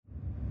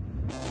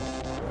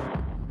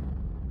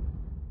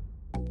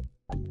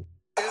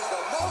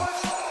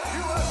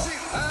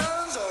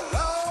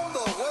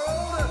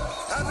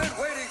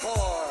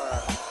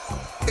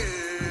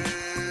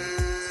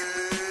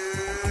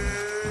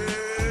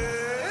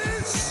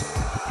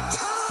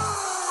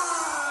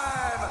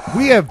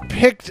We have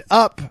picked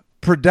up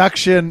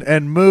production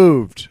and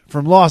moved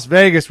from Las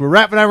Vegas, where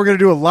Raph and I were going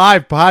to do a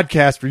live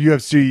podcast for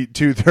UFC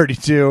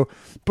 232.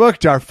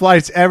 Booked our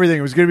flights, everything.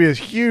 It was going to be a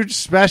huge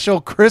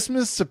special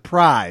Christmas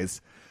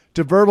surprise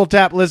to Verbal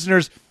Tap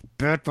listeners.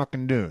 Bad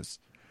fucking news.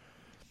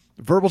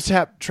 Verbal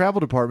Tap travel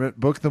department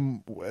booked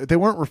them. They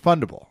weren't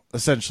refundable,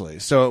 essentially.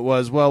 So it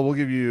was, well, we'll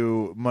give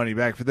you money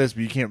back for this,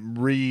 but you can't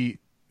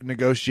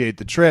renegotiate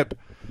the trip,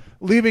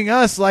 leaving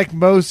us, like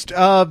most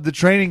of the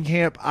training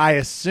camp, I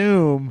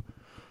assume,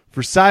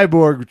 for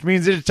Cyborg, which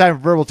means it's time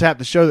for Verbal Tap,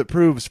 the show that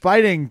proves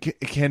fighting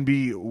can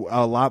be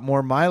a lot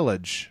more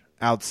mileage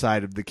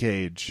outside of the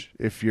cage,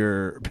 if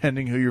you're,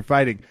 depending who you're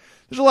fighting.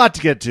 There's a lot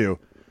to get to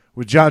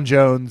with John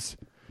Jones,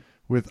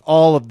 with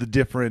all of the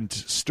different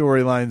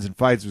storylines and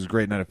fights. It was a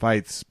great night of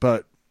fights,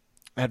 but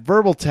at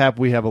Verbal Tap,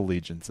 we have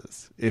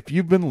allegiances. If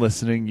you've been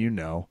listening, you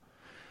know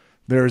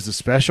there is a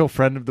special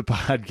friend of the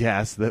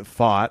podcast that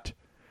fought,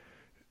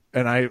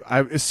 and I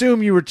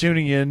assume you were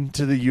tuning in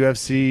to the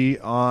UFC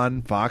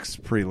on Fox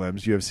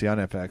prelims, UFC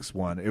on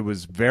FX1. It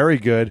was very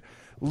good.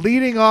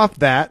 Leading off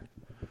that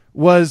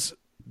was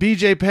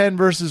BJ Penn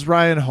versus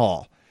Ryan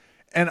Hall.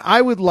 And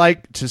I would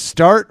like to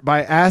start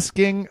by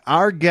asking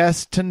our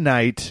guest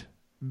tonight,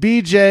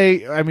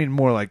 BJ, I mean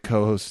more like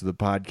co-host of the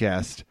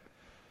podcast,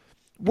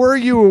 were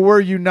you or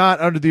were you not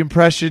under the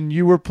impression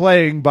you were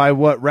playing by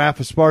what Raph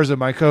Esparza,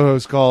 my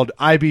co-host, called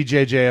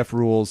IBJJF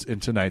rules in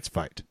tonight's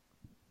fight?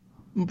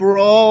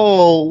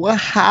 Bro, what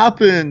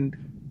happened?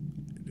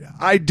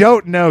 I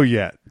don't know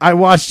yet. I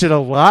watched it a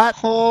lot.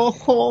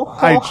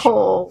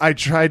 I I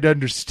tried to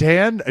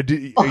understand.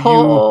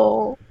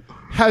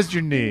 How's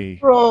your knee?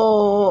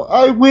 Bro,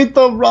 I went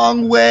the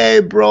wrong way,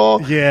 bro.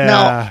 Yeah.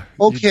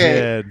 Now, okay.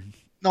 You did.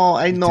 No,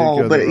 I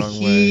know, but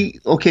way.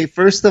 Okay,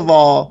 first of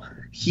all,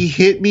 he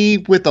hit me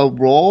with a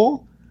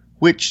roll,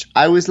 which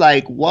I was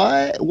like,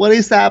 what? What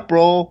is that,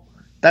 bro?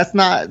 That's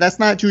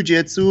not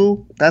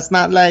jiu-jitsu. That's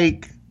not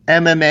like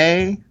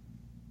MMA.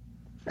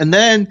 And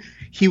then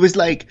he was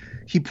like,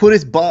 he put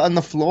his butt on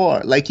the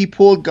floor, like he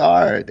pulled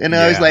guard. And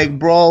I was like,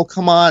 bro,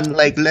 come on,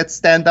 like, let's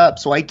stand up.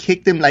 So I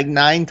kicked him like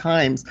 9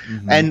 times,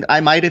 and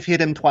I might have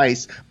hit him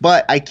twice,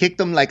 but I kicked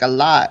him like a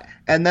lot.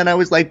 And then I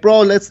was like,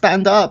 bro, let's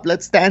stand up.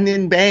 Let's stand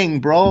and bang,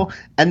 bro.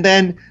 And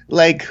then,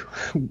 like,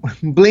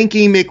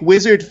 Blinky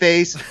McWizard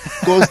Face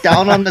goes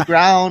down on the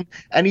ground,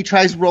 and he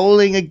tries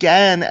rolling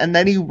again, and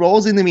then he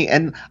rolls into me.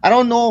 And I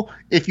don't know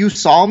if you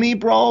saw me,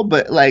 bro,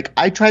 but, like,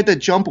 I tried to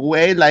jump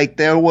away like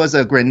there was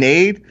a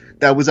grenade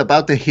that was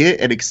about to hit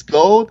and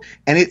explode,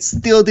 and it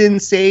still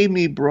didn't save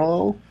me,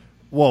 bro.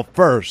 Well,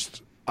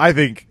 first, I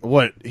think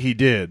what he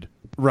did,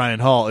 Ryan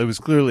Hall, it was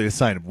clearly a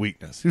sign of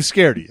weakness. He was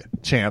scared of you,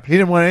 champ. He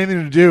didn't want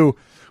anything to do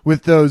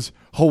with those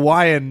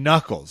Hawaiian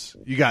knuckles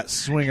you got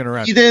swinging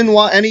around. He didn't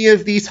want any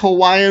of these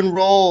Hawaiian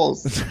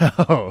rolls.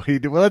 No, he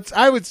did. Well,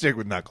 I would stick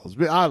with knuckles,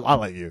 but I'll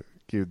let you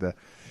cue that.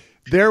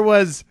 There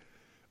was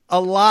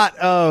a lot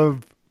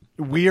of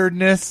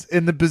weirdness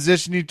in the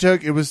position he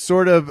took. It was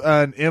sort of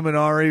an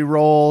Imanari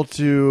roll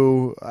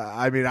to,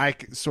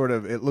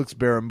 it looks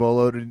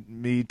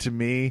Berimbolo to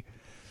me.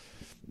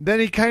 Then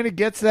he kind of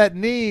gets that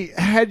knee.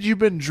 Had you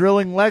been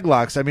drilling leg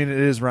locks, I mean, it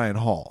is Ryan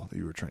Hall that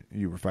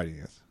you were fighting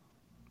against.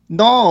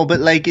 No, but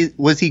like,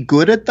 was he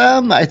good at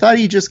them? I thought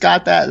he just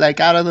got that like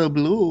out of the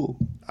blue.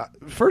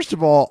 First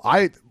of all,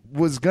 I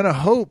was gonna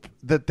hope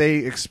that they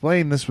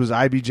explained this was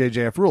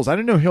IBJJF rules. I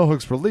didn't know heel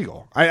hooks were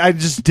legal. I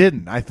just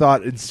didn't. I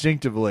thought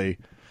instinctively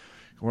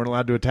we weren't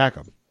allowed to attack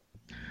him.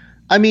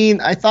 I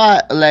mean, I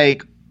thought,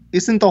 like,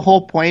 isn't the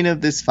whole point of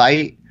this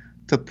fight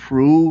to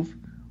prove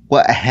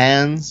what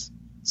hands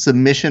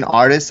submission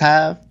artists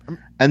have?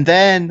 And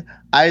then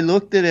I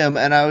looked at him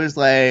and I was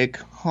like,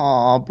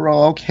 oh,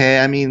 bro, okay.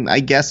 I mean,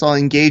 I guess I'll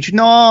engage.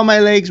 No, my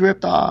leg's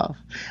ripped off.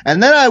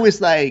 And then I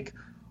was like,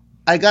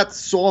 I got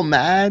so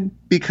mad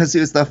because it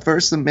was the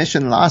first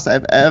submission loss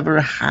I've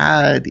ever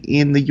had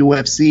in the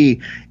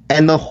UFC.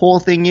 And the whole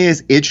thing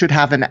is, it should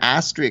have an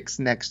asterisk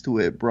next to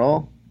it,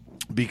 bro.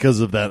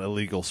 Because of that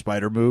illegal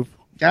spider move?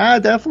 Yeah,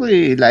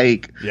 definitely.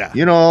 Like,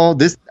 you know,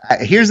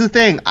 here's the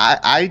thing.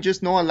 I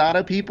just know a lot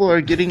of people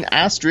are getting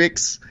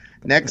asterisks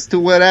next to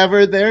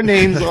whatever their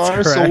names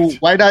are. Correct. So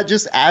why not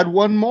just add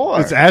one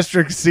more? It's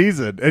asterisk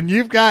season. And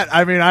you've got,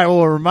 I mean, I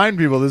will remind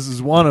people, this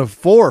is one of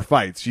 4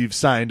 fights you've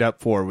signed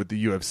up for with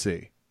the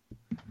UFC.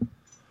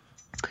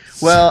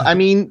 Well, I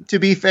mean, to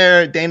be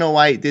fair, Dana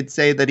White did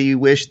say that he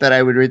wished that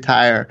I would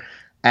retire.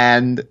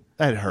 And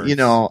that hurts. You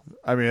know,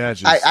 I mean, that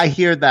just... I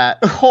hear that.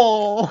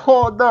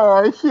 Oh no,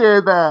 I hear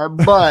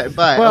that. But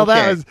well, okay.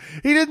 that was,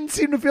 he didn't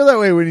seem to feel that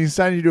way when he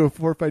signed you to a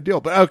 4-fight deal.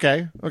 But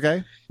okay.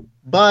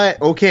 But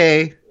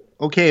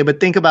okay. But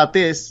think about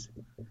this.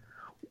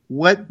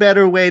 What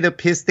better way to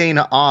piss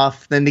Dana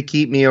off than to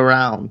keep me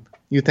around?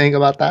 You think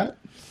about that?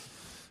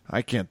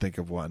 I can't think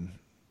of one.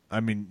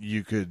 I mean,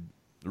 you could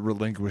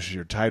relinquish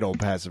your title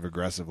passive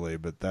aggressively,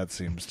 but that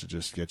seems to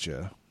just get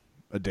you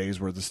a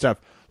day's worth of stuff.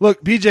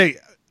 Look, BJ,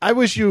 I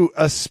wish you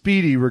a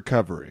speedy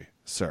recovery,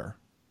 sir.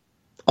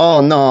 Oh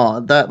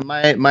no, that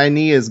my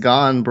knee is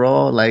gone,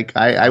 bro. Like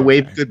I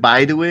waved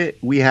goodbye to it.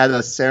 We had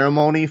a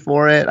ceremony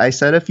for it. I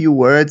said a few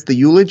words. The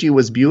eulogy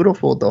was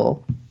beautiful,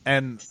 though.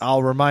 And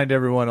I'll remind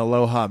everyone,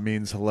 aloha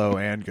means hello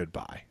and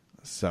goodbye.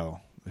 So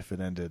if it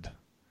ended,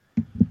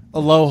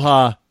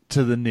 aloha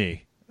to the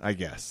knee, I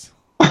guess.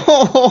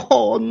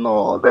 Oh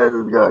no, this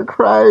is gonna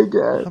cry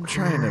again. I'm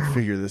trying to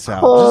figure this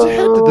out. Just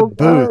head to the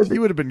booth. God.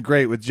 You would have been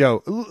great with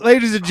Joe.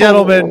 Ladies and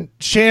gentlemen,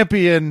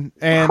 champion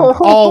and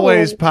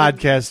always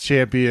podcast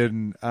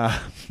champion,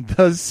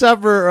 the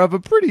sufferer of a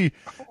pretty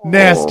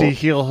nasty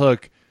heel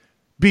hook,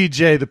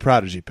 BJ the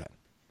Prodigy Pen.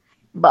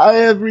 Bye,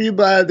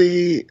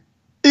 everybody.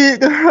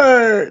 It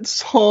hurts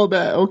so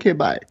bad. Okay,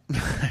 bye.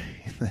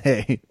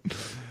 Hey,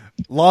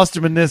 lost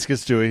a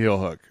meniscus to a heel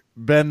hook.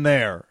 Been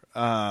there.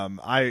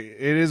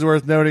 It is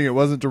worth noting it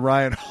wasn't to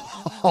Ryan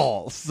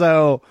Hall.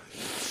 So,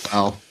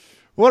 Well,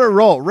 what a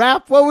roll.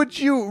 Rap, welcome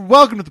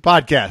to the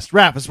podcast.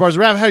 Rap, as far as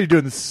Rap, how are you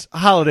doing this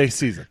holiday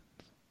season?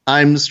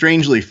 I'm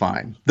strangely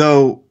fine.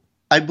 Though,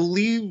 I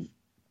believe,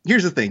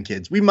 here's the thing,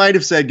 kids. We might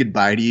have said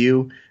goodbye to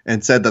you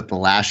and said that the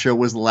last show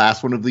was the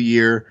last one of the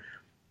year.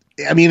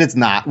 I mean, it's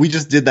not. We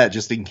just did that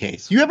just in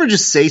case. You ever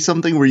just say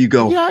something where you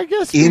go, Yeah, I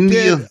guess in we the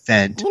did.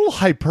 event A little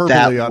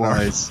hyperbole that on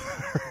was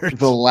our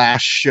the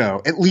last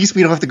show, at least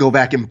we don't have to go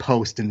back and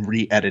post and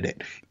re-edit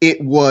it.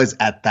 It was,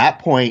 at that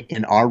point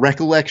in our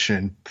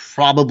recollection,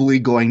 probably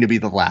going to be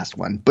the last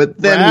one. But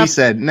then we Rap.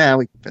 said, nah,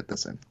 we can fit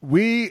this in.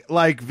 We,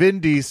 like Vin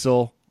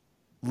Diesel,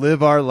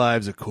 live our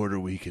lives a quarter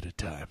week at a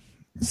time.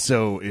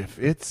 So if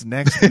it's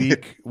next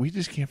week, we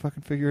just can't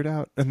fucking figure it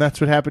out. And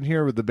that's what happened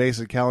here with the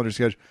basic calendar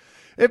schedule.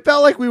 It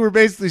felt like we were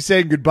basically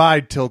saying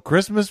goodbye till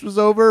Christmas was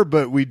over,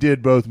 but we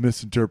did both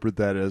misinterpret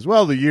that as,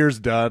 well, the year's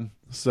done,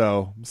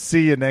 so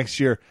see you next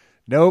year.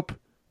 Nope,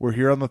 we're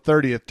here on the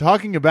 30th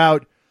talking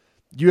about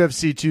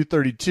UFC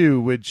 232,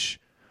 which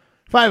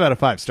 5 out of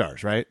 5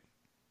 stars, right?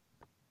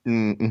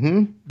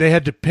 Mm-hmm. They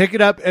had to pick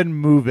it up and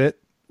move it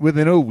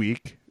within a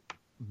week.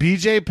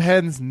 BJ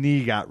Penn's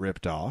knee got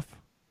ripped off.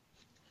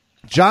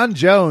 John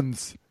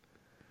Jones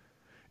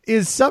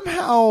is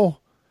somehow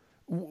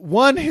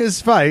won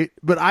his fight,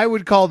 but I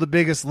would call the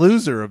biggest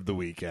loser of the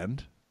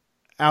weekend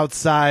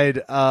outside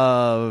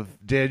of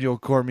Daniel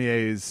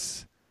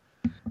Cormier's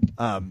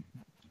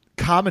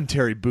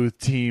commentary booth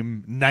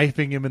team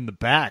knifing him in the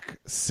back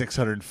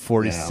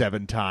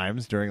 647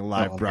 times during a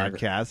live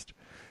broadcast.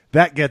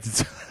 That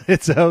gets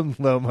its own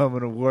low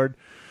moment award.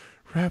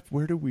 Rap,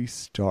 where do we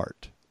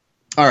start?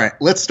 All right,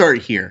 let's start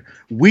here.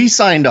 We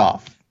signed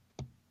off,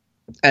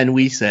 and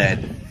we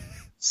said,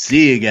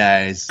 see you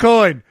guys.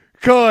 Coin.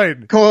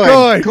 And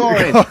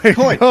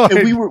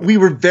we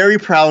were very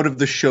proud of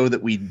the show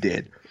that we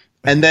did.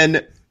 And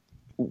then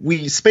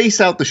we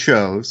spaced out the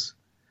shows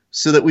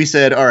so that we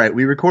said, all right,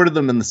 we recorded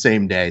them in the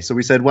same day. So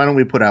we said, why don't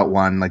we put out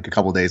one like a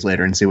couple days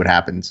later and see what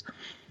happens?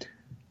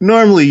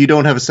 Normally you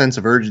don't have a sense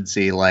of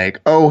urgency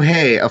like, oh,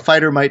 hey, a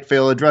fighter might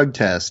fail a drug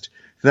test.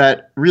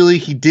 That really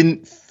he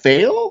didn't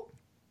fail?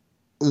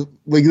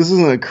 Like, this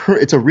isn't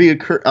it's a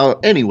reoccur. Oh,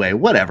 anyway,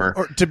 whatever.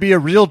 Or to be a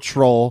real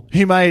troll,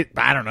 he might,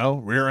 I don't know,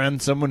 rear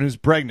end someone who's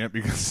pregnant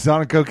because he's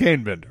on a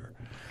cocaine bender.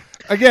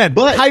 Again,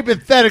 But-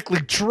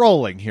 hypothetically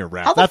trolling here,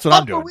 Rap. How That's the what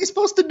I'm fuck doing. were we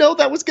supposed to know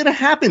that was going to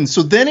happen?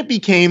 So then it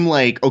became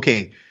like,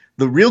 okay,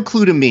 the real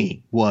clue to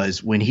me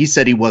was when he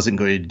said he wasn't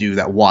going to do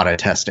that WADA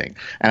testing.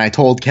 And I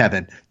told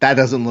Kevin, that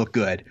doesn't look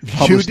good.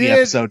 Publish the did.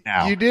 episode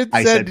now. You did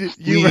I said said,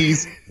 you were-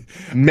 please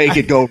make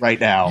it go right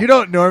now. You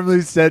don't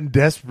normally send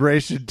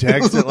desperation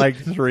texts at like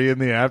 3 in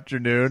the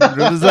afternoon. It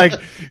was like,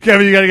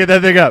 Kevin, you got to get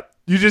that thing up.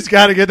 You just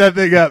got to get that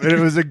thing up. And it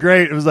was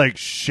it was like,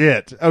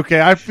 shit. Okay,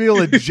 I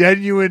feel a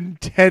genuine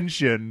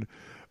tension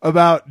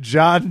about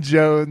John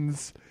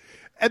Jones.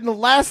 And the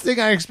last thing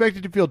I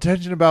expected to feel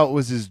tension about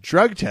was his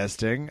drug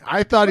testing.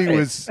 I thought he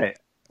was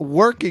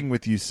working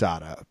with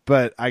USADA,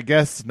 but I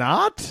guess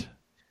not.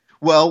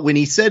 Well, when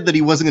he said that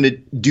he wasn't going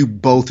to do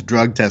both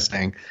drug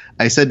testing,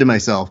 I said to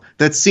myself,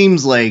 that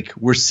seems like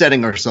we're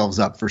setting ourselves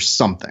up for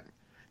something.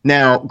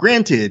 Now,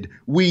 granted,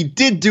 we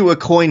did do a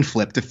coin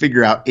flip to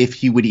figure out if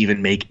he would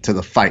even make it to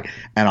the fight.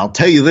 And I'll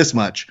tell you this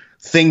much,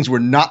 things were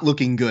not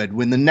looking good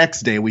when the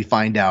next day we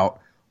find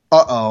out,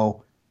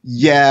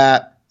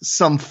 yeah,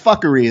 some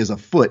fuckery is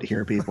afoot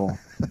here, people.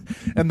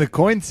 And the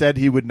coin said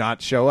he would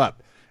not show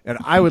up. And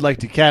I would like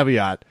to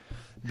caveat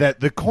that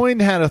the coin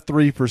had a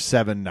 3 for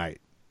 7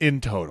 night in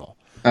total.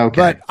 Okay.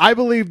 But I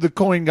believe the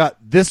coin got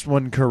this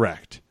one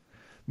correct.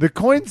 The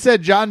coin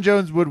said John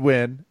Jones would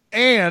win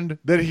and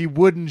that he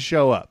wouldn't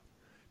show up.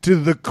 To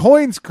the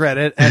coin's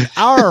credit and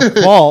our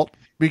fault,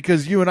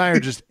 because you and I are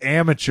just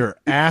amateur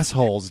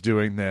assholes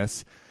doing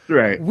this,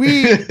 Right.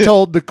 we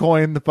told the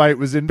coin the fight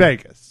was in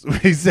Vegas.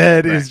 We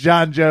said, is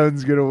John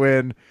Jones going to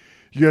win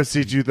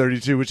UFC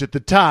 232, which at the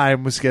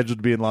time was scheduled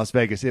to be in Las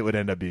Vegas? It would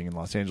end up being in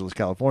Los Angeles,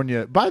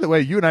 California. By the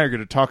way, you and I are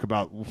going to talk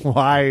about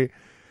why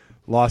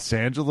Los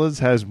Angeles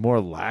has more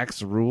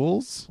lax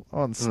rules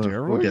on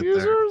steroid we'll get there.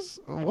 users.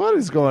 What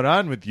is going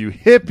on with you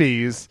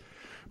hippies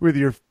with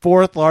your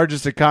 4th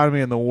largest economy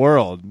in the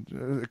world?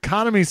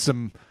 Economy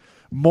some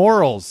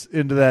morals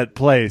into that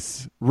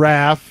place.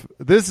 Raph,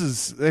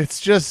 it's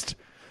just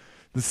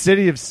the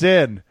city of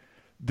sin.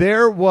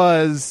 There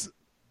was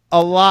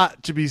a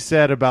lot to be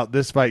said about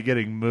this fight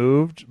getting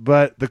moved,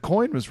 but the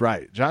coin was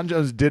right. Jon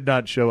Jones did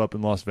not show up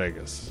in Las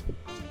Vegas.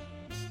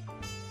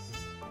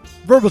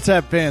 Verbal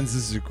Tap fans,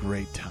 this is a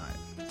great time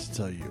to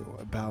tell you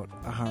about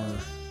our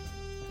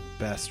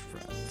best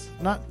friends.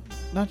 Not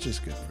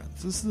just good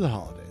friends. This is the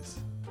holidays.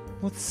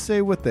 Let's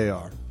say what they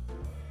are.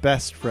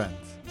 Best friends.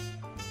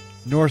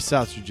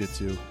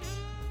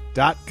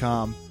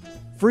 NorthSouthJujitsu.com.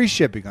 Free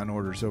shipping on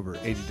orders over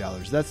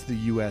 $80. That's the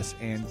U.S.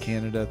 and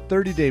Canada.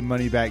 30-day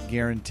money-back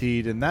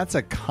guaranteed, and that's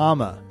a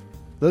comma.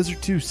 Those are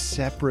two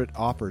separate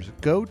offers.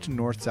 Go to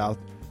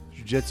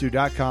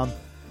NorthSouthJujitsu.com.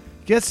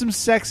 Get some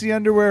sexy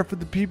underwear for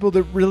the people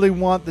that really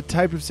want the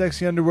type of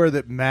sexy underwear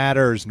that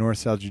matters.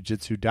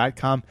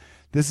 NorthSouthJujitsu.com.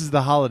 This is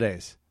the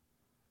holidays.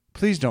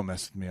 Please don't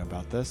mess with me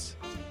about this.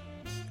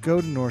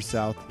 Go to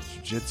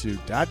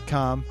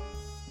NorthSouthJujitsu.com.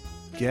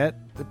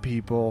 Get the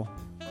people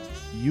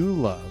you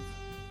love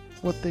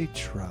what they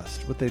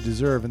trust, what they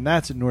deserve, and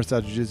that's at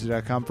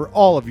NorthSouthJujitsu.com for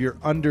all of your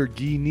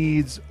under-gi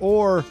needs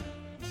or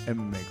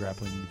MMA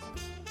grappling needs.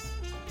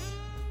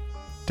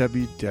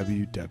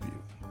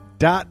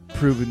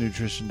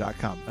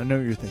 www.provennutrition.com. I know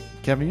what you're thinking.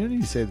 Kevin, you don't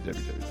need to say the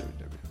www.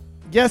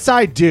 Yes,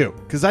 I do,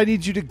 because I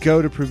need you to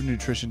go to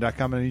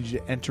provennutrition.com and I need you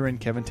to enter in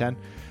Kevin10.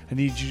 I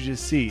need you to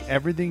see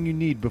everything you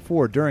need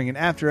before, during, and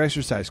after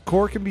exercise.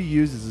 Core can be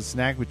used as a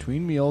snack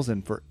between meals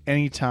and for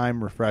any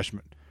time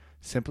refreshment.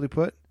 Simply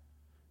put,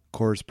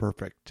 Core is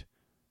perfect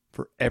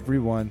for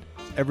everyone,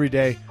 every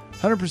day.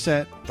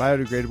 100%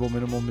 biodegradable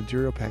minimal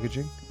material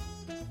packaging.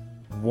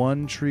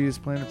 One tree is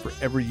planted for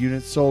every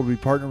unit sold. We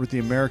partner with the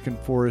American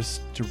Forest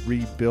to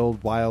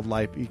rebuild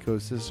wildlife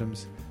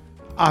ecosystems.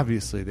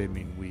 Obviously, they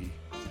mean we,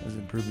 as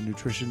in Proven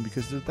Nutrition,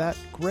 because they're that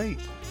great.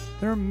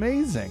 They're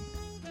amazing.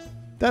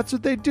 That's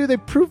what they do. They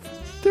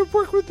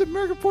work with the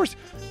American Forest.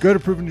 Go to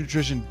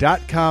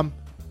provennutrition.com.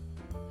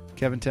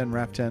 Kevin10,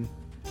 Rap10.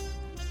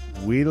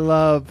 We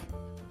love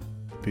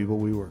the people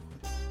we work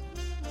with.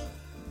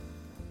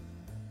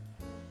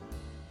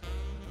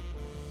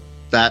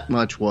 That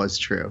much was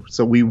true.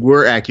 So we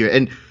were accurate.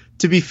 And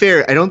to be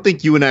fair, I don't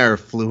think you and I are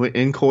fluent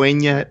in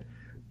coin yet.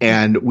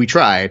 And we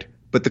tried.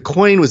 But the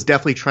coin was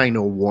definitely trying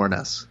to warn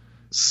us.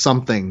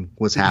 Something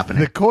was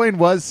happening. The coin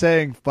was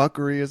saying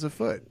fuckery is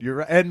afoot. You're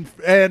right.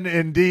 And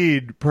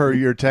indeed, per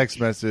your text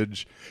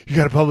message, you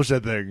got to publish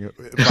that thing.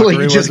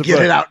 Like, just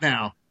get it out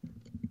now.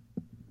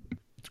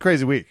 It's a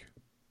crazy week.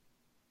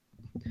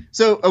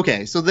 So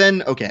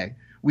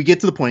we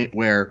get to the point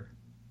where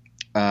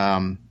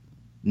now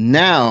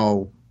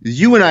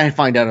you and I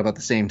find out about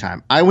the same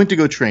time. I went to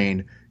go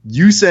train.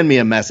 You send me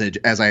a message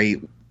as I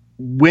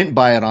went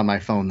by it on my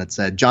phone that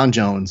said Jon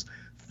Jones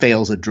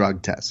fails a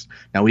drug test.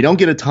 Now, we don't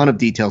get a ton of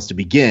details to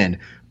begin,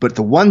 but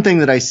the one thing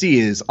that I see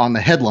is on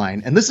the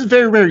headline, and this is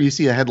very rare you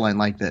see a headline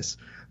like this,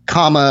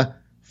 comma,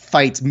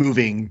 fights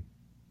moving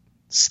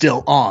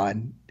still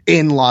on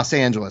in Los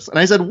Angeles. And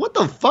I said, what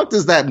the fuck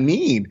does that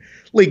mean?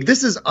 Like,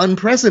 this is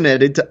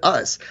unprecedented to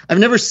us. I've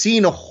never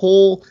seen a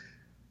whole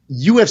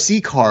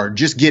UFC card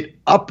just get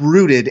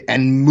uprooted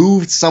and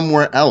moved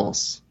somewhere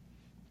else.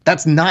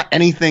 That's not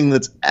anything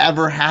that's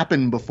ever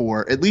happened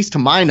before, at least to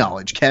my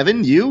knowledge.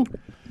 Kevin, you?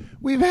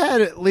 We've had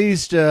at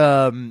least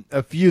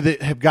a few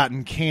that have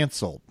gotten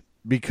canceled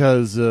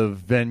because of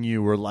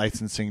venue or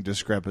licensing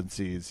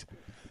discrepancies.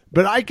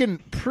 But I can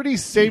pretty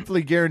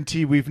safely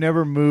guarantee we've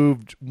never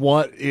moved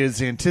what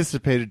is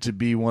anticipated to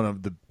be one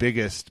of the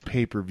biggest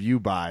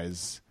pay-per-view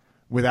buys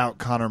without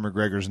Conor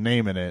McGregor's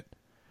name in it.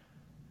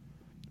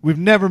 We've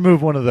never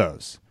moved one of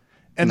those.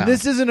 And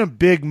This isn't a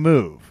big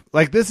move.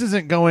 Like, this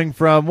isn't going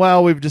from,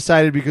 well, we've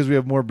decided because we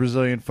have more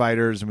Brazilian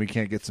fighters and we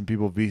can't get some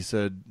people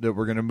visa that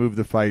we're going to move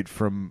the fight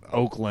from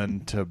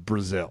Oakland to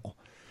Brazil.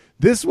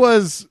 This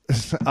was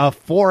a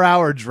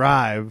 4-hour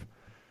drive.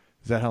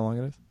 Is that how long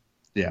it is?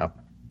 Yeah.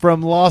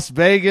 From Las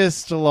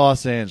Vegas to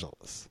Los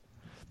Angeles.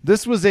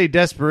 This was a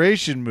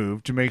desperation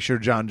move to make sure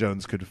Jon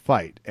Jones could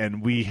fight.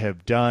 And we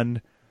have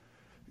done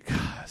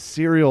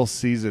serial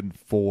season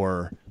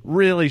 4.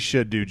 Really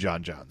should do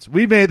Jon Jones.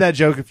 We made that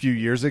joke a few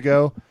years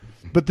ago,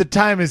 but the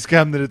time has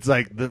come that it's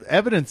like the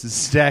evidence is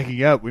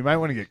stacking up. We might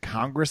want to get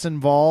Congress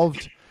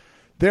involved.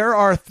 There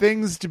are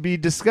things to be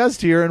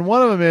discussed here, and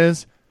one of them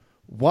is,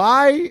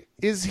 why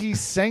is he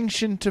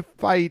sanctioned to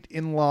fight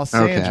in Los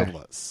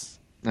Angeles?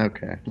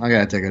 Okay. I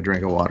got to take a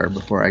drink of water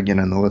before I get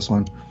into this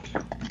one.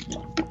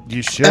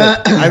 You should.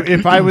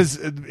 If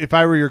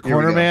I were your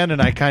corner man,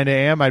 and I kind of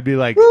am, I'd be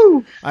like,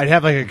 woo! I'd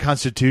have like a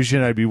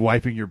constitution. I'd be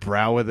wiping your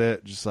brow with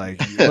it. Just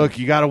like, look,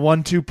 you got a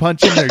 1-2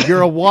 punch in there.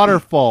 You're a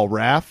waterfall,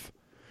 Raph.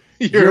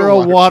 You're a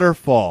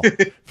waterfall.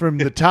 From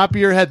the top of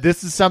your head,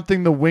 this is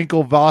something the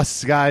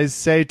Winklevoss guys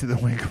say to the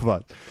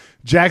Winklevoss.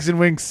 Jackson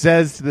Wink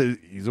says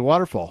he's a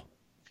waterfall.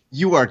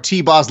 You are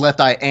T-Boss,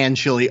 Left Eye, and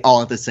Chili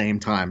all at the same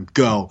time.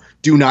 Go.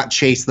 Do not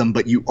chase them,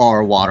 but you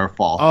are a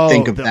waterfall. Oh,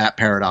 think of that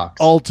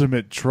paradox.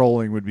 Ultimate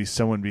trolling would be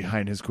someone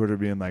behind his quarter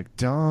being like,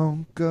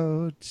 don't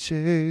go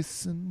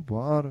chasing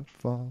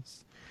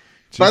waterfalls.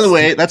 By the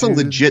way, that's a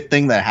legit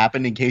thing that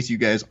happened in case you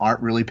guys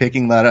aren't really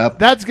picking that up.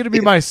 That's going to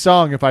be my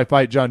song if I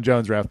fight John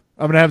Jones, Ref.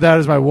 I'm going to have that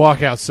as my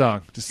walkout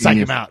song to psych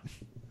him out.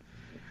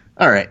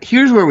 All right,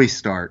 here's where we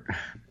start.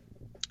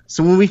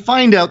 So when we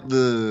find out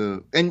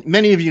and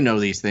many of you know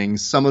these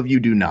things, some of you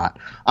do not.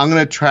 I'm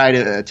going to try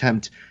to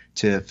attempt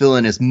to fill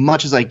in as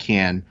much as I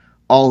can.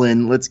 All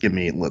in, I'm just going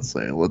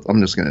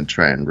to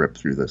try and rip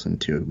through this in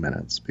 2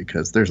 minutes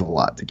because there's a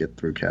lot to get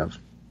through, Kev.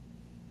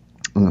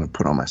 I'm going to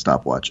put on my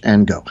stopwatch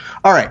and go.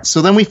 All right,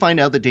 so then we find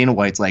out that Dana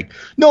White's like,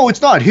 no,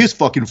 it's not his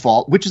fucking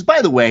fault, which is,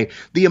 by the way,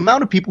 the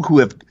amount of people who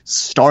have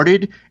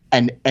started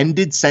and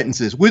ended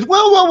sentences with,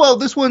 well,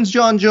 this one's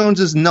John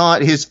Jones is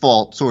not his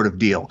fault sort of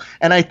deal.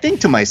 And I think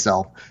to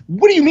myself,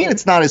 what do you mean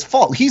it's not his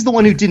fault? He's the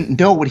one who didn't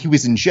know what he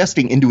was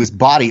ingesting into his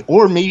body,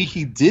 or maybe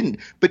he didn't.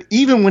 But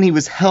even when he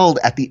was held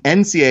at the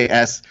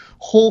NCIS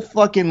whole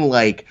fucking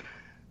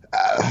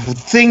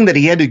thing that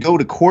he had to go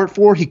to court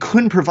for, he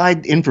couldn't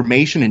provide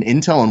information and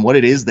intel on what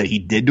it is that he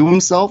did to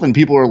himself, and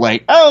people are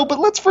like, oh, but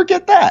let's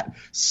forget that.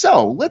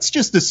 So let's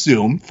just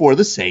assume, for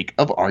the sake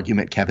of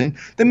argument, Kevin,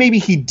 that maybe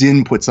he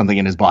didn't put something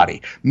in his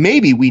body.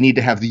 Maybe we need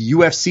to have the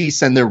UFC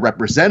send their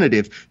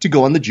representative to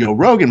go on the Joe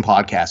Rogan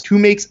podcast, who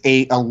makes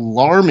a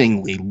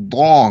alarmingly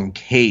long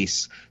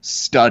case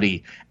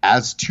study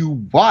as to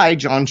why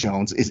John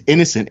Jones is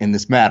innocent in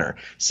this matter,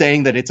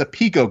 saying that it's a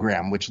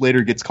picogram, which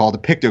later gets called a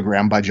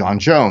pictogram by John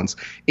Jones,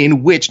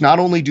 in which not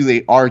only do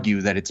they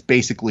argue that it's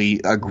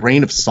basically a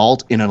grain of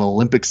salt in an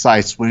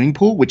Olympic-sized swimming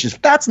pool, which is,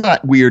 that's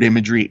not weird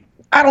imagery.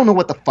 I don't know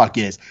what the fuck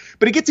is.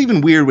 But it gets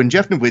even weird when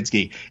Jeff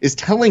Nowitzki is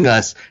telling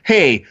us,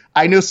 hey,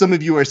 I know some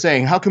of you are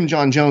saying, how come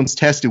John Jones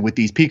tested with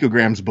these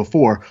picograms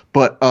before,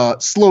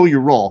 but slow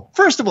your roll?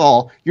 First of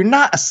all, you're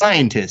not a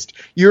scientist.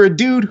 You're a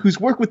dude who's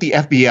worked with the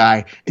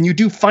FBI, and you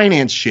do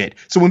finance shit.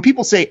 So when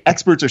people say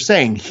experts are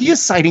saying, he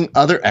is citing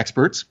other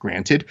experts,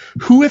 granted,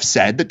 who have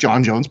said that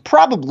John Jones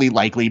probably,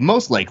 likely,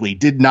 most likely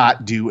did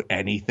not do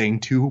anything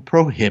to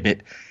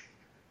prohibit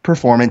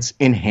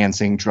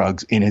performance-enhancing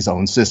drugs in his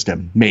own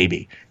system.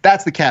 Maybe.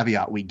 That's the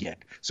caveat we get.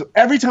 So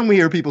every time we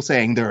hear people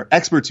saying there are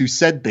experts who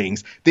said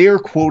things, they are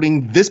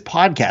quoting this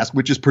podcast,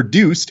 which is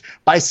produced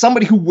by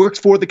somebody who works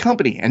for the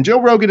company. And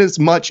Joe Rogan as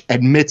much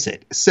admits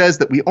it, says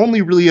that we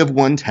only really have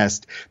one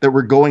test that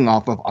we're going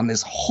off of on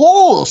this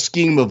whole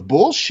scheme of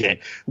bullshit,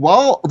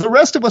 while the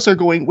rest of us are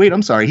going, wait,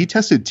 I'm sorry, he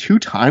tested 2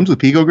 times with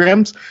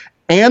picograms,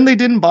 and they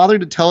didn't bother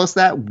to tell us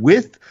that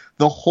with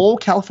the whole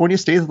California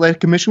State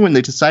Athletic Commission when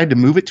they decided to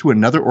move it to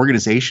another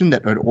organization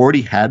that had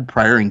already had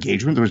prior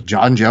engagement. There was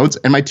John Jones,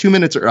 and my 2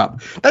 minutes are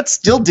up. That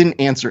still didn't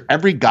answer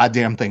every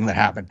goddamn thing that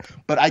happened,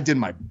 but I did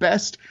my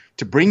best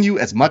to bring you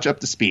as much up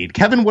to speed.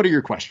 Kevin, what are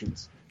your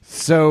questions?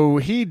 So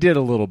he did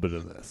a little bit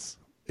of this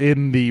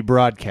in the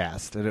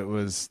broadcast, and it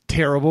was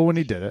terrible when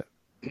he did it,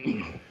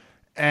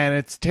 and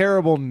it's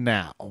terrible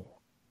now.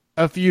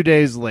 A few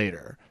days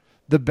later,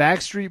 the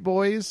Backstreet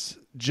Boys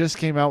just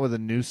came out with a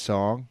new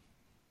song.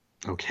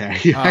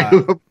 Okay.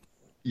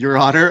 Your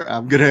Honor,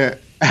 I'm going to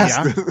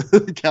ask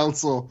the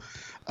counsel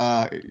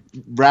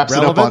wraps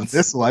it up on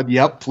this one.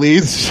 Yep,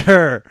 please.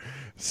 Sure.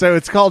 So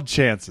it's called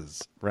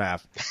Chances,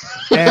 Raph.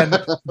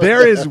 And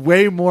there is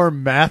way more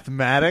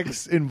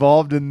mathematics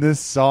involved in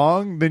this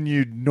song than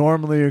you'd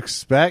normally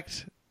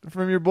expect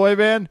from your boy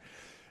band.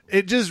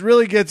 It just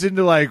really gets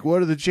into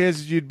what are the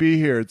chances you'd be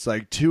here? It's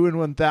 2 in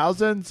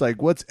 1,000. It's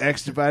what's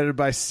X divided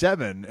by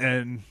 7?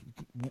 And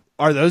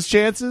are those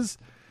chances?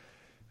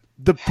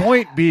 The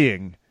point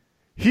being,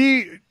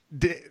 Mr.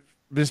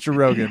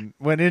 Rogan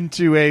went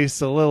into a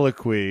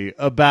soliloquy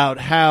about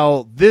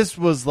how this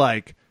was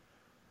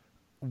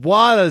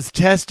WADA's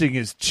testing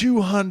is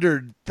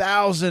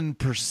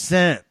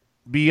 200,000%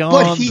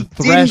 beyond the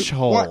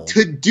threshold. Didn't want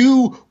to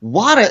do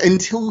WADA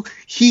until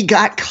he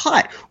got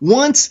cut.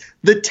 Once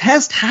the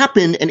test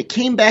happened and it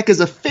came back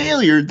as a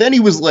failure, then he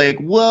was like,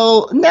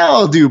 well, now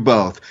I'll do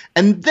both.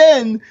 And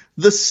then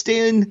the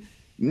statement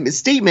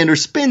or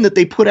spin that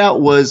they put out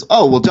was,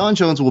 oh, well, John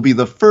Jones will be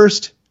the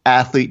first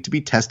athlete to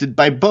be tested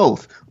by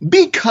both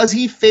because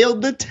he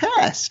failed the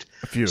test.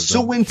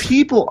 So when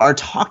people are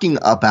talking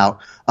about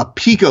a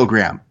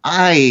picogram,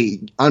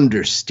 I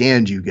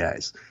understand you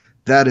guys.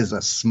 That is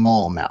a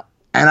small amount.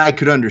 And I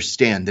could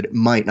understand that it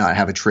might not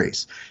have a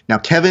trace. Now,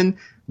 Kevin,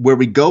 where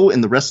we go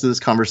in the rest of this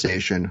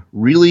conversation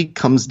really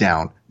comes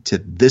down to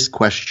this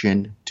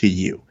question to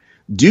you.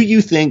 Do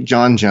you think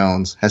John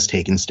Jones has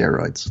taken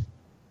steroids?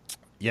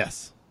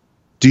 Yes.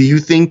 Do you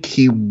think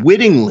he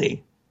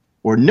wittingly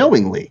or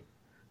knowingly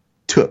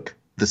took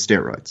the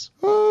steroids?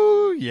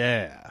 Oh,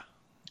 yeah.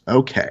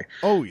 Okay.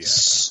 Oh, yeah.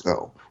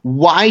 So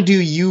why do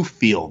you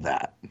feel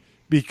that?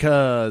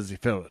 Because he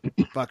failed a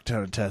fuck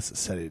ton of tests that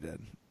said he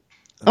did.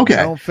 Okay.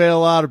 Don't fail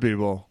a lot of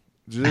people.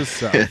 Just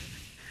so.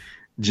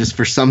 Just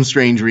for some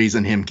strange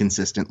reason, him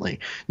consistently.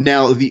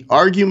 Now, the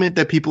argument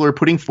that people are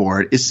putting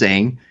forward is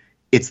saying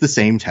it's the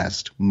same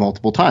test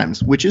multiple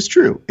times, which is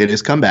true. It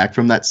has come back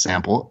from that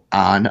sample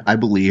on, I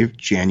believe,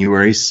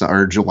 January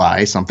or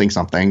July something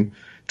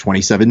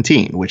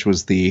 2017, which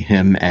was the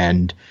him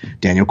and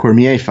Daniel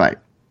Cormier fight.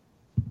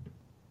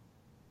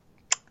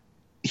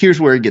 here's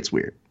where it gets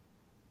weird.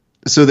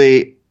 So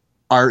they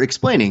are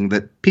explaining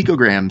that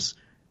picograms,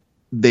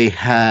 they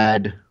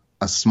had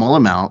a small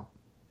amount,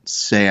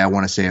 I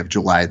want to say of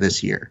July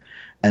this year,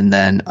 and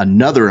then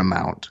another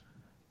amount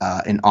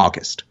in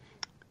August.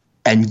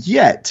 And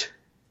yet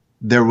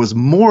there was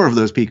more of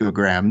those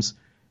picograms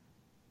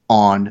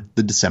on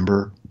the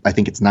December, I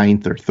think it's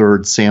 9th or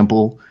 3rd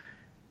sample.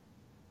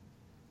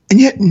 And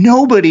yet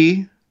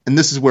nobody, and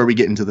this is where we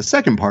get into the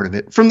second part of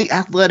it, from the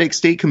Athletic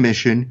State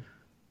Commission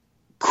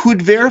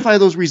could verify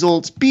those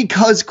results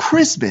because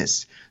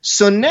Christmas.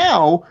 So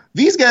now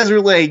these guys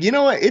are like, you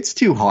know what? It's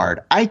too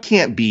hard. I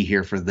can't be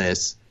here for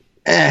this.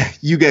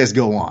 You guys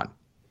go on.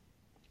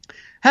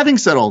 Having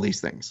said all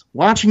these things,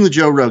 watching the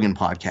Joe Rogan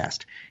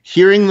podcast,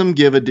 hearing them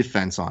give a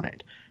defense on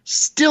it,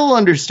 still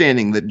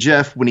understanding that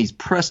Jeff, when he's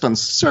pressed on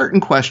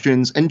certain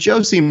questions, and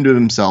Joe seemed to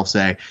himself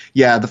say,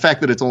 yeah, the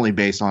fact that it's only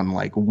based on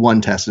like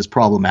one test is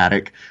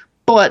problematic,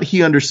 but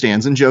he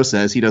understands, and Joe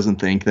says he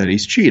doesn't think that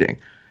he's cheating.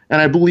 And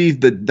I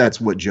believe that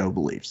that's what Joe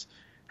believes.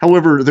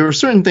 However, there are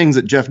certain things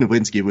that Jeff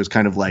Nowinski was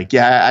kind of like,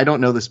 yeah, I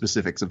don't know the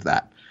specifics of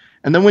that.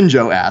 And then when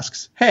Joe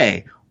asks,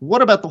 hey,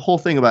 what about the whole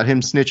thing about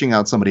him snitching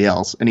out somebody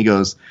else? And he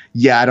goes,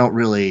 yeah,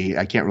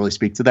 I can't really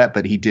speak to that,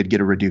 but he did get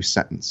a reduced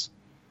sentence.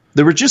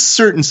 There were just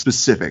certain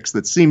specifics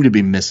that seem to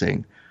be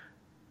missing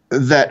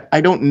that I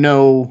don't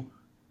know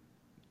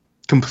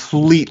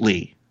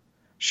completely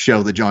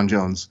show that John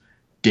Jones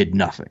did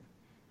nothing.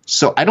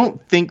 So I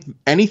don't think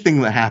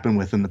anything that happened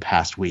within the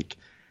past week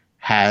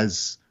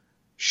has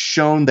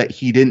shown that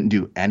he didn't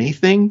do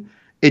anything.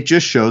 It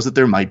just shows that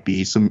there might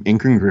be some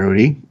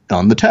incongruity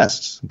on the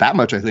tests. That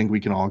much I think we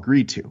can all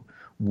agree to.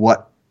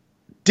 What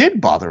did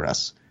bother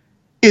us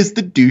is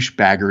the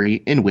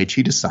douchebaggery in which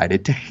he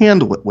decided to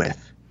handle it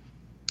with.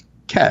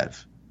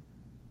 Kev,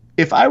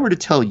 if I were to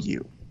tell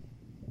you,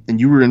 and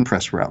you were in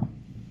press row,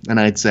 and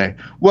I'd say,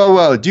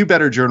 whoa, do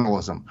better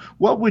journalism,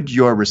 what would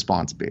your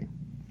response be?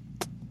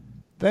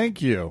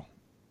 Thank you.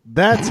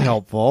 That's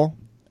helpful.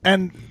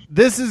 And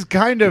this is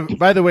kind of,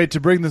 by the way, to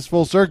bring this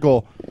full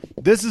circle,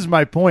 this is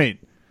my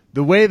point.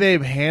 The way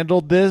they've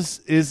handled this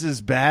is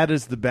as bad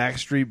as the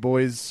Backstreet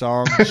Boys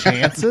song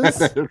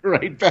Chances.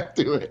 Right back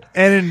to it.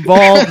 And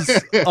involves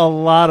a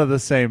lot of the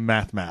same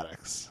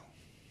mathematics.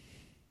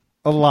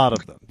 A lot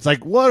of them. It's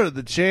like, what are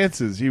the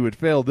chances he would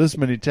fail this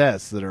many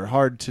tests that are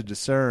hard to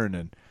discern?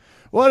 And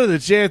what are the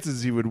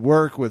chances he would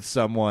work with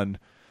someone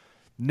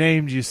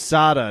named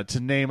USADA to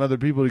name other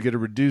people to get a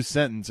reduced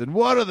sentence? And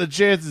what are the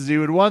chances he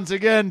would once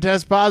again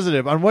test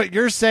positive on what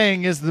you're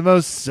saying is the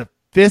most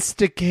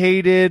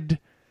sophisticated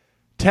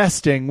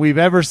testing we've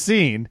ever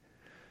seen?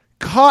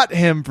 Caught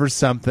him for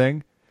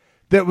something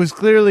that was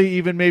clearly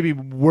even maybe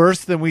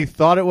worse than we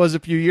thought it was a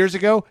few years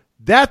ago.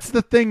 That's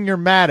the thing you're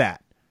mad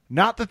at.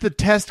 Not that the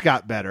test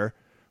got better.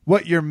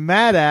 What you're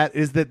mad at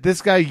is that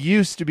this guy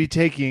used to be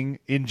taking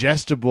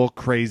ingestible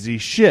crazy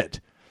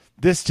shit.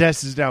 This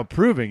test is now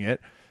proving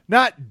it,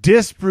 not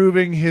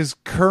disproving his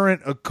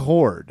current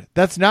accord.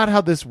 That's not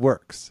how this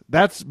works.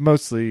 That's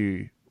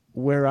mostly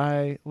where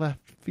I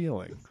left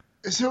feeling.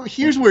 So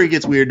here's where it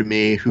gets weird to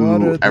me.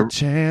 What are the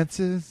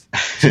chances?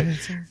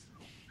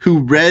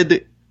 Who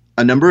read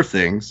a number of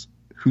things,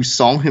 who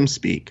saw him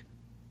speak.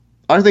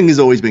 Our thing has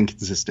always been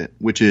consistent,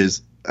 which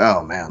is,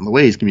 oh man, the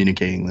way he's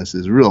communicating this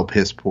is real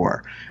piss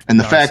poor. And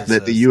the fact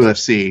that the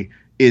UFC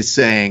is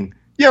saying,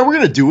 yeah, we're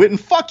going to do it and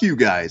fuck you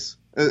guys.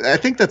 I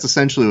think that's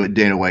essentially what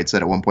Dana White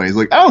said at one point. He's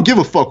like, I don't give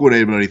a fuck what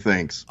anybody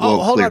thinks. Oh,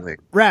 well, hold clearly. On.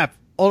 Rap.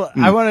 Hold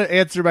on. I want to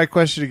answer my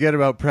question again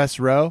about press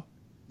row.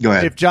 Go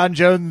ahead. If John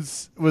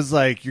Jones was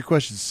like, your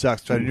question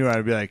sucks, but I knew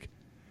I'd be like,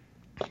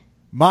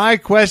 my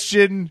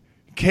question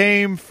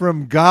came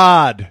from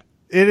God.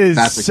 It is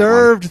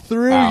served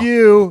through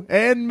you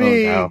and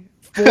me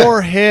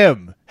for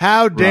him.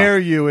 How dare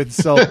you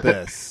insult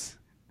this?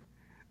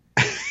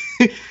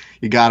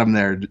 You got him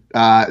there.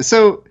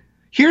 So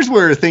here's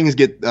where things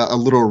get a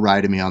little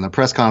awry to me on the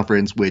press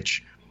conference,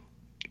 which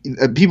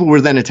people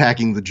were then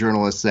attacking the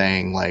journalist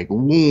saying like,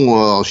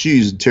 well,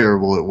 she's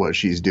terrible at what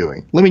she's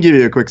doing. Let me give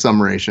you a quick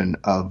summation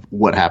of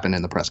what happened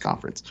in the press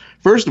conference.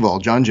 First of all,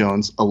 John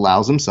Jones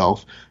allows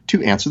himself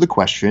to answer the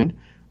question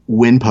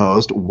when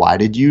posed, why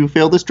did you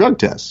fail this drug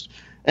test?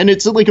 And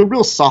it's like a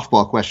real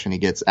softball question he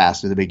gets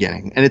asked at the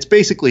beginning. And it's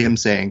basically him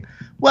saying,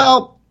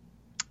 well,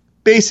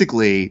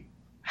 basically,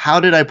 how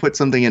did I put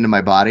something into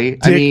my body?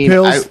 Dick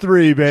pills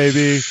 3,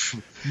 baby.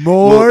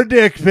 More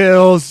dick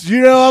pills.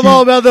 You know, I'm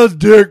all about those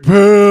dick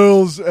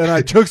pills. And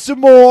I took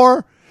some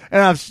more,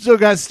 and I've still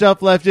got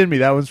stuff left in me.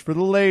 That one's for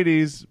the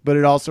ladies, but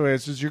it also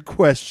answers your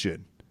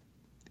question.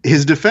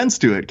 His defense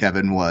to it,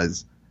 Kevin,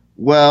 was,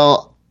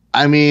 well,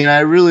 I mean,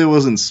 I really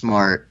wasn't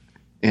smart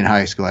in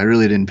high school. I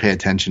really didn't pay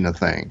attention to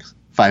things.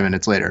 5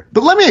 minutes later.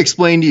 But let me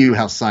explain to you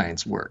how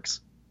science works.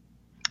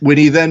 When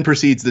he then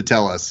proceeds to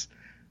tell us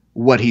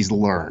what he's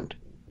learned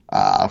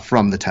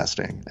from the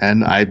testing.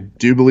 And I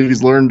do believe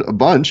he's learned a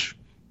bunch,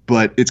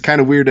 but it's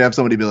kind of weird to have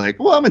somebody be like,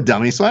 well, I'm a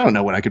dummy, so I don't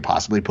know what I could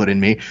possibly put in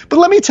me. But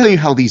let me tell you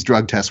how these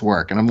drug tests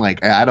work. And I'm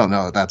like, I don't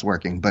know if that's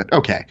working, but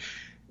okay.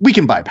 we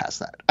can bypass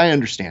that. I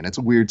understand. It's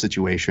a weird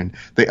situation.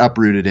 They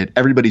uprooted it.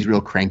 Everybody's real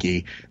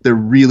cranky. They're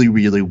really,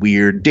 really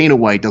weird. Dana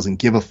White doesn't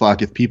give a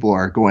fuck if people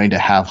are going to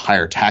have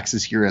higher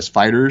taxes here as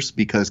fighters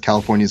because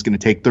California is going to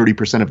take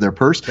 30% of their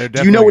purse.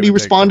 Do you know what he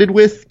responded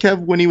with, Kev,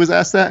 when he was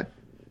asked that?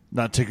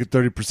 Not taking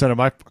 30% of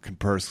my fucking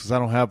purse because I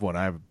don't have one.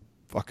 I have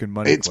fucking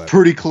money. It's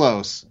pretty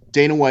close.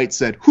 Dana White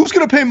said, "Who's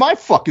going to pay my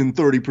fucking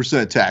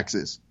 30%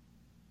 taxes?"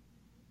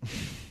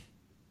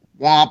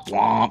 Womp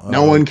womp.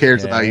 No one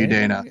cares about you,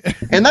 Dana.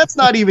 And that's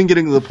not even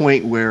getting to the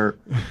point where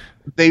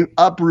they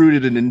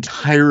uprooted an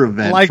entire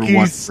event. Like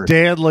he's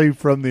Stanley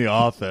from The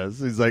Office.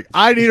 He's like,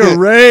 I need a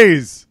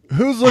raise.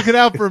 Who's looking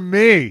out for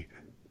me?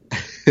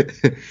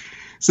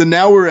 So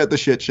now we're at the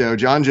shit show.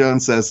 Jon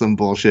Jones says some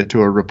bullshit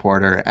to a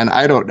reporter, and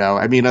I don't know.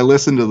 I mean, I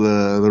listened to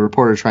the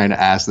reporter trying to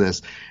ask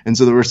this, and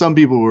so there were some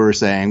people who were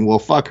saying, well,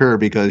 fuck her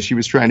because she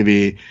was trying to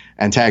be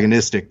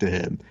antagonistic to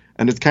him.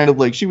 And it's kind of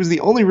like she was the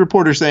only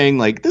reporter saying,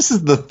 like, this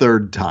is the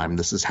third time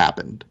this has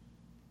happened.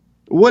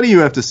 What do you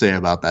have to say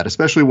about that,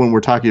 especially when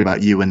we're talking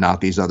about you and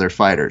not these other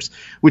fighters,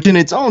 which in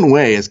its own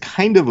way is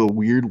kind of a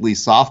weirdly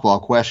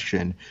softball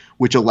question,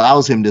 which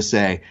allows him to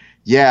say,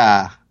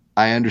 yeah,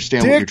 I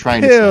understand what you're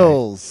trying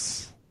to say.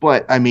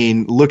 But, I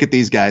mean, look at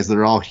these guys.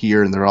 They're all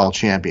here and they're all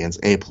champions,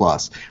 A+.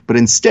 But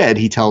instead,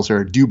 he tells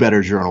her, do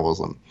better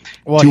journalism.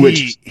 Well,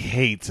 he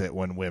hates it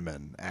when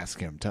women ask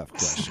him tough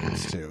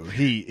questions, too.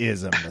 He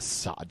is a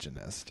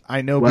misogynist.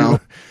 I know,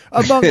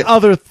 among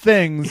other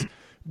things,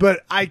 but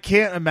I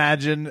can't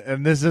imagine,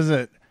 and this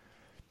isn't,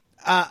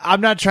 I'm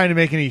not trying to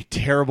make any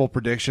terrible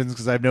predictions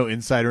because I have no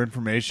insider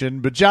information,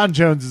 but Jon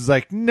Jones is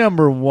like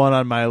number one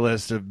on my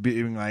list of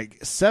being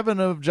like 7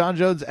 of Jon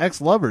Jones'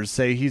 ex-lovers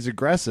say he's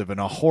aggressive and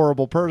a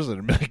horrible person.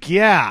 I'm like,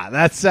 yeah,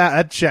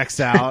 that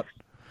checks out.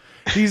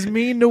 He's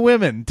mean to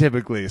women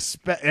typically,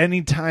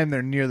 anytime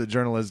they're near the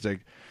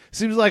journalistic.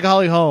 Seems like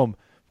Holly Holm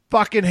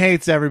fucking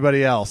hates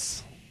everybody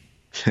else.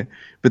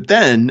 But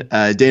then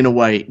Dana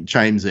White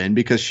chimes in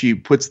because she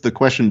puts the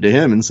question to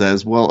him and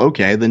says, well,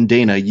 okay, then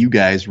Dana, you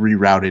guys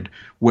rerouted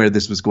where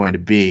this was going to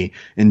be.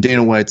 And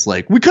Dana White's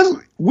like, because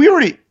we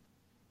already,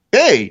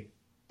 and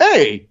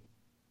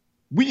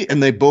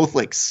they both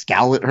like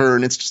scowl at her.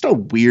 And it's just a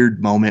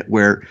weird moment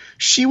where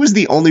she was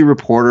the only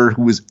reporter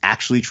who was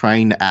actually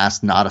trying to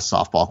ask not a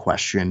softball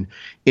question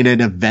in an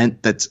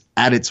event that's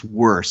at its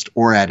worst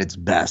or at its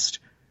best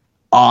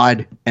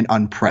odd and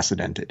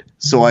unprecedented.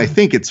 So I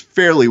think it's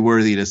fairly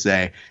worthy to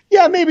say,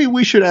 yeah, maybe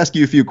we should ask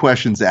you a few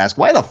questions to ask,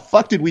 why the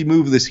fuck did we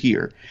move this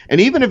here?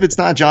 And even if it's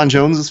not Jon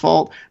Jones's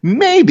fault,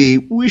 maybe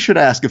we should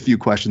ask a few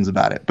questions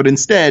about it. But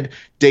instead,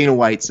 Dana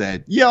White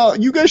said, yeah,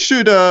 you guys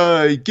should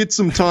get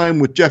some time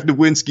with Jeff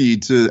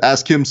Nowinski to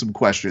ask him some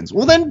questions.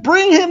 Well, then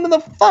bring him the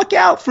fuck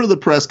out for the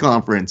press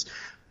conference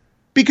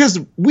because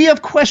we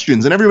have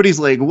questions. And everybody's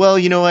like, well,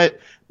 you know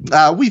what?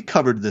 We've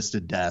covered this to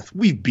death.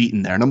 We've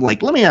beaten there. And I'm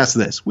like, let me ask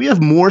this. We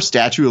have more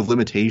statute of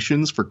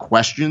limitations for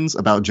questions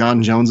about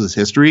Jon Jones's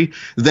history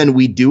than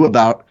we do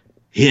about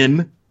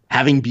him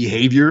having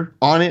behavior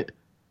on it.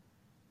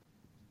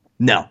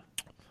 No.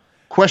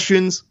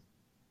 Questions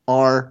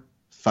are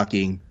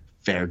fucking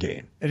fair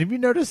game. And have you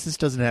noticed this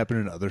doesn't happen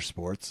in other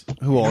sports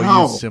who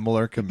all use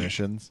similar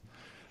commissions?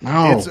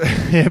 No.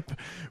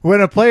 When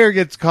a player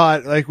gets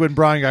caught, like when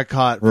Braun got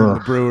caught from the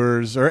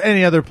Brewers or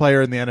any other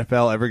player in the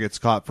NFL ever gets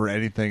caught for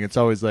anything, it's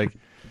always like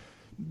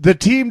the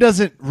team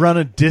doesn't run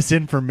a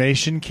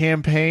disinformation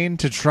campaign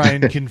to try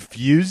and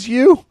confuse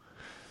you.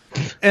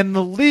 And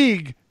the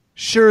league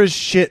sure as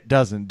shit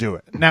doesn't do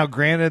it. Now,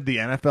 granted, the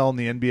NFL and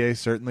the NBA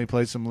certainly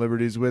play some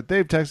liberties with.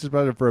 They've texted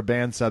about it for a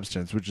banned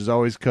substance, which is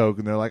always Coke.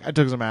 And they're like, I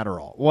took some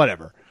Adderall,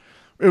 whatever.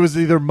 It was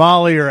either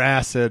Molly or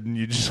acid, and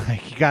you just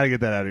like you got to get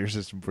that out of your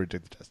system before you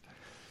take the test.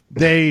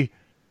 They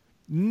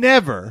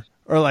never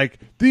are like,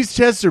 these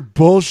tests are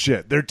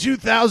bullshit. They're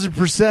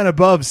 2,000%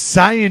 above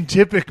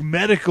scientific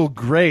medical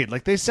grade.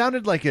 Like they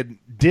sounded like a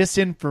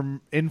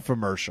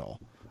disinfomercial.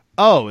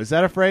 Oh, is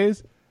that a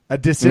phrase? A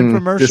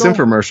disinfomercial?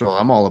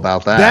 Disinfomercial. I'm all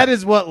about that. That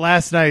is what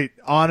last night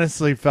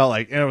honestly felt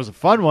like. And it was a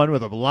fun one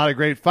with a lot of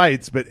great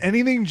fights, but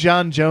anything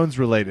Jon Jones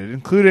related,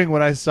 including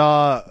when I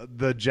saw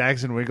the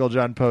Jackson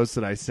Winklejohn post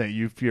that I sent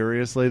you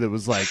furiously that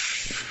was like,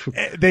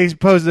 they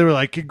were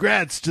like,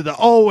 congrats to the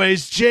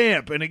always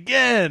champ. And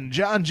again,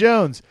 Jon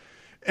Jones.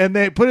 And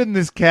they put in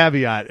this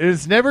caveat. And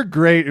it's never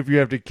great if you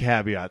have to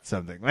caveat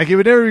something. Like, it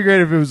would never be great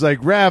if it was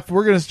like, Raph,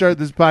 we're going to start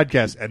this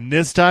podcast. And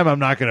this time I'm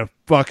not going to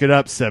fuck it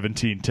up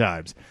 17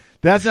 times.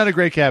 That's not a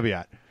great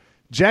caveat.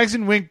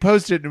 Jackson Wink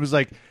posted and it was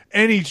like,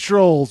 any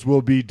trolls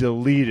will be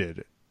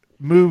deleted.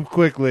 Move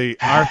quickly.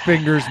 Our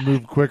fingers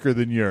move quicker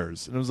than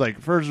yours. And it was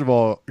like, first of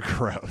all,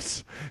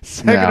 gross.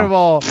 Second of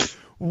all,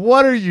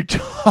 what are you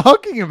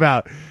talking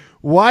about?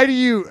 Why do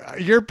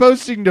you're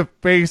posting to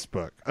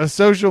Facebook, a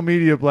social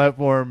media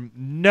platform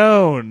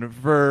known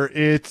for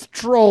its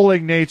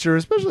trolling nature,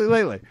 especially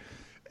lately.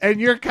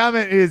 And your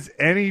comment is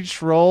any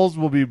trolls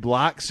will be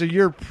blocked. So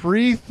you're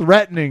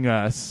pre-threatening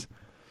us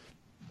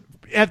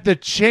at the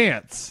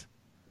chance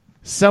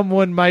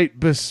someone might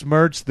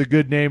besmirch the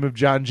good name of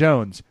Jon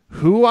Jones,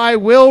 who I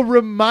will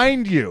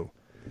remind you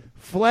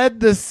fled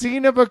the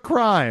scene of a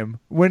crime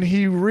when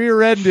he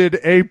rear-ended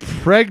a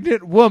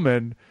pregnant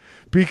woman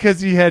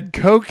because he had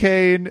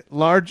cocaine,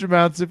 large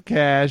amounts of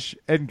cash,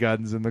 and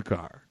guns in the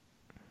car.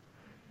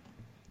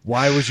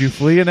 Why would you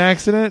flee an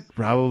accident?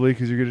 Probably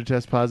because you're going to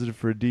test positive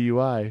for a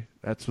DUI.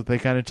 That's what they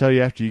kind of tell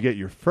you after you get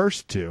your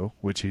first two,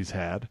 which he's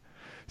had.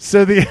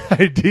 So the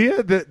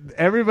idea that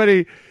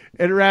everybody,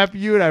 and Raph,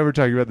 you and I were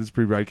talking about this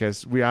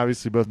pre-broadcast. We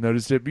obviously both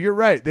noticed it, but you're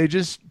right. They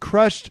just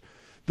crushed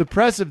the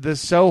press of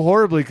this so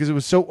horribly because it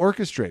was so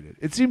orchestrated.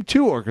 It seemed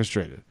too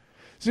orchestrated.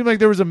 It seemed like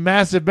there was a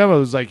massive memo. It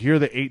was like, here are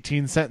the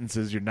 18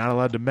 sentences you're not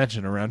allowed to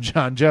mention around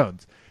John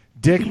Jones.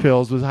 Dick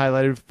pills was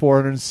highlighted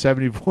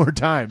 474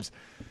 times.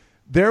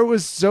 There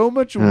was so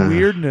much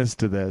weirdness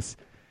to this.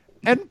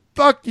 And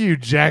fuck you,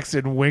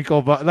 Jackson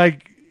Winklevoss.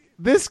 Like,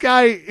 this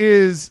guy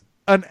is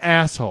an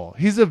asshole.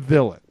 He's a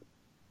villain.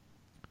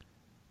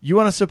 You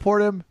want to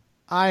support him?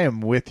 I am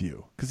with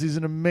you because he's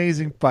an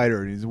amazing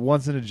fighter and he's a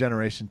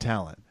once-in-a-generation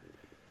talent.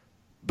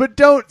 But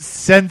don't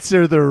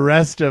censor the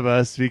rest of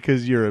us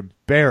because you're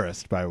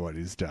embarrassed by what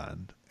he's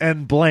done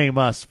and blame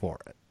us for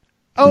it.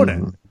 Own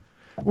it.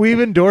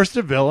 We've endorsed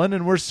a villain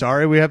and we're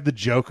sorry we have the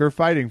Joker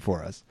fighting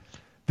for us.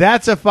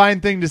 That's a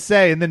fine thing to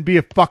say and then be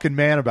a fucking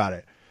man about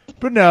it.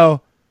 But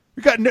no,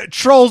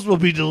 trolls will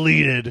be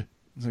deleted.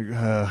 It's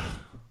like,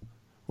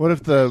 what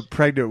if the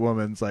pregnant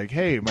woman's like,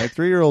 hey, my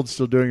 3-year-old's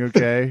still doing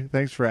okay.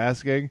 Thanks for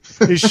asking.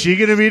 Is she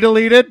going to be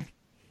deleted?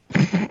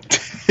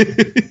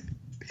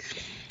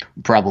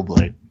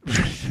 Probably.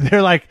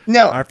 They're like,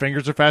 no, our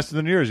fingers are faster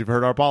than yours. You've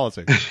heard our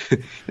policy.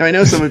 Now, I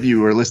know some of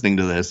you are listening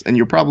to this, and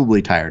you're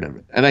probably tired of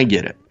it, and I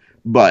get it.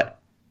 But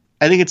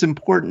I think it's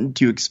important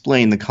to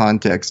explain the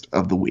context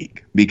of the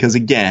week. Because,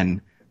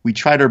 again, we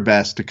tried our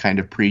best to kind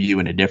of preview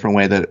in a different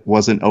way that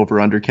wasn't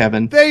over-under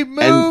Kevin. They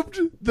moved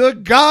the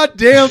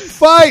goddamn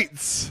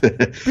fights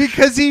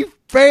because he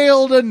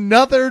failed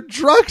another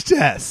drug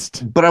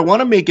test. But I want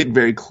to make it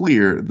very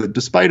clear that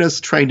despite us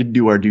trying to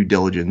do our due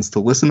diligence to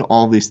listen to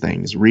all these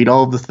things, read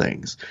all of the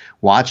things,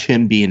 watch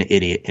him be an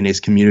idiot in his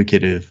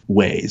communicative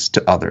ways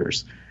to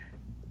others,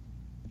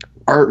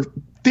 our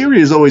theory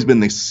has always been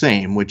the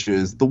same, which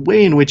is the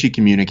way in which he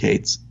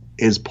communicates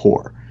is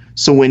poor.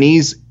 So when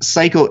he's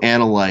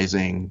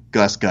psychoanalyzing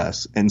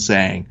Gus and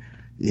saying,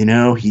 you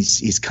know,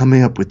 he's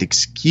coming up with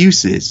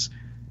excuses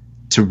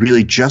to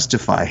really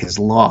justify his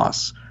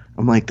loss,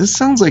 I'm like, this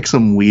sounds like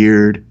some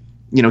weird,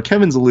 you know,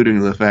 Kevin's alluding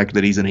to the fact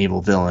that he's an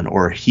evil villain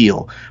or a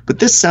heel, but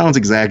this sounds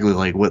exactly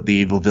like what the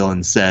evil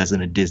villain says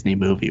in a Disney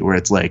movie where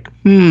it's like,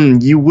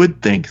 you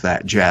would think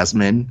that,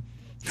 Jasmine.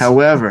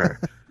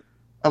 However,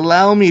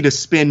 allow me to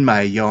spin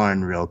my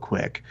yarn real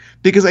quick,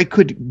 because I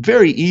could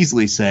very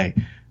easily say,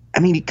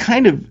 I mean, he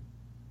kind of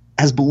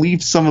has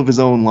believed some of his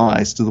own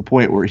lies to the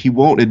point where he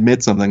won't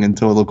admit something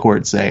until the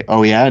court say,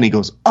 oh, yeah, and he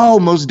goes, oh,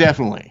 most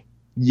definitely.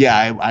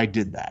 Yeah, I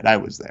did that. I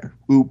was there.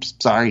 Oops,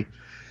 sorry.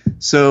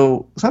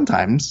 So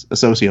sometimes a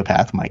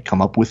sociopath might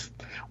come up with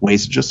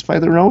ways to justify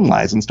their own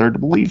lies and start to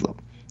believe them.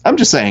 I'm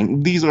just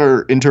saying these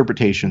are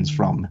interpretations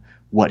from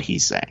what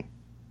he's saying.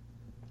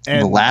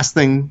 And the last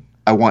thing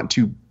I want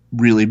to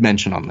really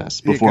mention on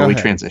this before we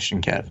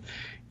transition, Kev,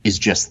 is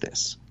just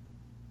this.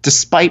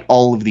 Despite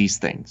all of these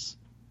things,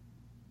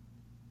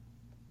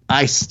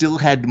 I still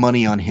had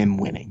money on him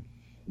winning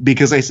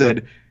because I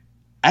said,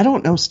 I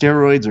don't know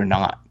steroids or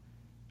not.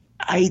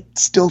 I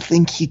still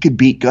think he could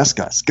beat Gus.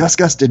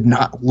 Gus did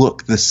not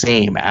look the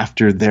same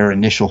after their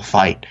initial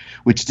fight,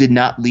 which did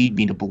not lead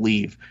me to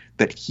believe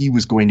that he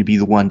was going to be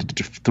the one to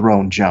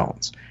dethrone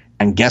Jones.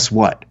 And guess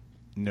what?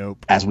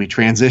 Nope. As we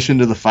transitioned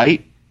to the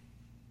fight,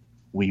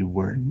 we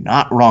were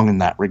not wrong in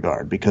that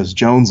regard because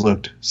Jones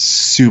looked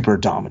super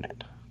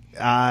dominant.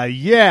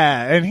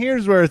 Yeah, and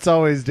here's where it's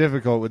always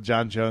difficult with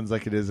John Jones,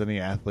 like it is any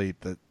athlete,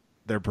 that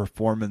their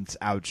performance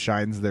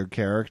outshines their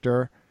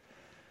character.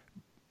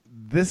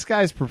 This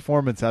guy's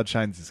performance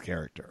outshines his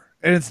character.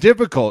 And it's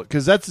difficult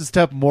because that's his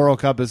tough moral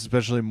compass,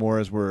 especially more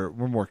as we're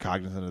more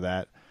cognizant of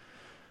that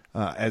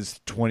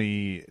as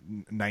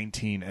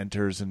 2019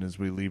 enters and as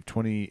we leave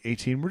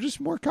 2018. We're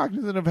just more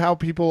cognizant of how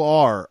people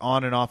are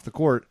on and off the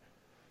court.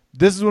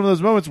 This is one of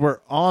those moments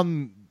where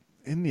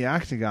in the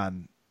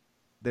octagon,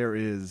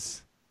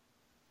 there's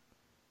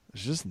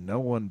just no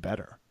one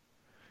better.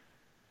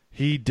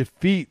 He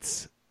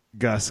defeats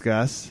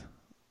Gus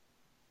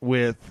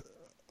with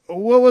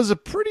what was a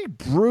pretty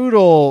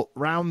brutal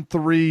round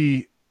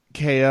 3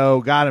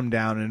 KO, got him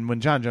down. And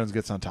when John Jones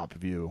gets on top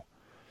of you,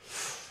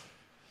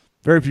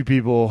 very few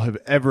people have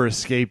ever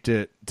escaped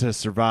it to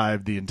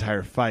survive the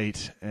entire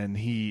fight. And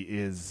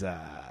he's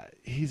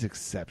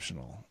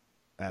exceptional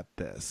at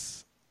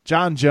this.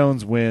 John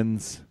Jones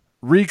wins,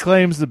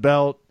 reclaims the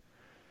belt,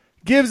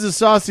 gives a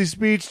saucy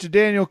speech to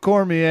Daniel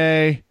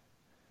Cormier,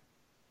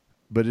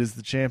 but is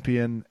the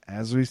champion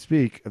as we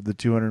speak of the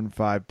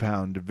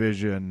 205-pound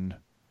division.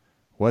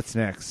 What's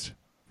next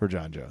for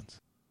John Jones?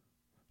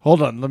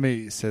 Hold on, let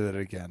me say that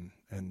again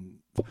and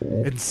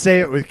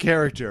say it with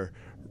character.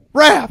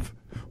 Raph,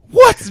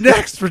 what's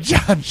next for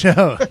John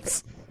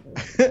Jones?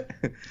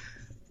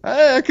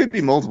 It could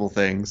be multiple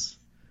things.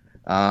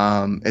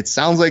 It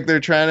sounds like they're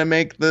trying to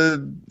make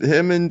the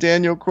him and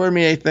Daniel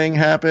Cormier thing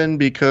happen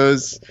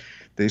because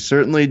they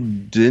certainly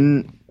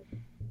didn't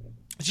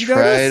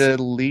try to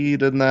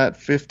lead in that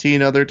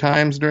 15 other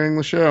times during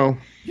the show.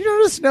 You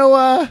notice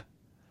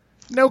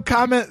no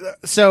comment.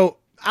 So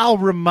I'll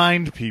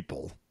remind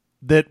people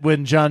that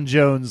when John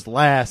Jones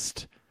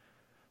last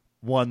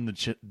won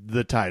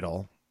the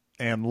title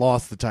and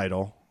lost the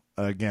title,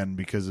 again,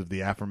 because of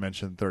the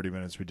aforementioned 30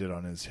 minutes we did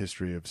on his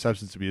history of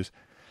substance abuse,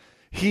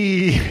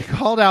 he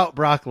called out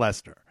Brock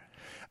Lesnar.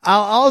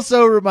 I'll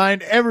also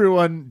remind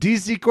everyone,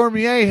 DC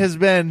Cormier has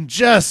been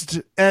just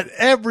at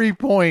every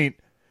point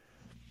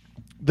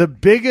the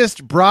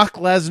biggest Brock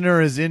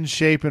Lesnar is in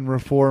shape and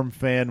reform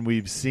fan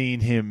we've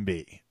seen him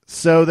be.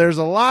 So there's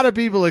a lot of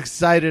people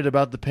excited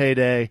about the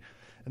payday,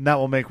 and that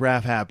will make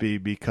Raph happy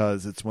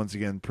because it's once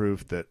again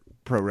proof that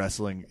pro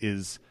wrestling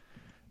is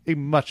a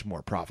much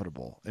more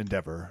profitable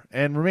endeavor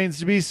and remains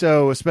to be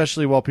so,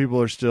 especially while people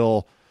are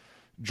still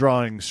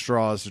drawing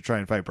straws to try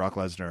and fight Brock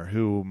Lesnar,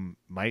 who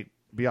might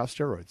be off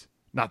steroids.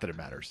 Not that it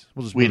matters.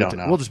 We'll just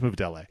move it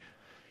to LA.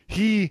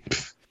 He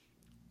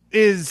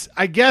is,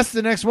 I guess,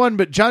 the next one,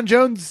 but John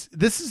Jones,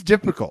 this is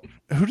difficult.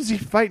 Who does he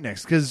fight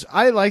next? Because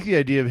I like the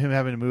idea of him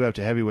having to move up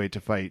to heavyweight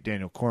to fight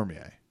Daniel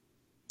Cormier.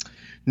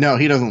 No,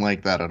 he doesn't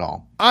like that at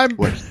all.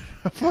 What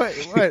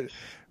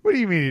do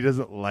you mean he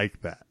doesn't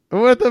like that?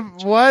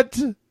 What?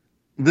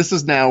 This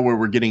is now where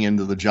we're getting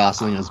into the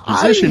jostling of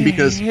position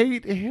because I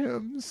hate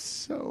him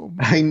so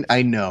much.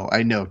 I know,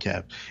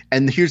 Kev.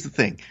 And here's the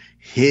thing.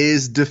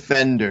 His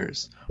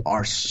defenders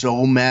are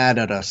so mad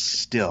at us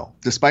still,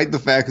 despite the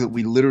fact that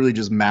we literally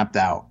just mapped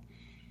out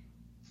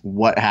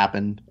what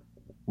happened.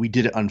 We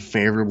did it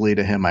unfavorably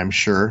to him, I'm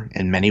sure,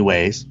 in many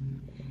ways.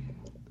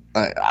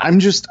 I'm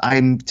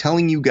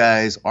telling you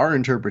guys our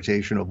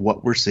interpretation of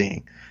what we're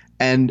seeing.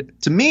 And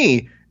to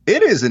me,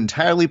 it is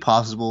entirely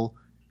possible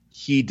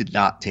he did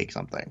not take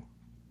something.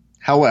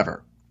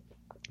 However,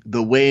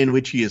 the way in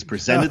which he has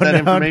presented that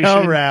information.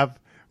 No, Raph.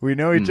 We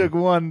know he took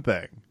one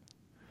thing.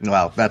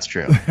 Well, that's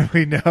true.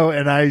 We know,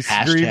 and I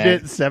streamed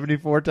it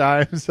 74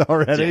 times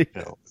already.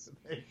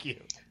 Thank you.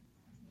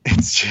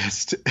 It's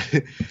just,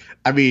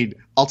 I mean,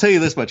 I'll tell you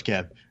this much,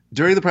 Kev.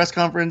 During the press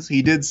conference,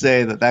 he did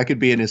say that could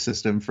be in his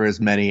system for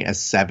as many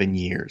as 7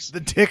 years.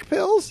 The dick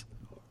pills?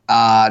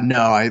 No,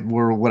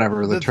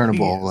 the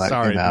turnable that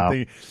came out.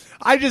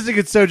 I just think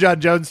it's so John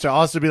Jones to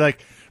also be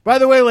like, by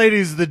the way,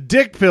 ladies, the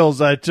dick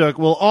pills I took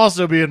will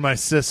also be in my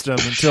system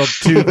until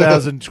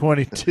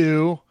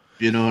 2022.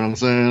 You know what I'm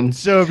saying?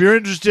 So if you're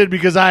interested,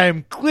 because I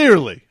am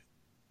clearly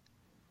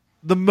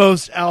the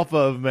most alpha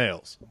of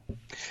males.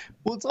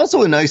 Well, it's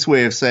also a nice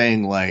way of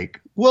saying,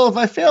 like, well, if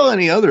I fail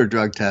any other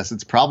drug test,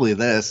 it's probably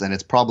this, and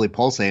it's probably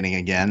pulsating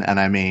again. And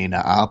I mean,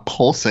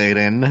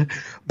 pulsating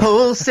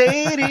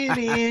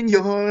in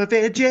your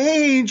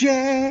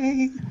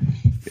vajayjay.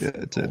 Yeah,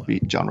 to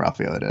beat John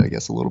Ralphio, I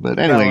guess, a little bit.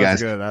 Anyway,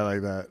 guys. Good. I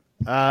like that.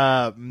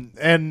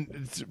 And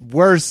it's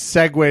worst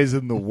segues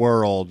in the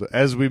world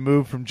as we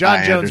move from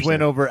John Jones'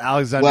 win over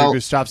Alexander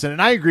Gustafsson.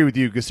 And I agree with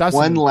you. Gustafsson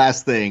one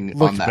last thing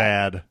looked on that.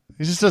 Bad.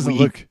 He just doesn't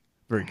look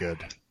very good.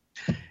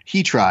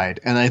 He tried,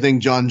 and I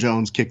think John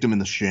Jones kicked him in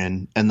the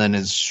shin, and then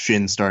his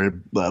shin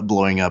started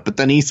blowing up. But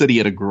then he said he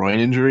had a groin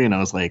injury, and I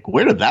was like,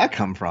 where did that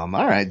come from?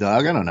 All right,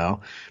 dog, I don't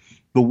know.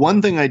 The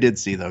one thing I did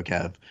see, though,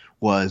 Kev,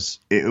 was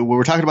we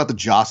were talking about the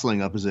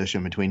jostling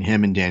opposition between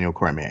him and Daniel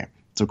Cormier.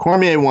 So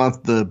Cormier wants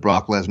the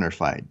Brock Lesnar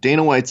fight.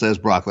 Dana White says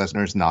Brock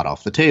Lesnar is not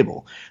off the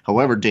table.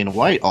 However, Dana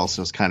White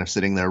also is kind of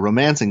sitting there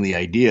romancing the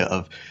idea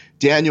of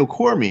Daniel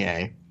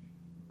Cormier,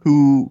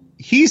 who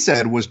he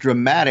said was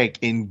dramatic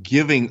in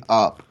giving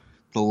up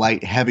the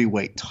light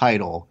heavyweight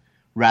title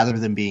rather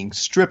than being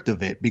stripped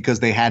of it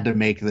because they had to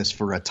make this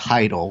for a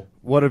title.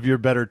 One of your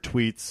better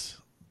tweets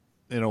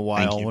in a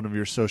while, one of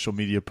your social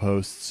media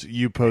posts,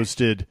 you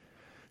posted,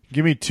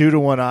 give me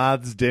 2-1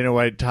 odds Dana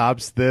White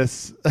tops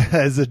this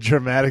as a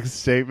dramatic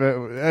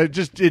statement,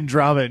 just in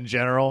drama in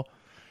general.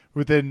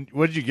 Within,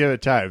 what did you give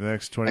it time? The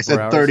next 24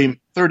 hours? I said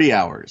 30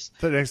 hours.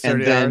 The next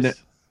 30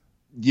 hours?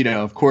 You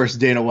know, of course,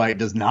 Dana White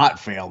does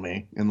not fail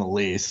me in the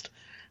least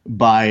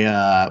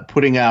by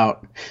putting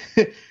out,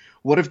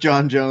 what if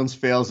John Jones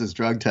fails his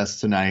drug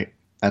test tonight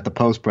at the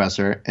post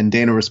presser? And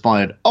Dana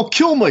responded, I'll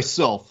kill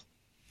myself.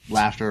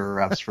 Laughter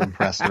erupts from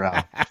press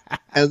around.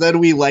 And then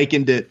we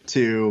likened it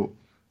to,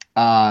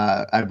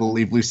 I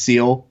believe,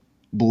 Lucille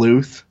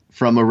Bluth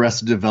from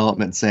Arrested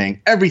Development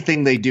saying,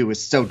 everything they do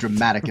is so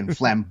dramatic and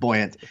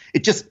flamboyant.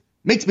 It just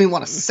makes me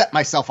want to set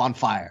myself on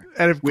fire.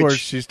 And of course,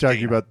 she's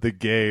talking about the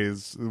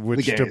gays,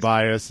 which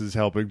Tobias is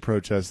helping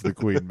protest the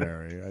Queen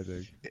Mary, I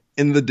think.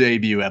 In the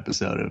debut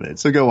episode of it.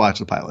 So go watch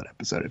the pilot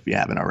episode if you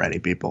haven't already,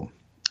 people.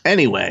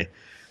 Anyway,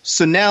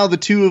 so now the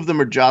two of them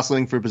are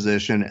jostling for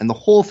position, and the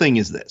whole thing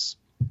is this.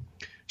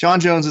 John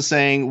Jones is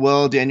saying,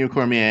 well, Daniel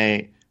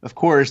Cormier, of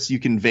course, you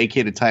can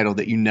vacate a title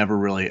that you never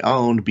really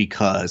owned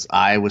because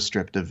I was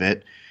stripped of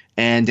it.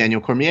 And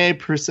Daniel Cormier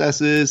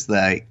processes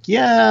like,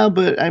 yeah,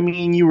 but I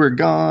mean, you were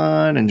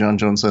gone. And John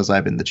Jones says,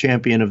 I've been the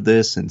champion of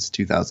this since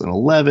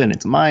 2011.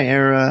 It's my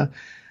era.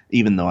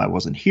 even though I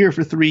wasn't here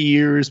for 3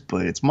 years,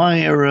 but it's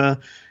my era.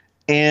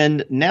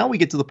 And now we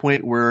get to the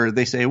point where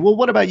they say, well,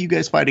 what about you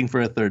guys fighting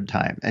for a third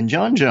time? And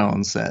John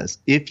Jones says,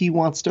 if he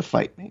wants to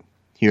fight me,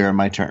 here are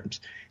my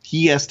terms.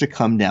 He has to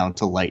come down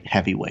to light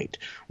heavyweight,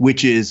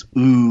 which is,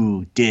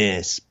 burn.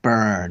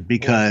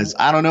 Because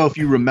I don't know if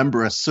you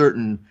remember a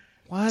certain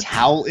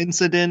towel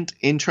incident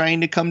in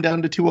trying to come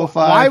down to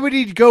 205. Why would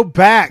he go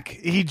back?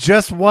 He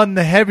just won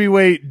the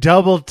heavyweight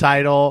double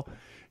title.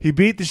 He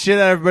beat the shit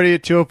out of everybody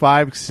at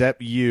 205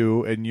 except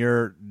you and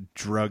your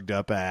drugged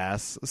up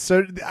ass.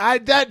 So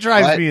that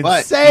drives me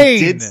insane.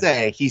 He did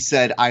say, he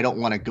said, I don't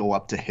want to go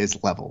up to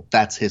his level.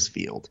 That's his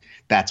field.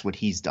 That's what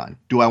he's done.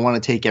 Do I want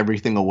to take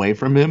everything away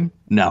from him?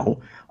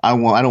 No. I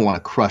don't want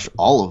to crush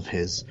all of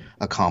his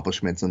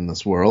accomplishments in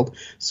this world.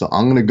 So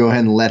I'm going to go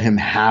ahead and let him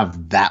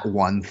have that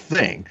one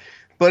thing.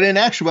 But in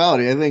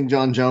actuality, I think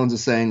John Jones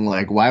is saying,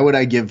 like, why would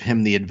I give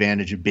him the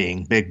advantage of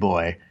being big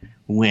boy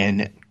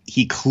when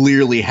he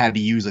clearly had to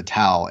use a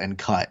towel and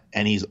cut,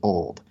 and he's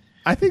old?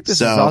 I think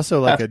this is also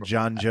like a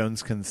John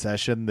Jones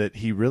concession that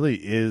he really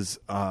is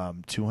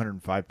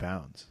 205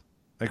 pounds.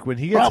 Like when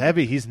he gets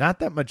heavy, he's not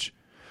that much,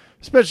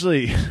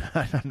 especially,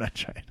 I'm not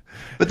trying.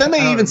 But then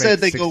they even said,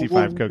 they go,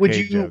 well,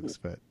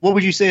 what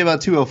would you say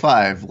about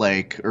 205,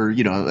 like, or,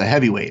 you know, a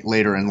heavyweight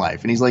later in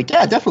life? And he's like,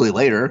 yeah, definitely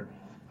later.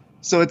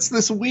 So it's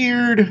this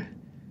weird,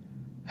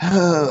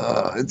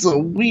 it's a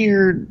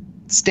weird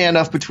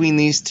standoff between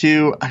these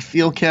two. I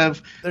feel,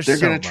 Kev, they're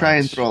going to try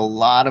and throw a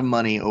lot of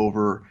money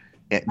over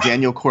at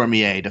Daniel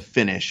Cormier to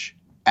finish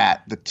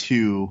at the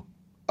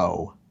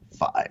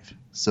 205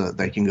 so that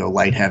they can go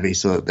light heavy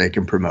so that they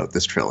can promote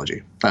this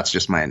trilogy. That's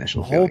just my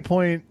initial feeling. The whole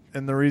point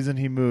and the reason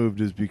he moved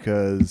is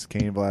because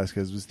Cain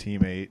Velasquez was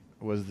teammate,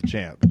 was the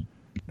champ.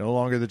 No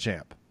longer the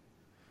champ.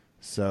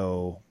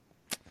 So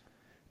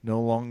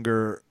no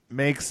longer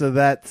makes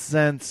that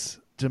sense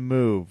to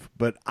move.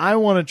 But I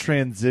want to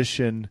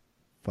transition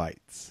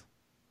fights.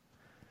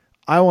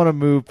 I want to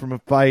move from a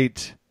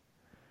fight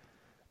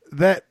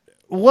that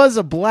was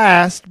a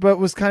blast, but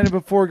was kind of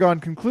a foregone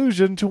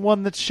conclusion, to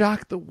one that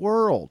shocked the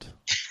world.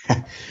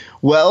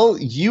 Well,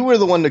 you were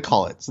the one to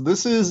call it. So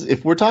this is,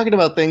 if we're talking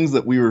about things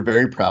that we were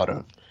very proud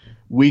of,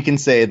 we can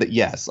say that,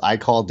 yes, I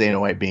called Dana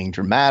White being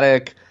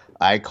dramatic.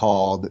 I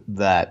called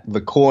that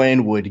the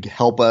coin would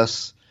help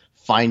us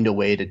find a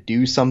way to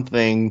do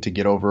something to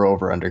get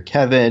over under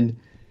Kevin,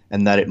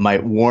 and that it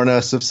might warn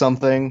us of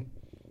something.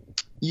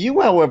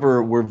 You,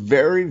 however, were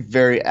very,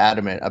 very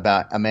adamant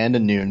about Amanda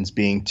Nunes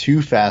being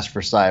too fast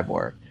for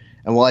Cyborg.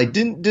 And while I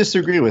didn't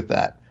disagree with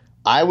that,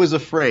 I was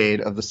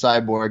afraid of the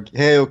Cyborg,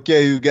 hey,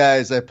 okay, you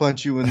guys, I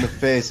punch you in the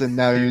face and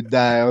now you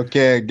die.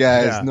 Okay,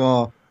 guys,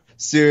 no.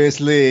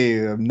 Seriously,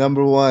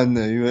 number one,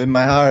 you're in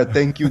my heart.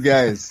 Thank you,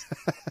 guys.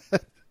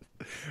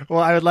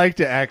 Well, I would like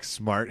to act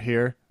smart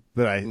here,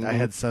 that I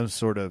had some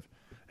sort of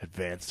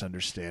advanced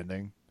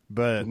understanding.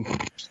 But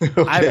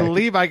okay. I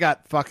believe I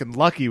got fucking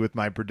lucky with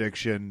my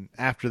prediction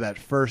after that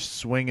first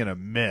swing and a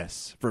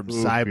miss from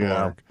Cyborg.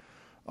 Yeah.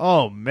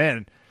 Oh,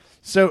 man.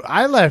 So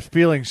I left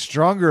feeling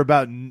stronger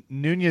about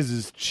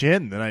Nunez's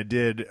chin than I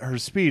did. Her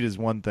speed is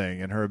one thing,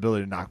 and her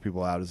ability to knock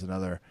people out is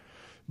another.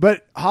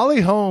 But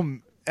Holly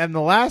Holm and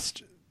the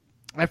last,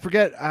 I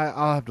forget,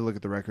 I'll have to look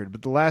at the record,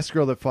 but the last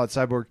girl that fought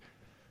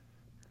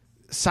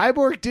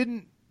Cyborg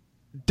didn't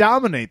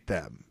dominate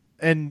them.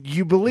 And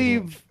you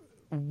believe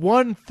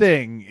one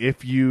thing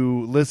if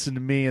you listen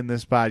to me in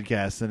this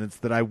podcast, and it's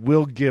that I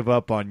will give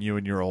up on you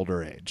in your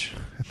older age.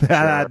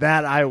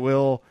 that I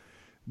will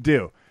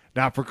do.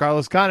 Not for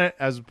Carlos Condit,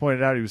 as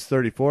pointed out, he was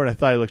 34, and I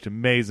thought he looked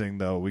amazing.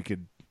 Though we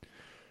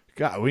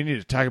need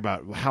to talk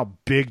about how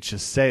big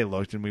Chisay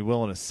looked, and we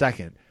will in a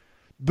second.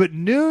 But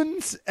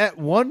Nunes at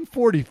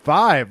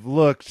 145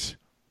 looked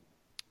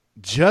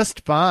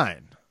just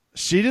fine.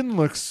 She didn't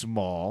look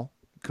small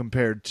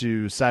compared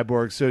to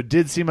Cyborg, so it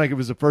did seem like it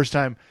was the first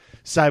time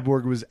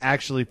Cyborg was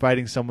actually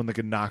fighting someone that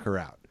could knock her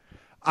out.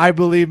 I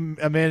believe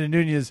Amanda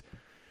Nunes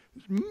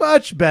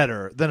much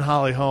better than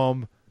Holly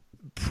Holm,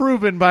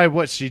 proven by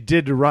what she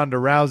did to Ronda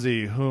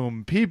Rousey,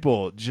 whom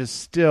people just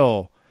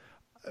still,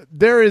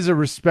 there is a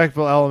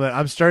respectful element.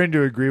 I'm starting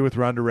to agree with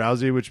Ronda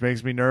Rousey, which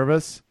makes me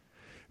nervous.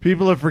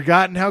 People have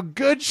forgotten how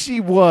good she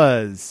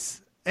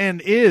was,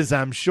 and is,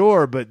 I'm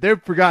sure, but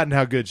they've forgotten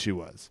how good she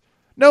was.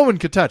 No one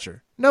could touch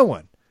her. No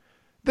one.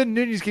 Then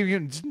Nunes came in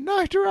and just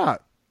knocked her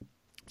out.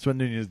 That's what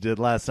Nunes did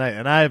last night,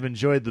 and I have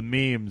enjoyed the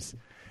memes.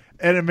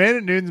 And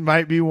Amanda Nunes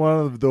might be one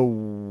of the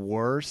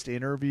worst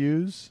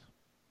interviews.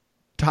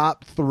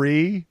 Top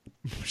 3.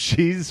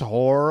 She's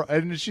horrible,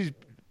 and she's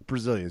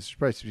Brazilian. She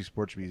probably speaks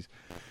Portuguese.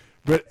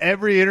 But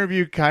every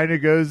interview kind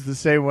of goes the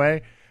same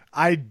way.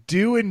 I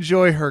do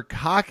enjoy her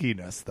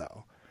cockiness,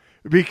 though,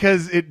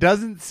 because it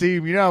doesn't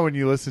seem, you know, when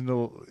you listen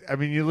to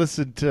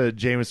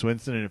Jameis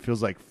Winston and it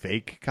feels like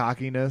fake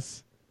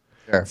cockiness.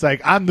 Sure. It's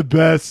like, I'm the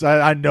best.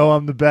 I know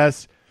I'm the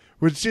best.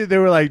 They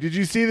were like, did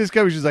you see this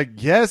coming? She's like,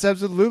 yes,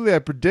 absolutely. I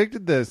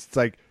predicted this. It's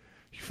like,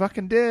 you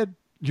fucking did.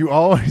 You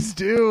always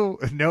do.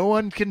 No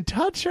one can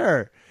touch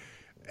her.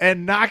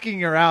 And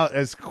knocking her out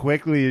as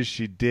quickly as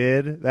she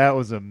did, that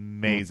was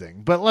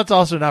amazing. But let's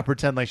also not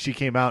pretend like she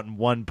came out and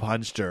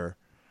one-punched her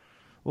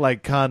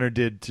like Connor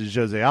did to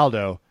Jose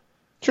Aldo.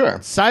 Sure.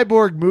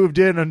 Cyborg moved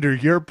in under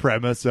your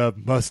premise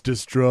of must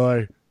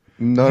destroy,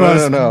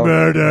 No.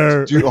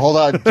 murder. Hold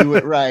on. Do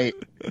it right.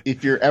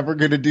 If you're ever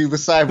going to do the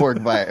Cyborg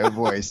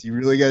voice, you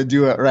really got to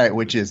do it right,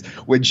 which is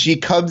when she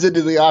comes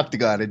into the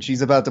octagon and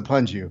she's about to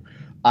punch you,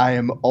 I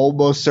am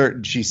almost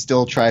certain she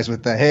still tries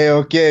with the, hey,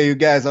 okay, you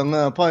guys, I'm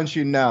going to punch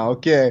you now,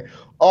 okay?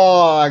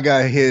 Oh, I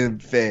got hit in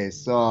the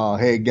face. Oh,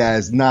 hey,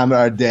 guys, not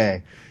our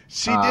day.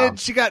 She did.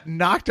 She got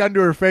knocked onto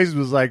her face and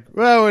was like,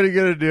 well, what are you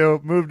going to do?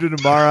 Move to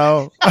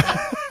tomorrow.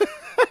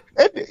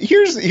 And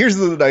here's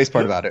the nice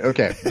part about it.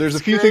 Okay, there's a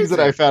few things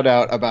that I found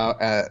out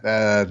about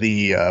at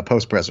the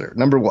post-presser.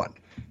 Number one,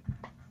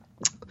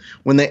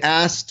 when they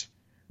asked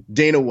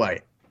Dana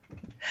White,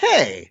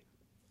 hey,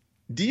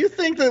 do you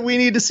think that we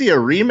need to see a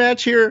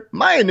rematch here?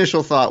 My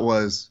initial thought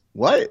was,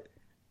 what?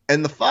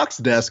 And the Fox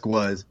desk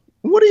was,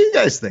 what do you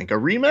guys think? A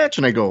rematch?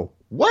 And I go,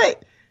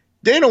 what?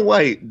 Dana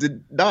White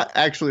did not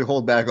actually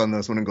hold back on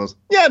this one and goes,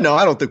 yeah, no,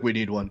 I don't think we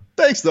need one.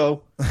 Thanks,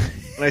 though.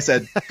 And I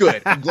said,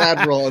 good. I'm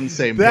glad we're all on the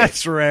same page.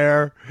 That's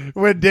rare.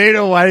 When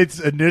Dana White's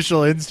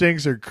initial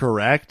instincts are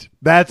correct,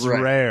 that's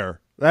rare.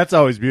 That's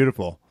always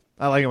beautiful.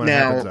 I like it when it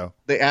happens, though.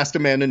 They asked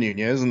Amanda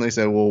Nunes, and they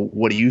said, well,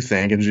 what do you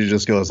think? And she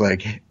just goes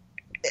like,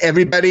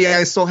 everybody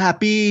is so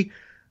happy.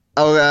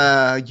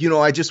 I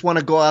just want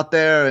to go out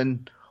there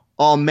and,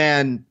 oh,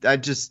 man, I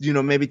just,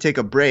 maybe take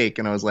a break.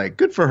 And I was like,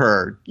 good for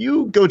her.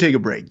 You go take a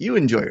break. You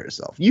enjoy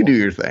yourself. You do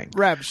your thing.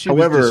 She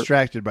was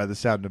distracted by the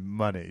sound of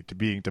money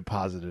being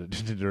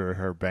deposited into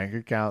her bank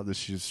account that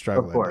she's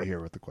struggling to hear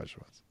what the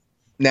question was.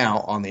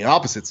 Now, on the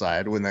opposite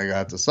side, when they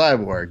got to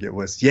Cyborg, it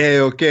was,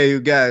 yeah, okay, you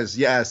guys,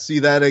 yeah, see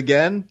that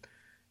again?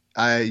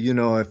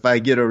 If I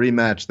get a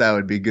rematch, that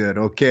would be good.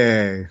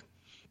 Okay,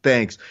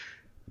 thanks.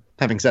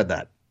 Having said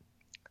that,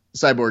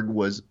 Cyborg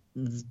was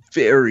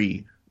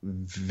very,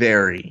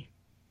 very,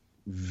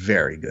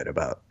 very good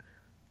about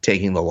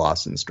taking the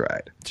loss in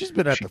stride. She's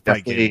been at the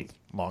fight game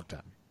a long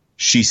time.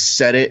 She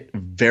said it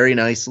very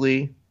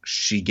nicely.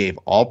 She gave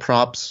all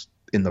props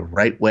in the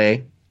right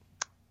way.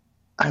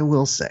 I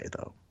will say,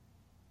 though,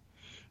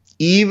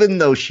 even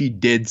though she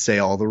did say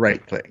all the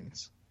right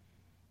things,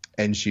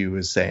 and she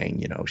was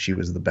saying, she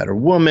was the better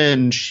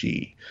woman,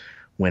 she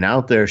went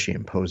out there, she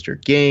imposed her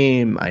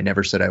game. I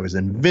never said I was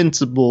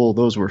invincible.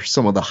 Those were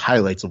some of the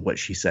highlights of what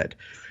she said.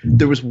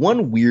 There was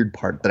one weird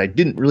part that I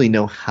didn't really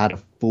know how to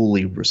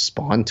fully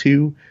respond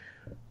to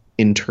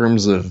in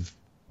terms of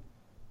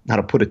how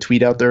to put a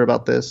tweet out there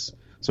about this.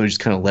 So I just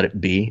kind of let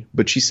it be.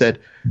 But she said,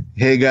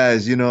 hey,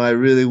 guys, I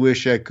really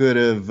wish I could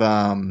have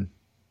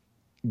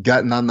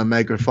gotten on the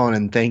microphone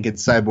and thanked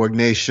Cyborg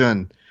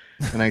Nation.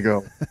 And I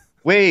go,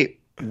 wait,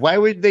 why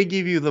would they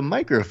give you the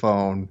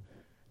microphone?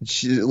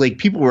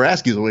 People were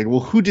asking, like, well,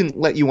 who didn't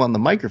let you on the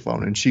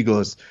microphone? And she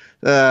goes,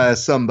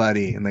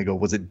 somebody. And they go,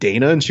 was it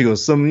Dana? And she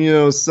goes,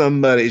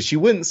 somebody. She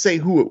wouldn't say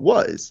who it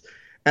was.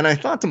 And I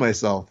thought to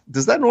myself,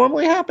 does that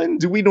normally happen?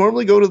 Do we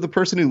normally go to the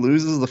person who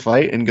loses the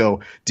fight and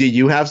go, do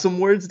you have some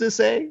words to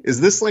say?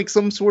 Is this like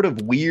some sort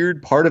of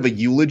weird part of a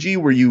eulogy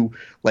where you,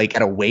 like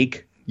at a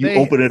wake, you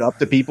open it up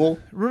to people?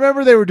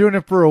 Remember they were doing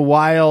it for a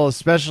while,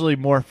 especially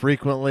more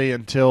frequently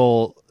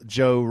until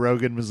Joe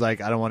Rogan was like,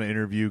 I don't want to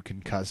interview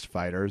concussed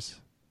fighters.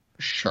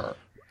 Sure.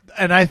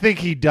 And I think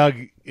he dug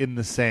in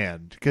the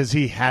sand because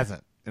he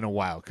hasn't in a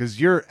while. Because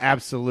you're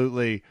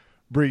absolutely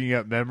bringing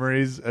up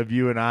memories of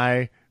you and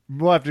I.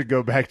 We'll have to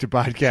go back to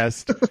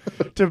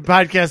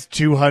podcast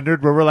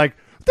 200 where we're like,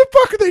 what the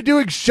fuck are they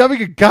doing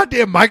shoving a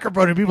goddamn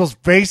microphone in people's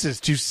faces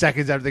 2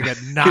 seconds after they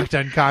get knocked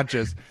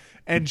unconscious?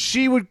 And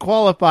she would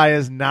qualify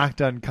as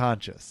knocked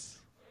unconscious.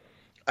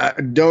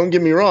 Don't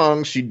get me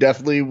wrong. She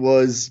definitely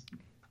was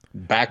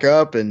back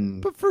up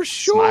and but for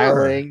sure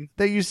smiling.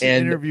 They used to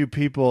interview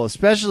people,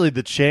 especially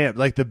the champ,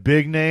 like the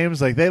big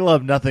names. Like they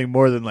love nothing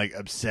more than like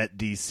upset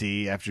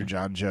DC after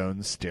John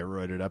Jones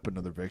steroided up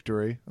another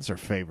victory. That's our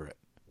favorite.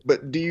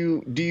 But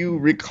do you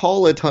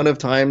recall a ton of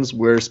times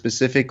where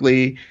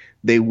specifically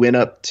they went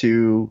up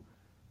to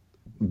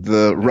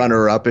the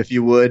runner-up, if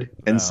you would,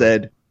 and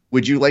said,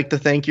 would you like to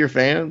thank your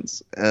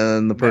fans?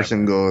 And the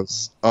person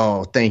goes,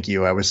 oh, thank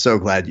you. I was so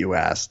glad you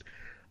asked.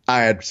 I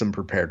had some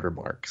prepared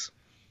remarks.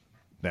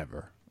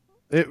 Never.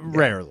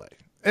 Rarely.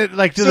 To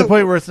the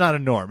point where it's not a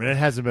norm, and it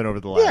hasn't been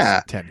over the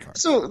last 10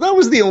 cards. So that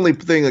was the only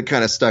thing that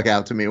kind of stuck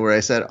out to me where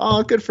I said,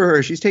 oh, good for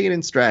her. She's taking it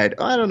in stride.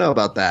 I don't know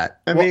about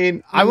that.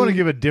 I want to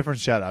give a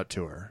different shout out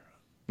to her.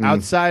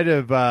 Outside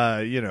of,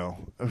 I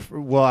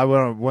want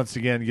to once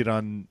again get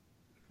on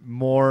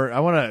more. I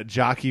want to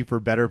jockey for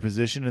better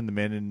position in the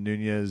Amanda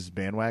Nunes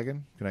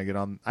bandwagon. Can I get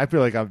on? I feel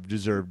like I've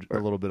deserved a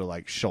little bit of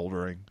like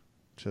shouldering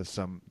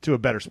to a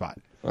better spot.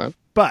 Right.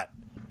 But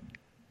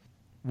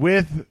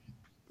with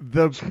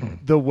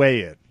the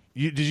weigh-in,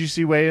 did you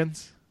see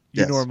weigh-ins?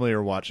 You normally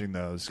are watching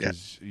those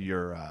because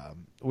you're a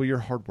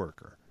hard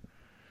worker.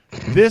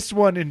 This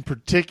one in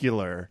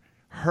particular,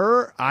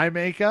 her eye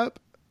makeup.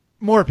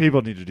 More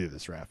people need to do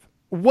this, Ref.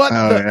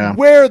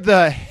 Where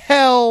the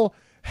hell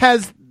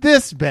has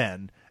this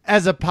been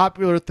as a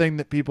popular thing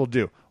that people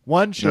do?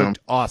 One, she looked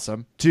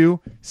awesome. Two,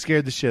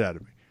 scared the shit out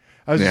of me.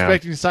 I was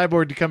expecting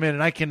Cyborg to come in,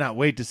 and I cannot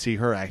wait to see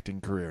her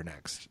acting career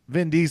next.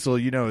 Vin Diesel,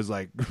 is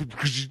like,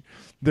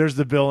 there's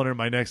the villain in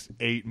my next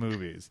 8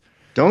 movies.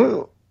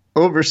 Don't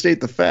overstate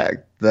the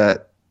fact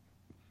that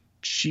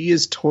she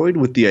is toyed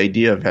with the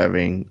idea of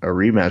having a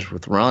rematch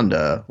with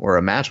Ronda or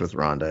a match with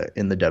Ronda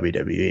in the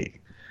WWE.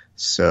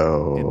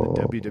 So in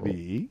the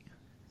WWE?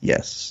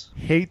 Yes.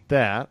 Hate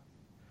that,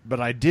 but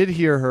I did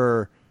hear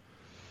her.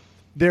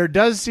 There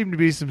does seem to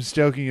be some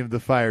stoking of the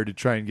fire to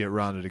try and get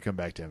Ronda to come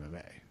back to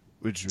MMA,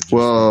 which would just,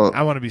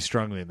 I want to be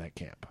strongly in that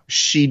camp.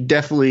 She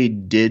definitely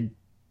did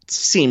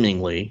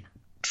seemingly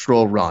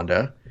troll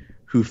Ronda,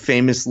 who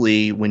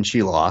famously, when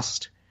she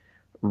lost,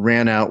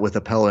 ran out with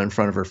a pillow in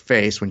front of her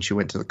face when she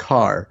went to the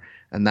car,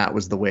 and that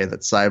was the way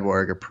that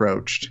Cyborg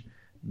approached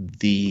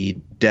the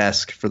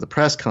desk for the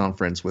press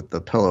conference, with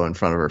the pillow in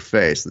front of her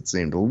face. That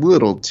seemed a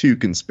little too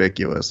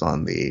conspicuous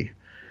on the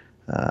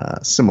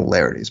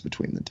similarities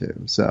between the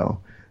two. So,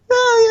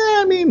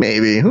 I mean,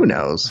 maybe. Who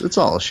knows? It's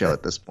all a show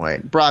at this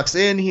point. Brock's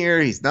in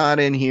here. He's not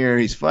in here.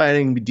 He's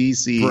fighting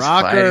DC. He's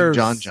fighting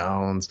John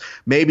Jones.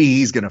 Maybe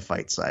he's going to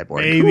fight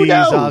Cyborg. Maybe he's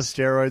on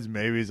steroids.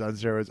 Maybe he's on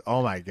steroids.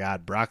 Oh, my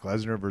God. Brock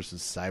Lesnar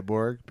versus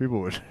Cyborg?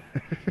 People would...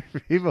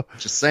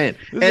 Just saying.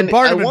 There's a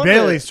Barnum and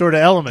Bailey sort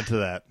of element to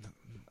that.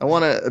 I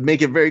want to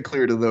make it very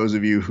clear to those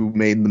of you who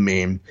made the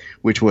meme,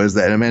 which was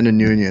that Amanda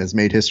Nunes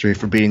made history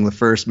for being the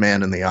first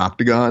man in the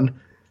octagon.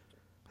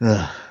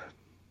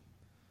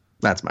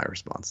 That's my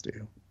response to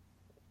you.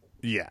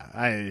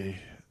 Yeah,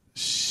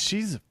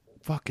 she's a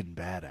fucking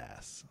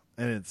badass,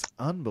 and it's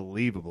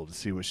unbelievable to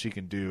see what she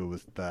can do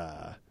with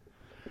that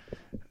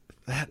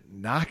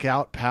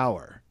knockout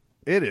power.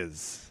 It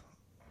is.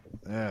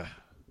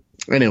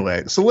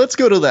 Anyway, so let's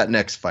go to that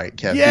next fight,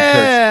 Kev.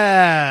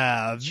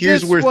 Yeah, because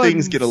here's where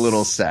things get a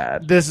little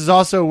sad. This is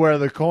also where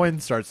the coin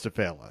starts to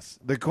fail us.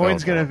 The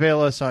coin's going to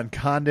fail us on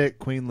Condit,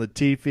 Queen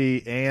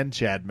Latifah, and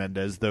Chad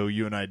Mendez, though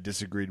you and I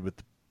disagreed with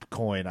the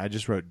coin. I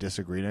just wrote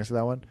disagree next to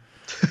that one.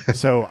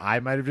 So I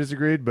might have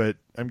disagreed, but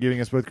I'm giving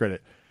us both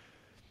credit.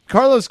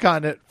 Carlos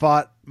Condit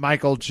fought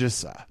Michael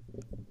Chiesa.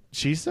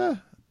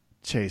 Chiesa?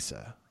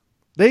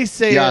 They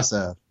say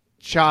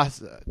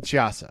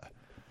Chiesa.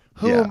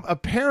 Whom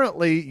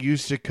apparently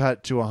used to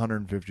cut to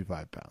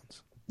 155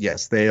 pounds.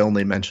 Yes, they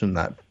only mentioned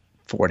that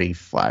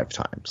 45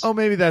 times. Oh,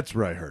 maybe that's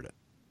where I heard it.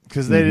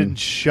 Because they didn't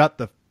shut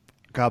the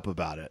fuck up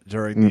about it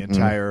during the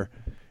entire...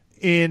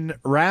 In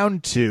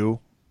round 2,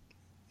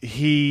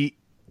 he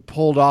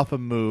pulled off a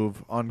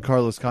move on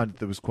Carlos Condit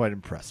that was quite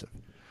impressive.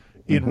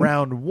 In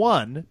round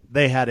 1,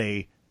 they had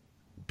a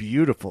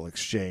beautiful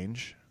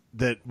exchange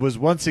that was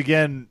once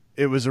again...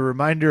 It was a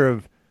reminder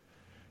of...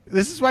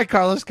 This is why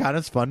Carlos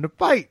Condit's fun to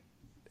fight.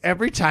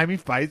 Every time he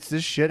fights,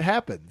 this shit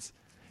happens.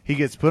 He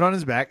gets put on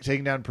his back,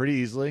 taken down pretty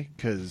easily,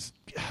 because,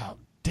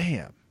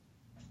 damn,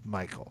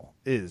 Michael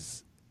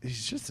he's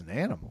just an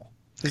animal.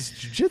 His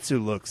jiu-jitsu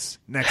looks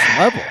next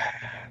level.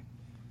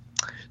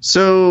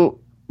 So,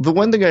 the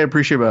one thing I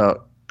appreciate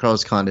about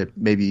Carlos Condit,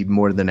 maybe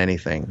more than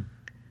anything,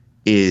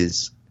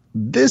 is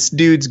this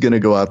dude's going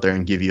to go out there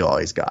and give you all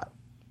he's got.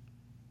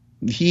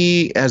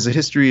 He has a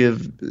history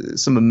of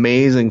some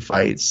amazing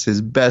fights.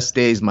 His best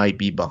days might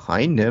be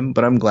behind him,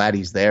 but I'm glad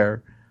he's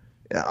there.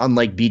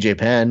 Unlike BJ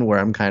Penn, where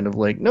I'm kind of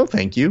like, no,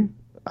 thank you.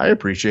 I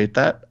appreciate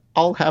that.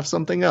 I'll have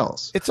something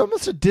else. It's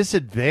almost a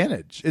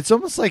disadvantage. It's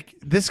almost like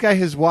this guy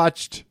has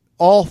watched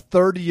all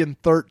 30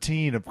 and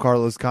 13 of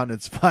Carlos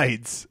Condit's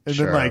fights. And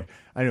then like,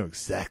 I know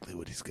exactly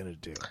what he's going to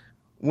do.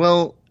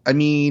 Well, I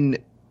mean,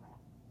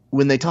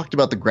 when they talked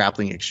about the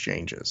grappling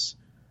exchanges,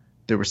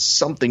 there was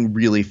something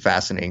really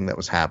fascinating that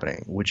was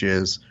happening, which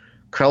is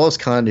Carlos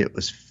Condit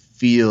was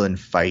feeling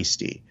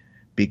feisty.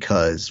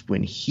 Because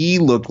when he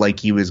looked like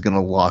he was going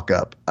to lock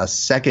up a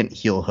second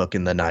heel hook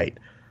in the night,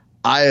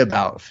 I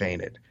about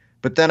fainted.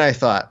 But then I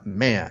thought,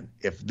 man,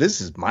 if this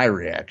is my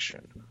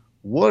reaction,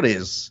 what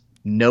is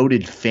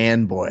noted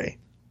fanboy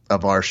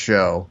of our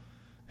show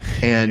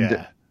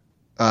and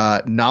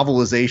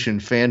novelization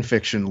fan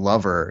fiction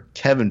lover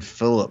Kevin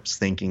Phillips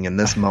thinking in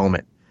this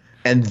moment?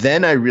 And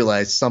then I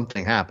realized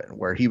something happened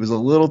where he was a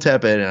little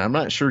tepid, and I'm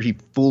not sure he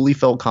fully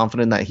felt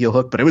confident in that heel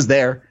hook, but it was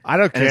there. I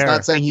don't care. And it's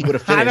not saying he would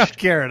have finished. I don't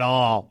care at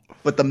all.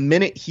 But the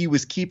minute he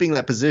was keeping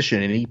that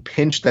position and he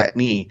pinched that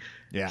knee,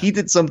 he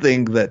did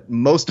something that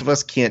most of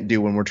us can't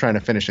do when we're trying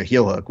to finish a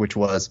heel hook, which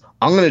was,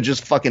 I'm going to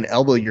just fucking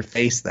elbow your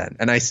face then.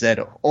 And I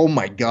said, oh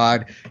my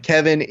God,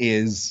 Kevin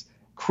is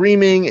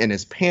creaming in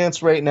his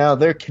pants right now.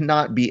 There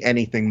cannot be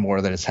anything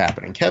more that is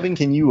happening. Kevin,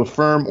 can you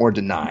affirm or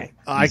deny?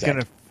 I can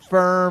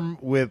affirm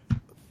with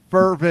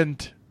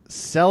fervent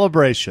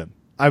celebration.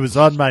 I was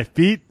on my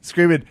feet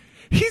screaming,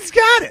 he's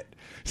got it.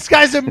 This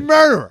guy's a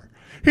murderer.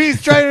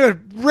 He's trying to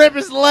rip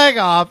his leg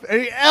off,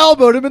 and he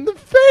elbowed him in the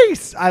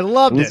face. I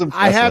loved it.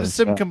 I have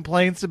some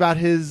complaints about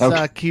his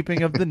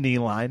keeping of the knee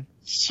line.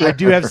 Sure. I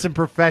do have some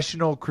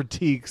professional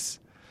critiques.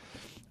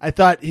 I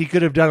thought he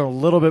could have done a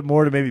little bit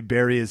more to maybe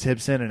bury his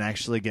hips in and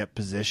actually get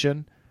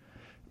position.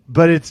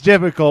 But it's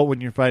difficult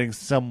when you're fighting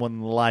someone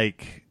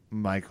like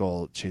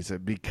Michael Chiesa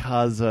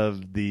because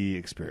of the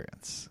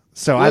experience.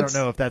 So I don't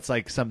know if that's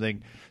like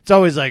something. It's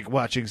always like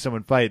watching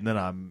someone fight, and then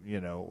I'm,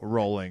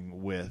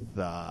 rolling with,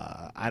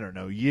 I don't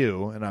know,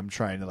 you, and I'm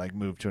trying to like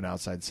move to an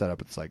outside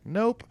setup. It's like,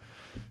 nope.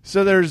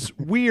 So there's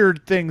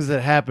weird things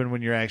that happen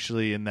when you're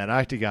actually in that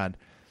octagon.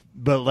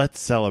 But let's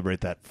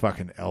celebrate that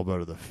fucking elbow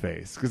to the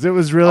face, because it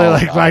was really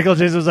like God. Michael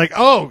Chiesa was like,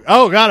 oh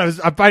God,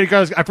 I'm fighting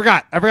Carlos. I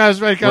forgot I was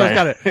fighting Carlos.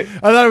 Got it. I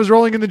thought I was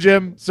rolling in the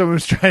gym. Someone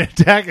was trying to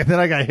attack, and then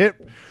I got hit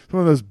with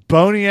one of those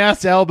bony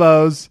ass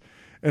elbows,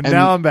 and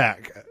now I'm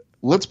back.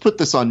 Let's put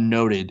this on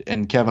noted,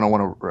 and Kevin, I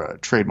want to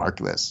trademark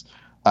this.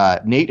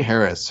 Nate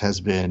Harris has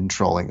been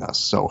trolling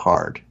us so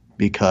hard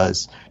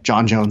because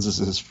John Jones is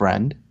his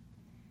friend.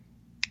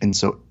 And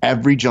so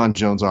every John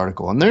Jones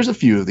article, and there's a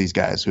few of these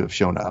guys who have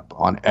shown up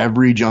on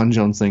every John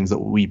Jones things that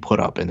we put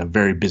up in a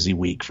very busy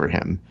week for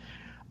him.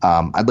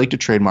 I'd like to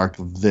trademark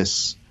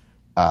this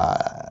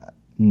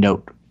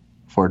note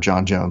for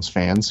John Jones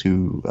fans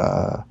who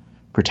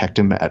protect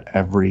him at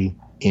every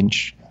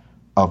inch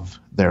of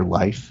their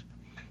life.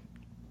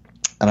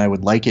 And I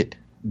would like it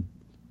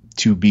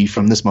to be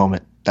from this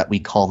moment that we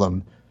call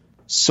them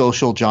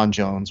social John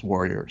Jones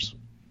warriors.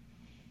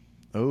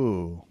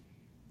 Oh,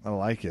 I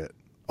like it.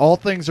 All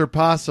things are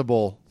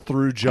possible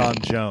through John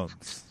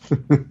Jones.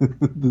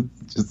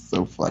 It's just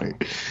so funny.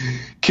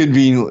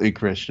 Conveniently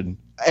Christian.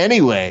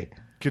 Anyway.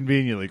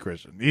 Conveniently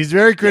Christian. He's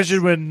very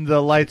Christian when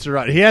the lights are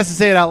on. He has to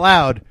say it out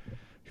loud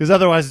because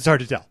otherwise it's hard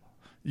to tell.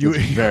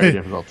 It's very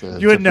difficult to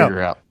wouldn't figure know.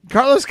 out.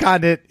 Carlos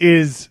Condit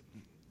is,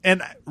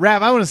 and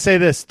Rav, I want to say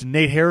this to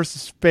Nate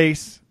Harris's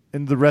face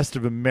and the rest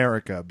of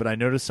America, but I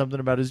noticed something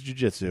about his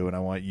jiu-jitsu, and I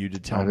want you to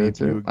tell me if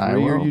you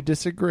agree or you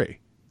disagree.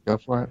 Go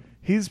for it.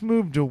 He's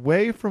moved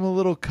away from a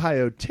little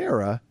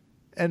Kyotera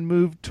and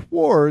moved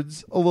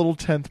towards a little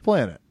 10th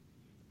Planet.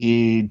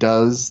 He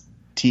does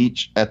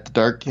teach at the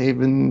Dark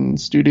Haven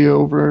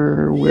studio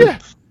over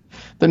with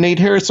the Nate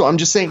Harris. So I'm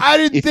just saying. I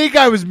didn't think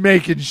I was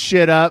making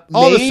shit up.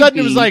 All of a sudden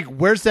it was like,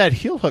 where's that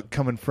heel hook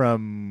coming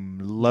from,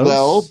 Los?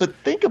 Well, but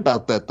think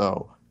about that,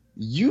 though.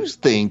 You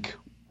think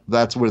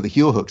that's where the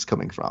heel hook's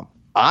coming from.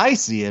 I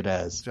see it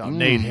as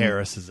Nate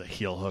Harris is a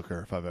heel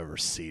hooker if I've ever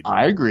seen him.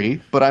 I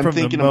agree, but I'm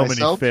thinking to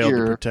myself he failed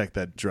here, to protect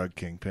that drug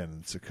kingpin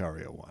in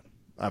Sicario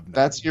 1.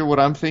 That's what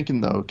I'm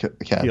thinking though,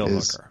 Kev, heel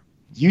is hooker.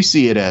 You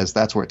see it as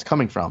that's where it's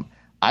coming from.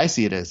 I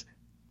see it as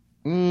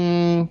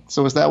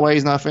so is that why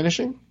he's not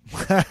finishing?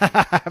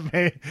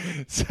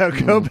 So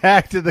go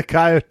back to the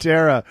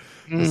Kyotera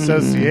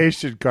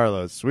Association,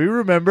 Carlos. We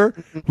remember.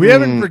 We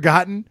haven't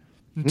forgotten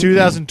in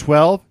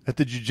 2012 at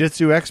the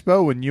Jiu-Jitsu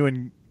Expo when you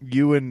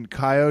and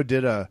Kyo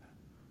did a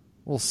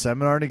little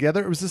seminar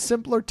together. It was a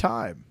simpler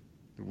time.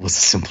 It was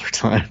a simpler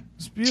time. It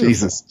was beautiful.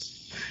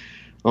 Jesus.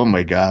 Oh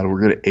my God,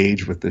 we're gonna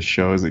age with this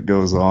show as it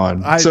goes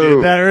on.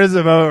 There is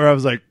a moment where I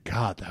was like,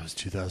 God, that was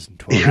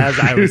 2012. As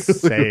I was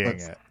saying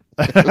it,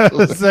 I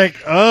was like,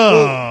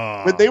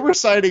 oh. But they were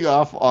signing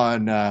off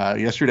on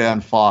yesterday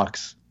on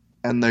Fox,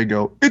 and they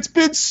go, "It's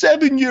been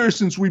 7 years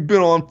since we've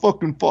been on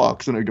fucking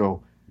Fox," and I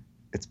go,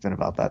 "It's been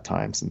about that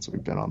time since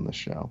we've been on this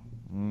show."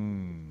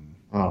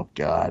 Oh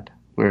God,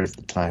 where's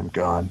the time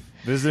gone?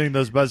 Visiting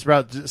those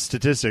Buzzsprout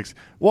statistics.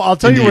 Well, I'll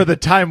tell you where the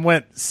time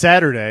went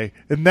Saturday,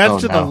 and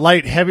that's the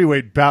light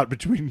heavyweight bout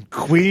between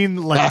Queen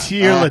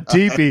Latia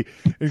Latifi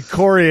and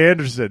Corey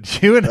Anderson.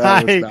 You and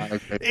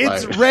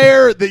it's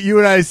rare that you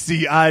and I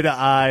see eye to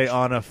eye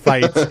on a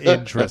fight's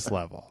interest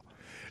level.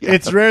 Yeah.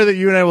 It's rare that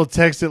you and I will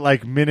text at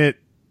like minute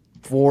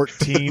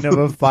 14 of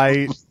a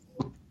fight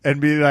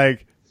and be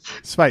like,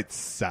 this fight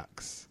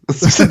sucks.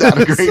 This is not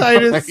a great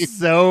fight is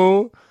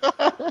so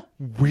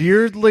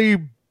weirdly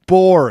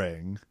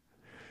boring.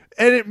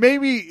 And it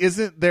maybe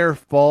isn't their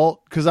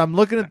fault because I'm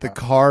looking at the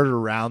card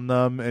around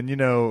them, and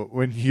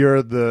when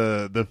you're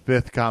the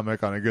fifth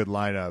comic on a good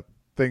lineup,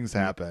 things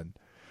happen.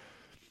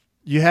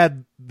 You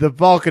had the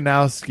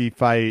Volkanovski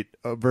fight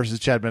versus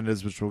Chad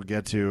Mendes, which we'll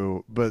get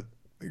to, but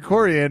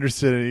Corey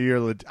Anderson and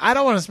Igor I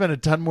don't want to spend a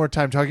ton more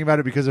time talking about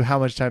it because of how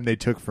much time they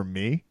took from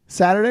me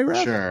Saturday,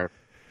 right? Sure.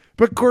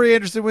 But Corey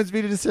Anderson wins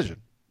via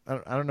decision.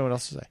 I don't know what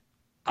else to say.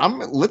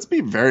 Let's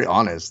be very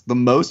honest. The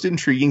most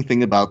intriguing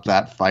thing about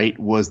that fight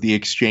was the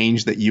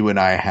exchange that you and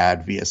I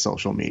had via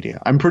social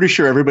media. I'm pretty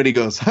sure everybody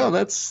goes, "Oh,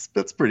 that's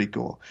pretty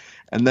cool."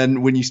 And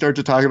then when you start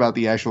to talk about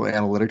the actual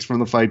analytics from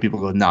the fight, people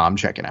go, "Nah, I'm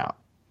checking out."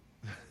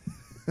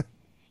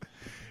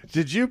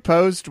 Did you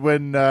post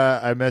when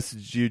I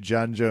messaged you,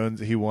 John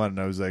Jones, he won, and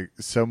I was like,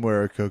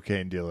 somewhere a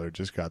cocaine dealer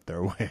just got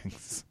their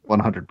wings?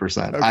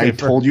 100%. Okay, I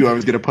told you I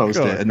was going to post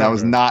it, and that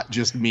was not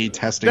just me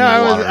testing the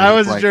water. I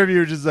wasn't sure if you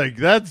were just like,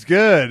 that's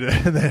good.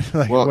 And then,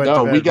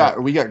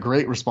 we got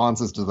great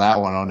responses to that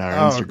one on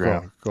our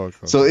Instagram. Cool.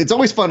 So it's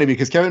always funny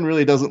because Kevin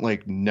really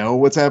doesn't know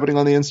what's happening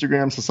on the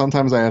Instagram, so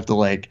sometimes I have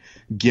to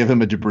give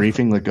him a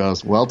debriefing that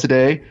goes, well,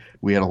 today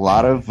we had a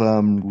lot of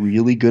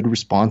really good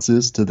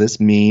responses to this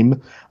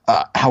meme.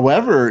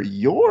 However,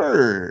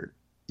 your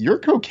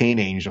Cocaine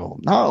Angel,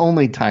 not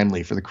only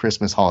timely for the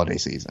Christmas holiday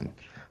season,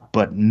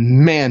 but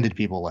man, did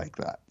people like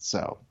that.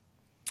 So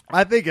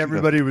I think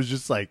everybody was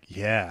just like,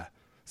 yeah,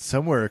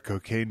 somewhere a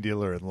cocaine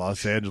dealer in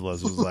Los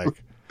Angeles was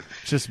like,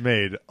 just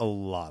made a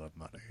lot of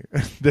money.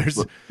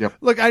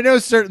 Look, I know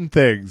certain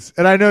things,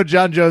 and I know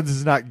John Jones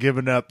is not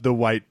giving up the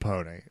white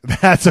pony.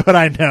 That's what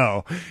I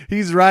know.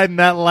 He's riding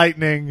that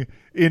lightning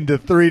into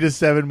 3 to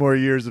 7 more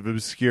years of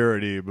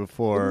obscurity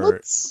before.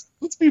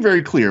 Let's be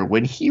very clear.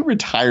 When he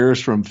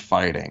retires from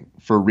fighting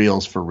for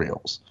reals,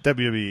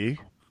 WWE.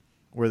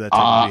 Where that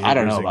I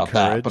don't know about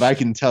that, but I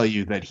can tell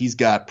you that he's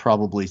got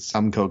probably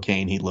some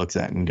cocaine he looks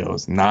at and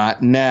goes,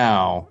 "Not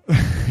now."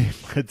 He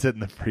puts it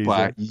in the freezer.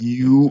 But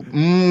you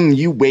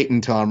wait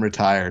until I'm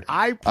retired.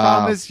 I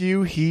promise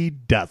you, he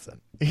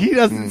doesn't. He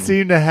doesn't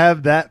seem to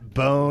have that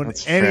bone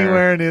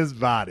anywhere in his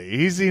body.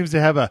 He seems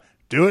to have a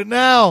do it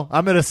now.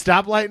 I'm at a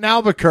stoplight in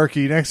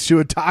Albuquerque next to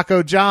a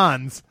Taco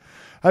John's.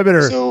 I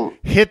better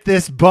hit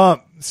this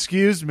bump.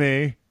 Excuse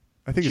me.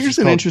 I think here's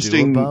an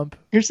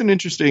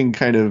interesting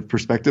kind of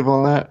perspective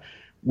on that,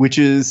 which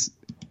is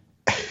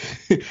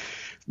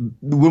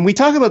when we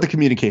talk about the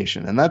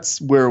communication, and that's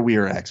where we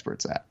are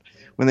experts at.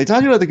 When they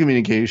talk about the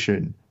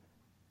communication,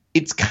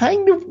 it's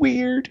kind of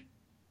weird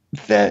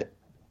but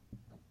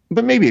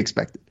maybe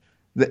expected,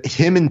 that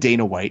him and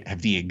Dana White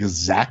have the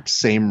exact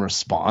same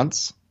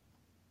response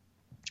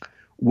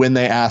when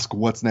they ask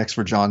what's next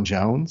for John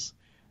Jones.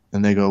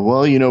 And they go,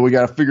 well, we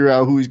got to figure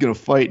out who he's going to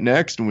fight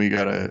next, and we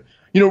got to.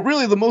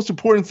 Really the most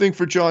important thing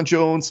for John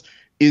Jones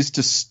is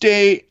to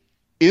stay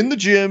in the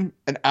gym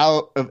and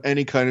out of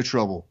any kind of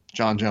trouble.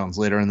 John Jones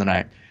later in the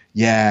night.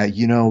 Yeah,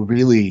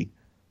 really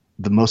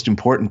the most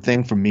important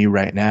thing for me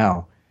right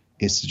now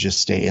is to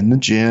just stay in the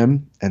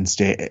gym and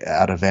stay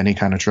out of any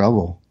kind of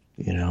trouble,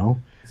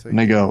 So, and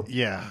I go,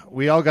 yeah,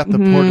 we all got the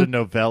Porta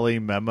Novelli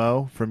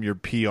memo from your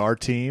PR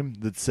team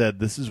that said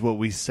this is what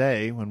we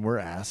say when we're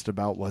asked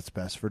about what's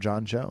best for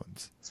John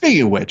Jones.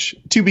 Speaking of which,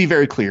 to be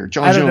very clear,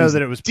 John Jones. I don't know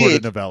that it was Porta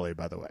Novelli,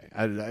 by the way.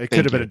 It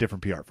could have been a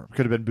different PR firm.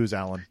 Could have been Booz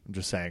Allen. I'm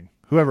just saying,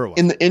 whoever it was.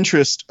 In the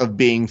interest of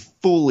being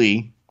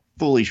fully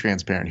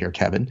transparent here,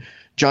 Kevin,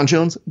 John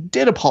Jones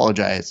did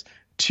apologize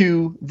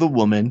to the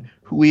woman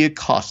who he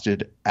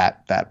accosted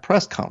at that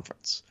press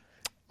conference.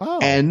 Oh,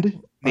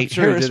 and Nate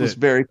Harris was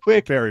very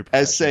quick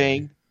as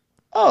saying,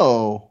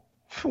 oh,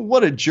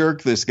 what a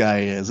jerk this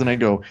guy is. And I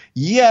go,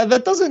 yeah,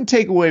 that doesn't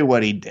take away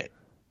what he did.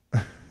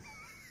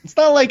 It's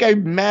not like I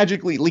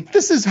magically,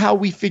 this is how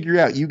we figure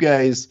out you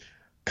guys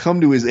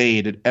come to his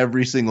aid at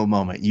every single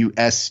moment. You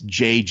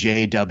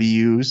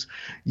SJJWs.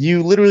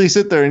 You literally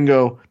sit there and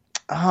go,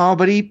 oh,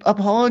 but he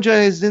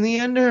apologized in the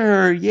end to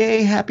her.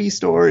 Yay, happy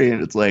story.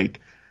 And it's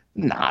like,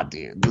 nah,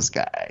 dude, this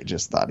guy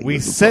just thought he was. We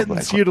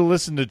sentence you to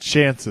listen to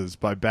Chances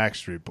by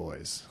Backstreet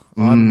Boys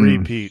on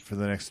repeat for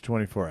the next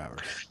 24 hours.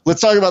 Let's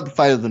talk about the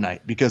fight of the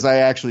night, because I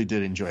actually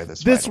did enjoy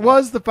this. This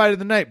was the fight of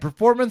the night.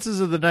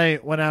 Performances of the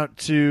night went out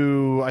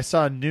to, I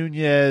saw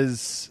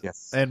Nunez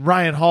and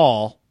Ryan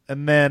Hall,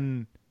 and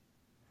then,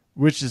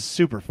 which is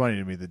super funny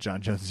to me that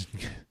John Jones,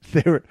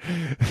 they were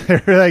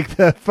like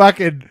the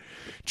fucking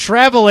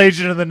travel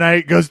agent of the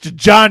night goes to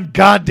John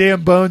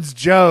goddamn Bones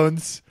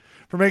Jones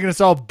for making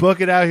us all book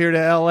it out here to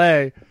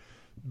L.A.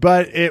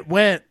 But it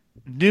went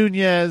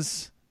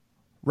Nunez,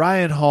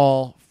 Ryan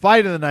Hall.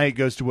 Fight of the night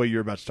goes to what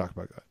you're about to talk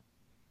about.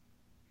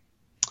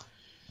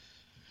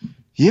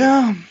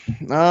 Yeah.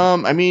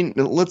 I mean,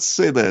 let's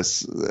say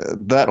this.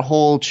 That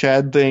whole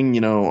Chad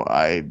thing,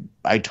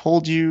 I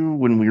told you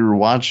when we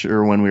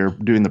were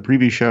doing the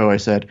preview show, I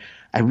said,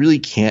 I really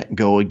can't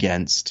go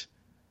against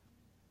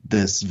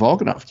this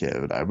Volkanov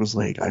kid. I was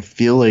like, I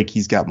feel like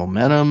he's got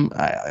momentum.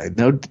 I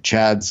know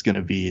Chad's going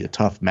to be a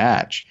tough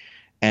match.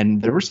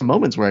 And there were some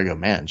moments where I go,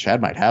 man, Chad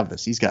might have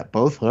this. He's got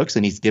both hooks,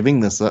 and he's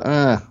giving this, all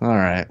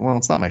right, well,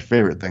 it's not my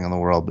favorite thing in the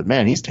world, but,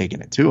 man, he's taking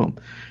it to him.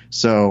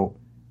 So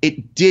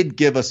it did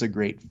give us a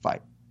great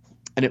fight.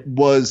 And it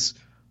was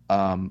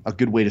a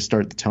good way to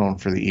start the tone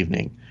for the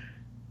evening.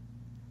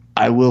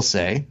 I will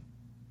say,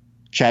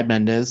 Chad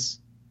Mendes,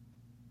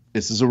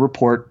 this is a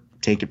report.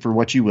 Take it for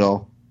what you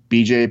will.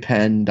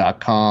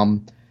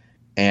 BJPenn.com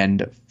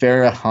and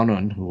Farah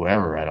Hanun,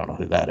 whoever, I don't know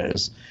who that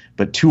is,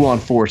 but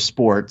 2on4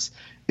 Sports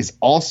is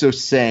also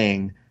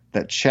saying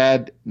that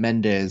Chad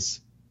Mendes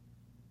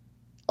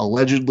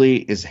allegedly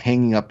is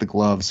hanging up the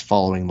gloves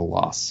following the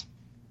loss.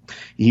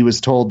 He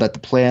was told that the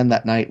plan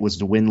that night was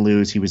to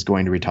win-lose. He was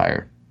going to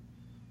retire.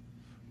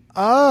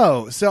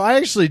 Oh, so I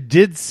actually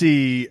did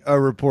see a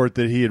report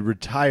that he had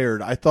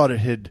retired. I thought it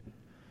had,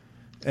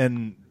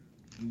 and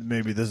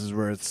maybe this is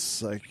where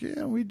it's like,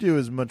 yeah, we do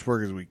as much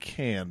work as we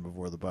can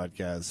before the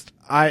podcast.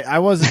 I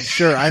wasn't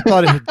sure. I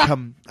thought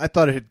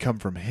it had come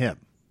from him.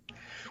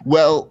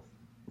 Well,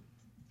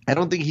 I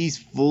don't think he's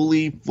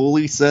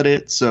fully said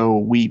it, so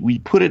we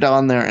put it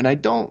on there, and I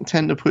don't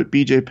tend to put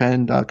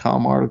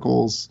BJPenn.com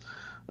articles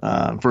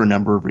for a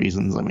number of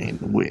reasons. I mean,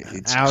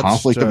 it's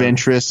conflict of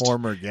interest.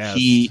 Former guest.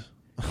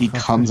 He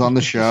comes on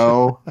the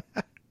show.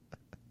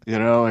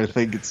 I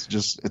think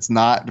it's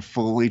not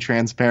fully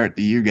transparent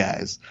to you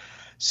guys.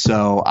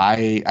 So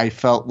I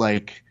felt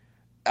like,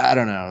 I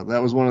don't know,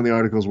 that was one of the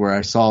articles where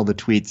I saw the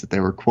tweets that they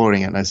were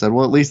quoting it, and I said,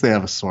 well, at least they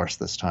have a source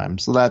this time,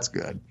 so that's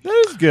good.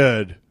 That is is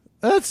good.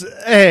 That's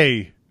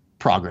hey.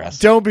 Progress.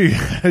 Don't be.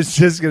 I was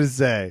just gonna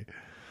say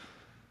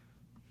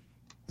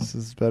this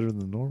is better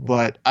than normal.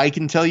 But I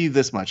can tell you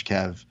this much,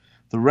 Kev.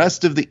 The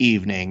rest of the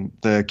evening,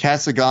 the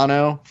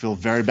Casagano, feel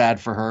very bad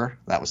for her.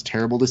 That was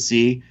terrible to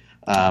see.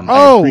 I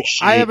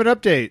have an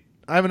update.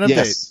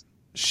 Yes.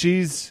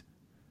 She's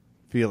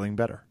feeling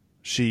better.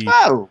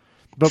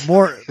 But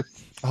more.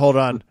 Hold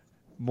on.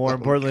 More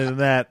importantly than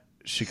that,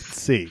 she can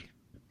see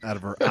out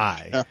of her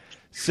eye.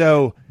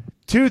 So,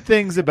 two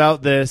things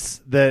about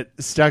this that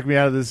stuck me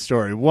out of this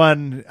story.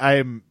 One,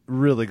 I'm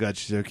really glad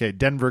she's okay.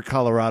 Denver,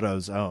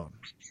 Colorado's own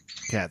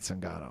Cat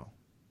Zingano,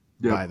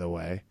 by the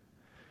way.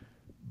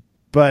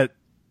 But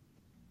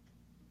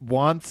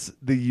wants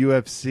the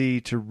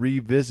UFC to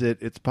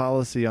revisit its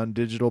policy on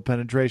digital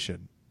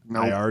penetration.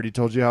 Nope. I already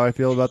told you how I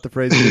feel about the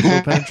phrase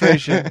digital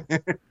penetration.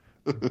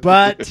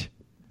 But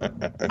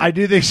I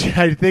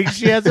think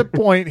she has a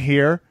point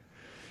here,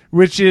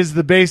 which is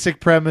the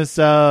basic premise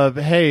of,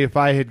 hey, if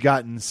I had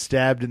gotten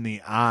stabbed in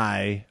the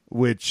eye,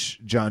 which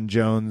John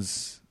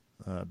Jones,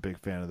 big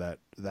fan of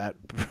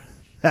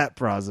that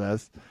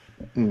process.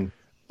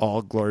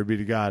 All glory be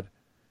to God.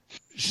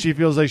 She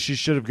feels like she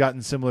should have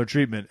gotten similar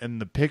treatment. And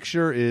the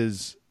picture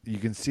is, you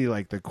can see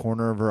like the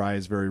corner of her eye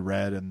is very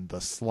red and the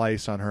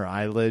slice on her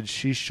eyelid.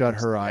 She shut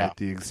her eye at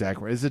the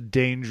exact way. It's a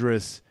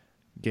dangerous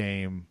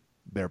game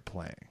they're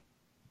playing.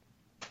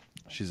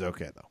 She's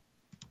okay, though.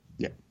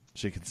 Yeah.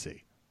 She can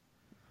see.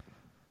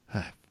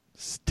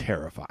 It's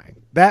terrifying.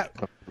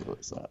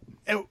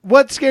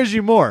 What scares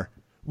you more?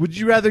 Would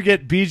you rather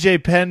get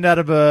BJ penned out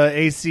of a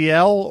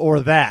ACL or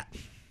that?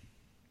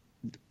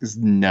 Is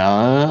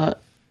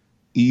not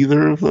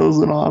either of those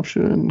an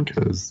option?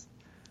 Because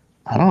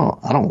I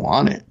don't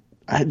want it.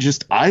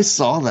 I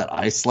saw that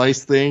eye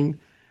slice thing,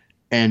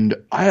 and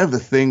I have the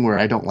thing where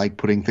I don't like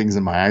putting things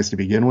in my eyes to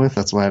begin with.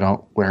 That's why I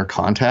don't wear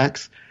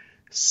contacts.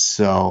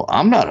 So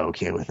I'm not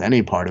okay with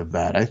any part of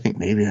that. I think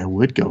maybe I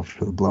would go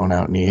for the blown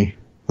out knee.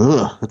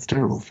 Ugh, that's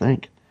terrible to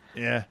think.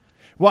 Yeah.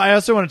 Well, I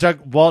also want to talk.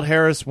 Walt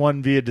Harris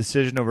won via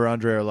decision over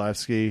Andrei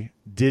Arlovsky.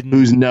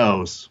 Whose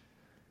nose?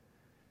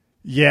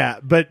 Yeah,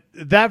 but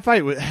that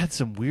fight had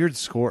some weird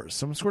scores.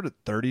 Someone scored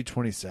at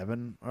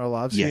 30-27,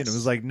 Arlovsky, and it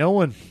was like no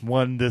one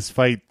won this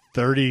fight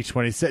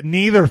 30-27.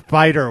 Neither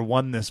fighter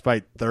won this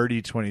fight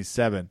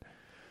 30-27.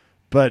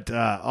 But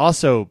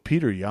also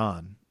Peter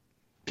Yan.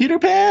 Peter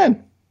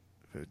Pan.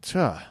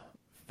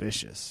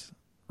 Vicious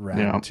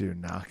round 2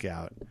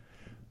 knockout.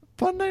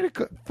 Fun night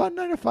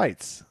of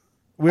fights.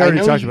 We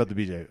already talked about the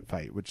BJ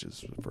fight, which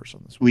is the first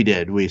on this one. We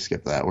did. We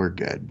skipped that. We're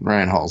good.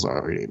 Ryan Hall's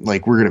already we're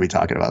going to be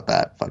talking about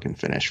that fucking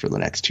finish for the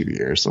next 2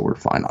 years, so we're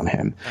fine on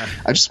him.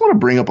 I just want to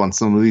bring up on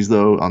some of these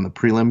though on the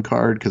prelim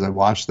card because I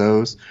watched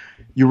those.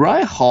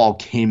 Uriah Hall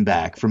came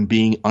back from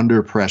being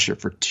under pressure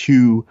for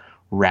 2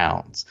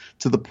 rounds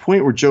to the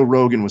point where Joe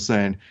Rogan was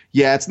saying,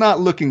 "Yeah, it's not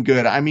looking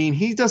good. I mean,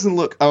 he doesn't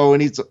look.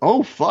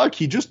 Oh fuck,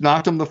 he just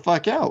knocked him the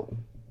fuck out."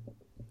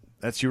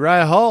 That's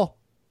Uriah Hall.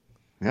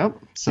 Yep.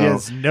 So he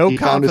has no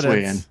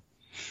confidence,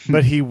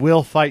 but he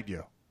will fight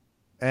you.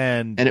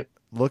 And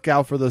look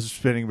out for those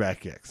spinning back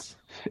kicks.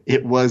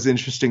 It was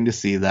interesting to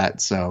see that.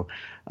 So,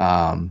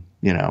 there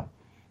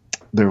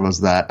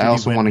was that. Did I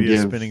also want to give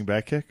spinning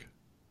back kick.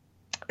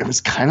 It was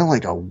kind of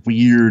like a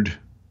weird.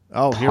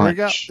 Oh, here we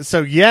go.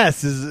 So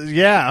yes,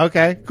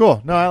 okay,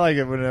 cool. No, I like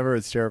it whenever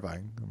it's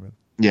terrifying.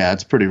 Yeah,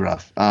 it's pretty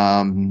rough.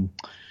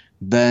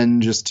 Then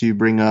just to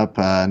bring up,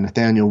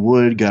 Nathaniel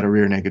Wood got a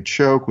rear naked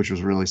choke, which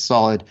was really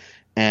solid.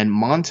 And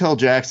Montel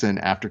Jackson,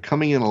 after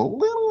coming in a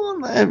little on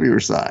the heavier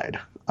side,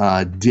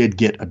 did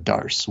get a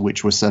Darce,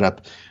 which was set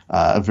up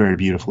very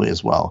beautifully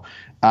as well.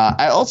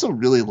 I also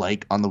really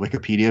like on the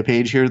Wikipedia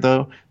page here,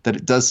 though, that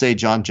it does say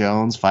John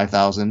Jones,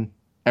 5,000.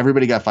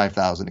 Everybody got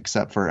 5,000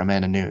 except for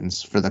Amanda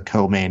Newtons for the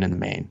co-main and the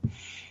main.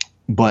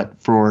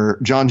 But for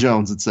John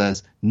Jones, it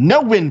says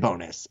no win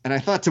bonus. And I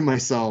thought to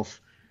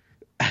myself,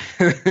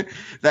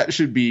 that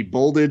should be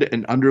bolded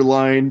and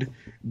underlined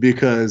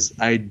because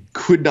I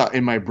could not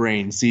in my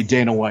brain see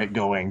Dana White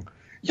going,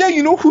 "Yeah,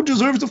 you know who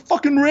deserves a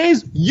fucking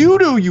raise? You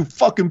do, you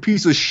fucking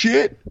piece of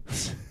shit."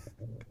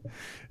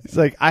 It's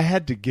like, I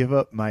had to give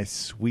up my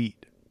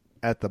suite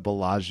at the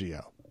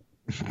Bellagio.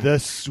 The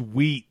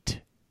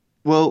suite.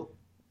 Well,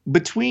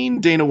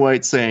 between Dana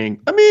White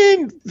saying, I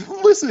mean,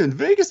 listen,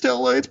 Vegas to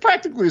LA, it's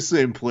practically the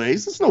same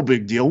place. It's no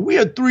big deal. We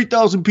had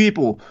 3,000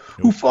 people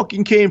who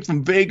fucking came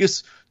from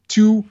Vegas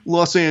to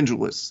Los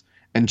Angeles.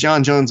 And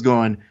John Jones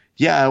going,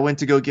 "Yeah, I went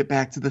to go get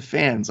back to the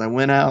fans. I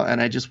went out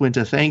and I just went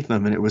to thank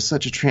them. And it was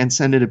such a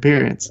transcendent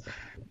appearance."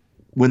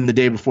 When the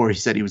day before he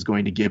said he was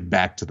going to give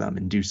back to them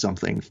and do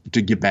something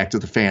to give back to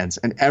the fans.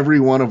 And every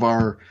one of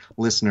our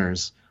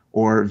listeners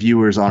or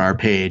viewers on our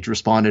page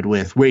responded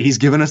with, "Wait, he's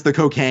giving us the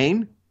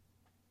cocaine?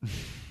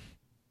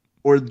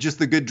 Or just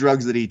the good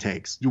drugs that he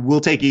takes?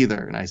 We'll take either."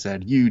 And I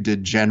said, "You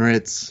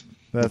degenerates."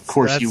 Of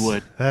course you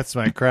would. That's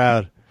my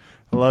crowd.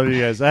 I love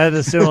you guys. I had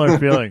a similar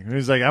feeling. He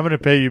was like, "I'm going to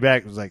pay you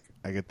back." I was like,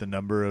 I get the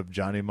number of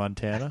Johnny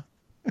Montana.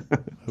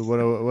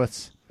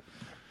 What's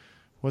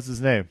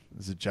his name?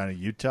 Is it Johnny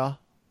Utah?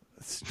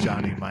 It's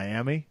Johnny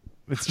Miami.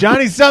 It's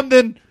Johnny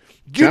something.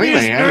 Give Johnny me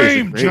his Miami is a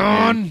name, great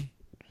John. name.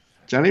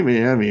 Johnny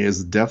Miami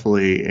is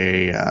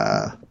definitely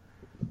a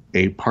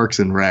Parks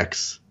and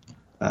Recs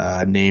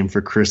name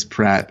for Chris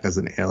Pratt as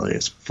an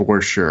alias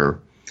for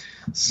sure.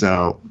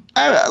 So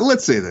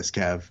let's say this,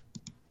 Kev.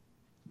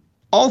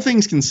 All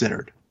things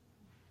considered,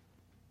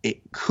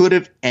 it could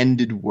have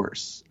ended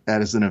worse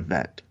as an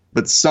event,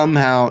 but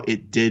somehow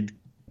it did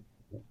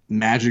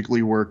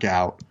magically work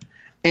out.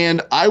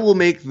 And I will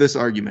make this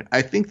argument.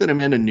 I think that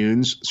Amanda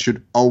Nunes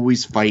should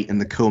always fight in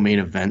the co-main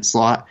event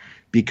slot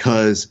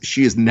because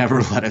she has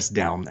never let us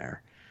down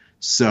there.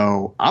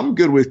 So I'm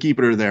good with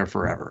keeping her there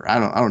forever. I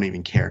don't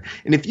even care.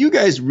 And if you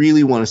guys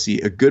really want to see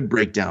a good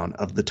breakdown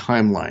of the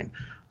timeline,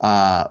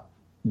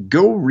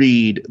 go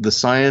read The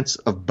Science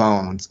of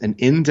Bones, an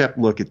in-depth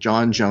look at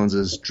John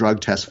Jones's drug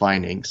test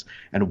findings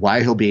and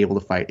why he'll be able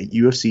to fight at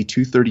UFC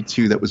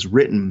 232 that was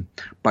written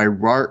by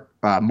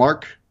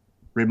Mark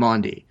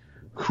Raimondi,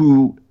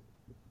 who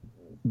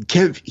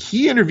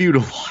he interviewed a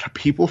lot of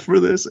people for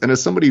this. And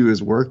as somebody who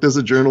has worked as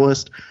a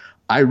journalist,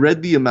 I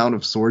read the amount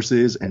of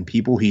sources and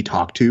people he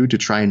talked to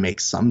try and make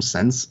some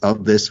sense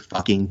of this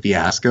fucking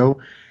fiasco.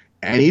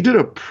 And he did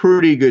a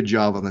pretty good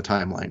job on the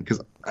timeline, because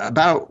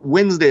about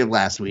Wednesday of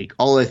last week,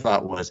 all I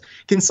thought was,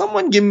 can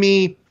someone give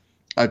me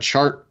a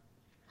chart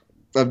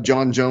of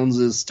John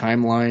Jones's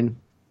timeline?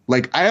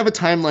 Like, I have a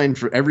timeline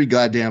for every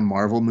goddamn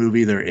Marvel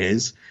movie there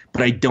is,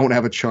 but I don't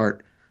have a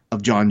chart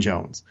of John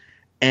Jones.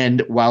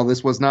 And while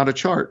this was not a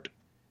chart,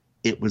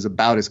 it was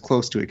about as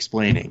close to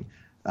explaining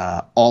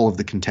all of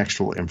the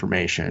contextual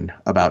information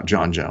about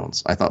John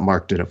Jones. I thought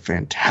Mark did a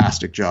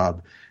fantastic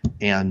job.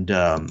 And,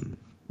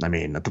 I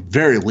mean, at the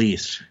very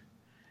least,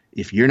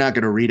 if you're not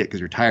going to read it because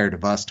you're tired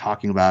of us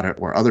talking about it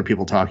or other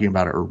people talking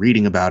about it or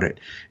reading about it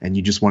and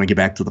you just want to get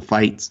back to the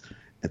fights,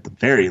 at the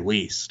very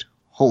least,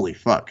 holy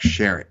fuck,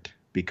 share it,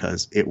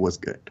 because it was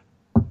good.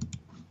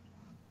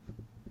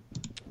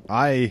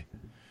 I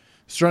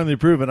strongly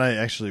approve, and I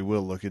actually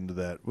will look into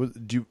that.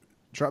 Do you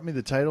drop me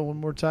the title one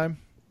more time?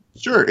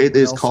 Sure, it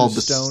is called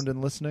Stoned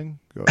and Listening.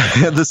 Go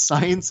ahead. The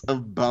Science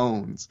of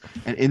Bones,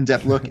 an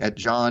in-depth look at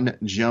John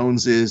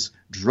Jones's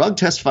drug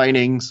test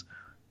findings,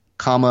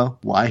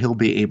 why he'll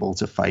be able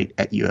to fight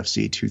at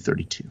UFC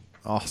 232.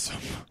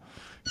 Awesome.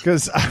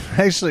 Because I'm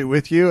actually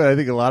with you, and I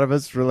think a lot of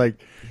us were like,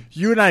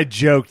 you and I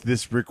joked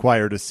this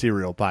required a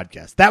serial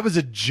podcast. That was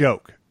a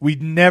joke.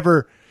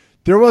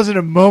 There wasn't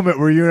a moment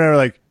where you and I were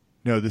like,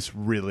 no, this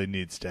really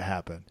needs to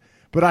happen.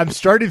 But I'm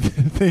starting to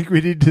think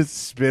we need to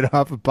spin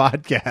off a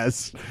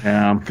podcast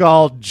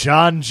called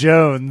John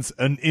Jones,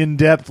 an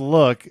in-depth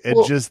look,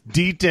 and just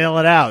detail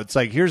it out. It's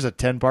like, here's a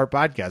 10-part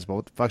podcast, but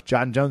what the fuck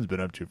John Jones been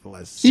up to for the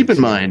last 6 years? Keep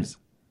in mind,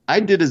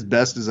 I did as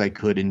best as I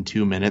could in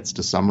 2 minutes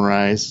to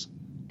summarize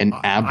an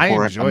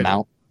abhorrent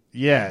amount.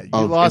 Yeah, you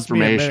lost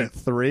me at minute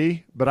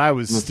 3, but I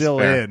was still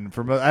fair. In.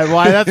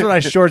 That's when I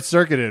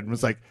short-circuited and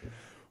was like,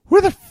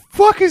 where the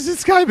fuck has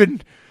this guy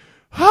been?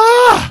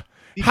 How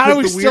do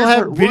we still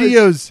have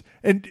videos?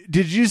 And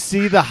did you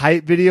see the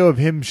hype video of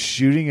him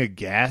shooting a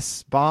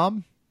gas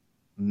bomb?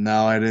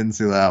 No, I didn't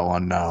see that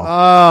one, no.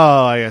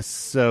 Oh, I got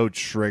so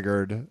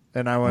triggered.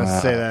 And I want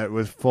to say that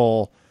with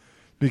full,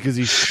 because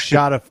he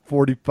shot a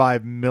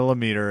 45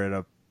 millimeter at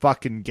a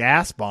fucking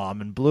gas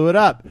bomb and blew it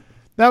up.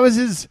 That was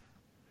his,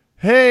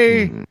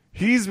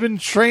 he's been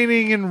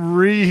training and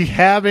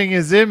rehabbing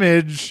his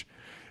image.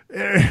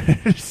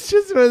 It's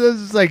just one of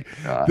those, it's like,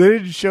 they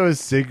didn't show a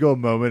single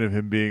moment of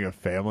him being a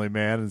family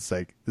man. It's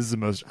like, this is the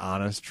most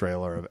honest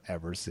trailer I've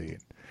ever seen.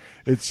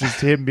 It's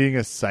just him being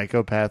a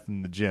psychopath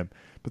in the gym.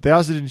 But they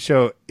also didn't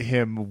show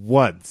him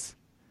once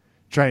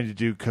trying to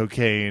do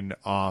cocaine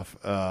off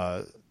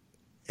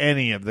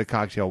any of the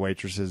cocktail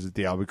waitresses at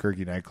the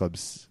Albuquerque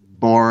nightclubs.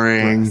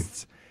 Boring.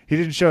 Breasts. They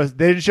didn't show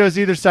us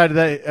either side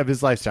of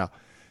his lifestyle.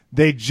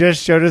 They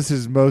just showed us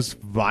his most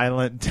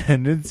violent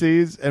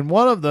tendencies, and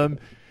one of them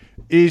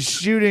is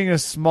shooting a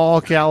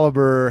small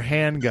caliber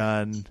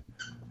handgun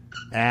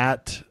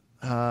at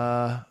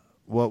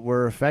what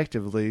were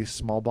effectively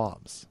small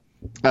bombs.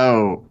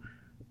 Oh,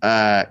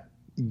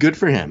 good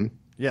for him.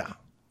 Yeah.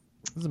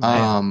 It's a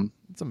man.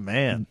 It's a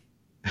man.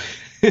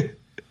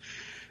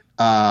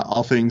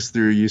 All things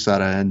through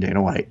USADA and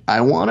Dana White.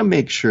 I want to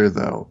make sure,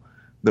 though,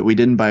 that we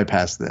didn't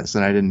bypass this,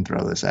 and I didn't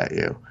throw this at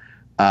you.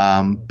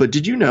 But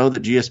did you know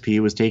that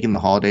GSP was taking the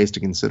holidays to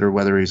consider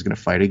whether he was going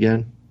to fight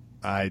again?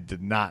 I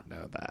did not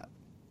know that.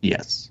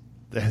 Yes.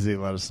 Has he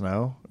let us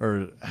know?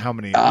 Or how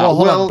many?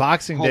 Hold on.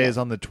 Boxing Day is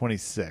on the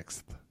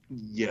 26th.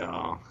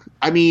 Yeah.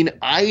 I mean,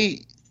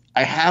 I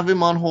have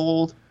him on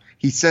hold.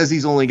 He says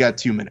he's only got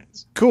 2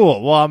 minutes.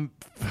 Cool. Well,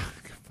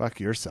 fuck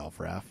yourself,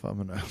 Raph.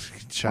 I'm going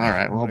to all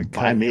right. Well,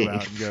 by me.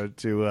 Out and go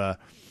to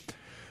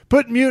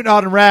put mute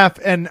on Raph.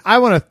 And I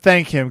want to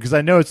thank him because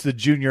I know it's the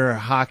junior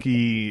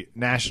hockey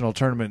national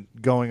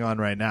tournament going on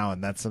right now.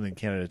 And that's something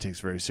Canada takes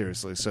very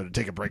seriously. So to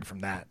take a break from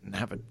that and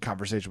have a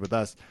conversation with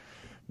us,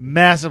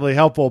 massively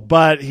helpful.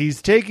 But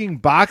he's taking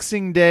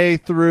Boxing Day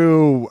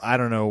through, I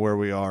don't know where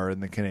we are in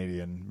the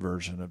Canadian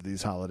version of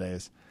these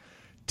holidays,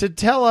 to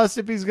tell us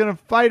if he's going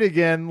to fight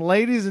again.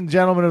 Ladies and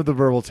gentlemen of the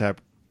Verbal Tap,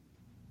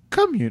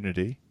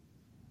 community,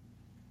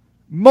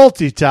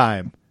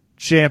 multi-time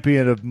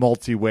champion of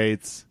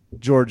multi-weights,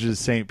 Georges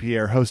St.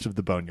 Pierre, host of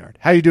The Boneyard.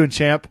 How you doing,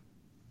 champ?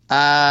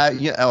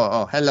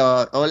 Yeah.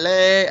 Hello.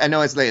 Ole. I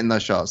know it's late in the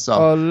show, so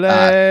Ole,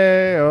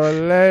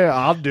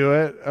 I'll do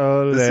it.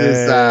 Ole,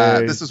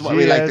 this is what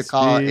we like to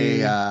call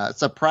GSP. a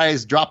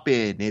surprise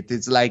drop-in. It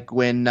is like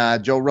when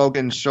Joe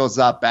Rogan shows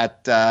up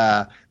at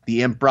the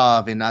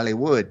Improv in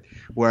Hollywood,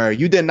 where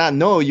you did not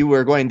know you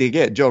were going to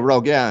get Joe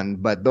Rogan,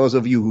 but those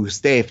of you who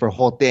stay for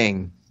whole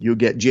thing, you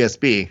get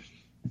GSP.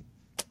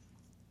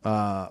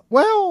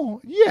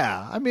 Well,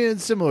 yeah. I mean,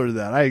 it's similar to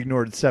that. I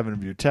ignored 7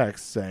 of your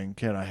texts saying,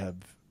 "Can I have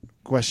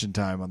question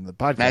time on the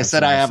podcast?" And I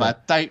said I have a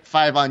tight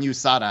 5 on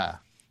USADA.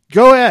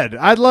 Go ahead.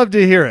 I'd love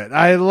to hear it.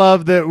 I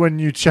love that when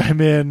you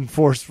chime in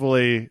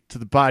forcefully to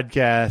the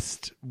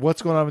podcast.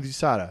 What's going on with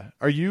USADA?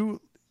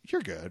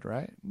 You're good,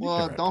 right?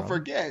 Well, don't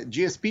forget,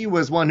 GSP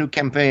was one who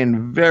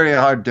campaigned very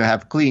hard to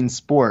have clean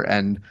sport,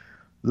 and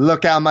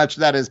look how much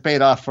that has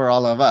paid off for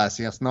all of us.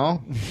 Yes,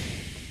 no?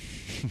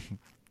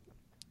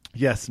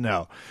 Yes,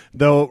 no.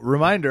 Though,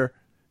 reminder,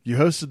 you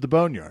hosted The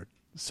Boneyard,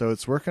 so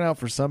it's working out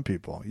for some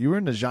people. You were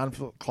in the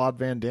Jean-Claude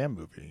Van Damme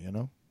movie, you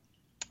know?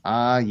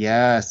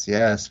 Yes.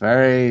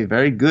 Very,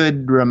 very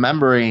good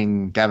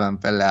remembering, Kevin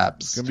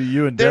Phillips. It's going to be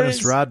you and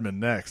Dennis Rodman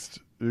next.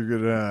 You're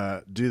going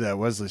to do that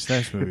Wesley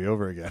Snipes movie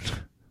over again.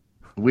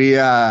 We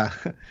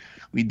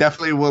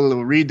definitely will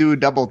redo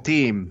Double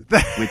Team.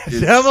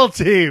 Double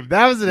Team.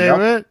 That was the name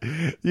of it.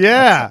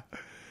 Yeah.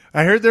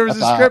 I heard there was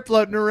a script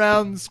floating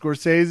around.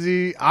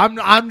 Scorsese.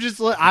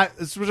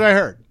 This is what I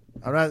heard.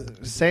 I'm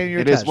not saying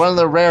It is one of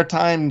the rare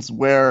times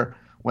where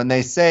when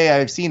they say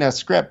I've seen a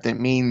script, it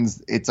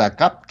means it's a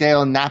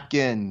cupcake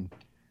napkin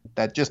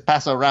that just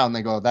pass around.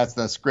 They go, that's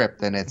the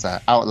script. And it's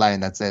an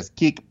outline that says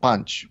kick,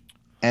 punch,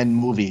 and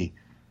movie,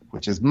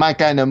 which is my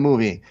kind of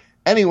movie.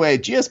 Anyway,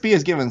 GSP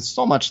has given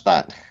so much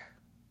thought.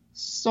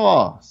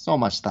 So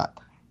much thought.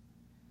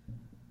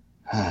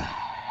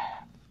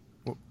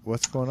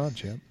 What's going on,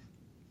 champ?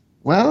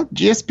 Well,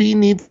 GSP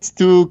needs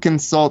to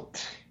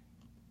consult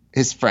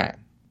his friend.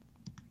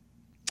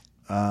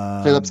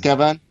 Phillips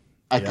Kevin,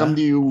 I come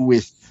to you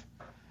with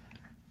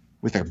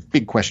a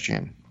big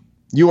question.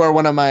 You are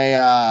one of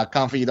my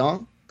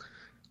confidants,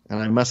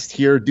 and I must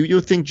hear, do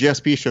you think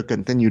GSP should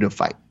continue to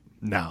fight?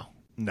 No,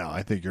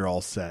 I think you're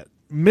all set.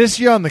 Miss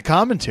you on the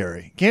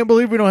commentary. Can't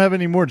believe we don't have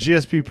any more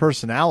GSP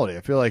personality.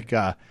 I feel like you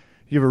have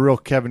a real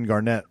Kevin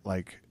Garnett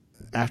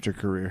after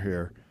career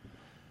here.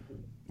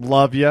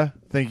 Love you.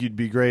 Think you'd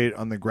be great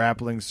on the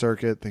grappling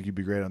circuit. Think you'd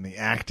be great on the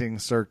acting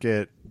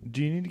circuit.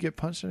 Do you need to get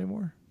punched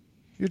anymore?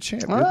 You're a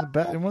champ. You're one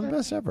of the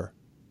best ever.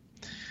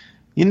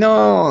 You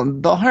know,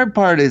 the hard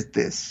part is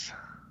this.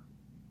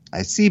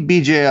 I see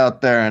BJ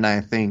out there and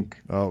I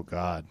think, oh,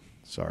 God.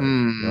 Sorry.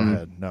 Go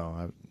ahead.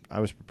 No, I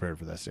was prepared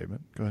for that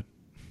statement. Go ahead.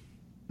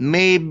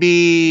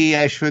 Maybe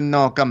I should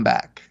not come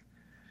back.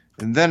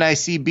 And then I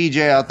see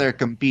BJ out there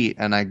compete,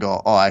 and I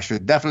go, oh, I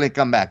should definitely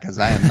come back because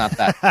I am not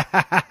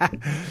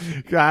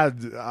that.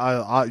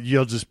 God,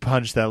 you'll just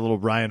punch that little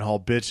Ryan Hall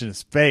bitch in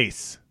his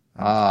face.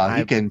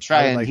 He can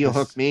try and heel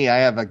hook me. I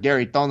have a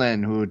Gary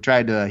Tonin who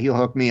tried to heel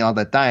hook me all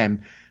the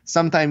time.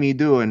 Sometime he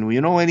do, and you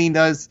know what he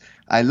does?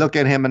 I look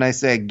at him and I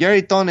say,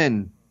 Gary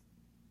Tonin,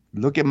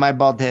 look at my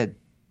bald head.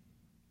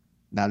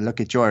 Now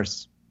look at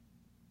yours.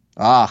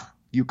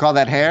 You call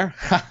that hair?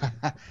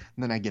 And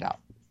then I get out.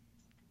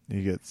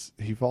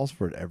 He falls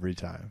for it every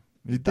time.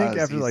 You'd think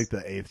after the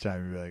 8th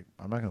time you'd be like,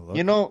 I'm not gonna look.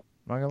 You know,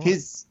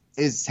 his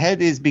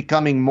head is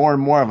becoming more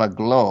and more of a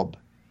globe.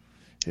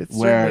 It's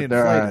where certainly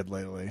inflated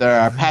lately. There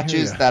are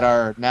patches that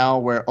are now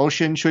where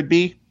ocean should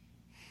be.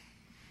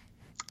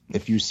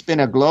 If you spin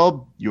a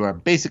globe, you are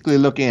basically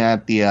looking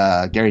at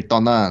the Gary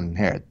Tonin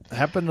hair.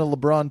 Happened to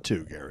LeBron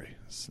too, Gary.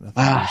 It's nothing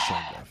to be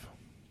ashamed of.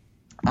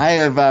 I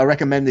have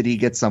recommended he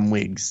get some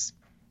wigs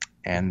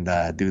and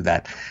do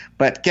that.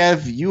 But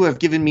Kev, you have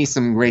given me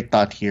some great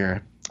thought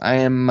here.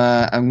 I'm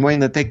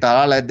going to take the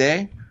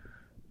holiday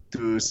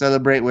to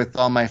celebrate with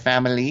all my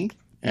family,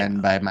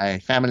 and by my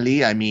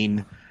family I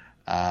mean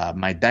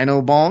my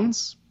Dino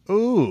Bones.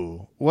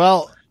 Ooh,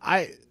 well,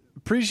 I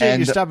appreciate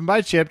you stopping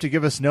by, Chip, to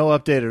give us no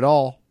update at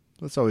all.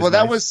 That's always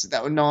nice.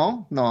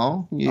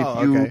 No.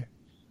 Okay.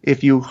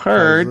 If you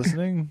heard,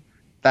 listening,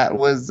 that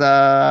was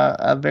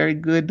a very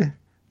good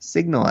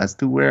signal as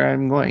to where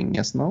I'm going.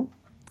 Yes, no.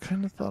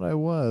 Kind of thought I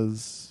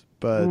was,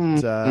 but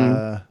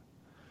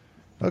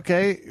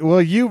okay.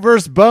 Well, you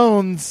versus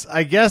Bones,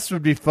 I guess,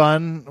 would be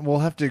fun. We'll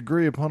have to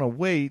agree upon a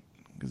weight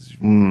because you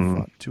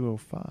fought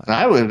 205.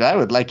 I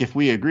would like if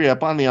we agree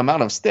upon the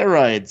amount of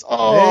steroids.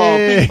 Oh,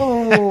 hey.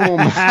 Boom!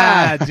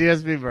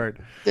 GSP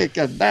Bird. Think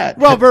of that.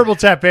 Well, verbal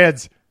tap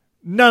fans,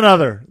 none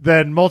other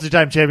than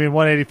multi-time champion,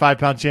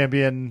 185-pound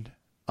champion,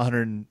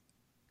 100.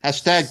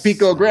 Hashtag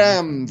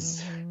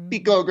picograms.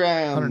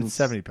 Picograms.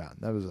 170 pound.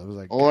 I was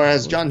like, or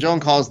as John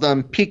Jones calls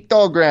them,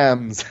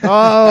 pictograms.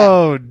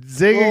 Oh,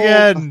 zing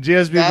again.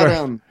 GSP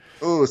Bird.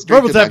 Ooh,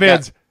 verbal tap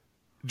fans,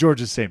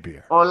 Georges St.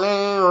 Pierre. Ole,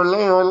 ole,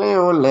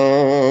 ole,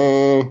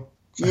 ole.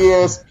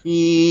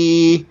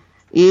 GSP.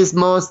 is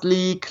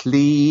mostly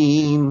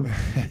clean.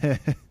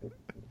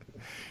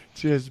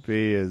 GSP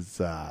is,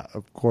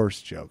 of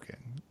course,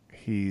 joking.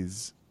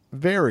 He's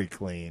very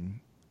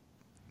clean.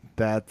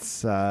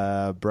 That's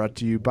brought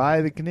to you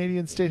by the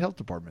Canadian State Health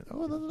Department.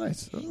 Oh, that's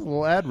nice. A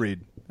little ad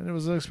read. And it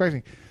wasn't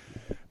expecting.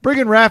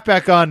 Bringing Raph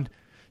back on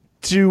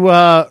to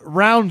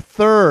round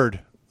third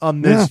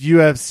on this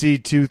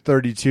UFC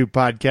 232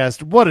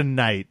 podcast. What a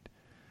night.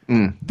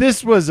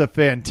 This was a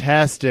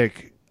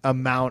fantastic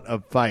amount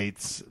of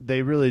fights.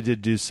 They really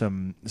did do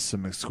some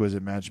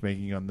exquisite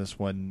matchmaking on this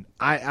one.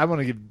 I want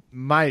to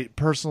give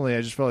personally,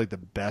 I just felt like the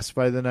best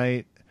fight of the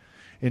night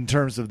in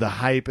terms of the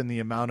hype and the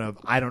amount of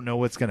I don't know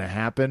what's going to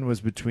happen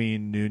was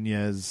between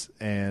Nunez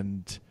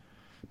and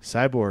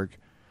Cyborg.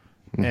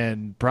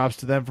 And props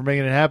to them for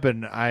making it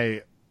happen.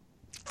 I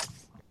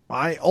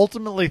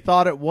ultimately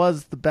thought it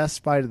was the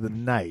best fight of the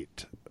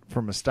night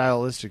from a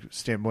stylistic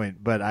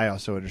standpoint, but I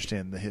also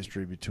understand the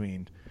history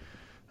between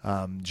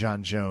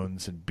John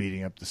Jones and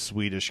beating up the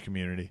Swedish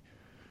community.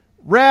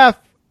 Raph,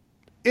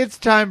 it's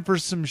time for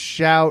some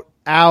shout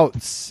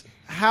outs.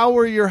 How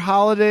were your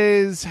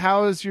holidays?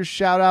 How is your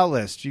shout out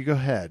list? You go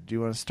ahead. Do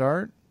you want to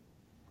start?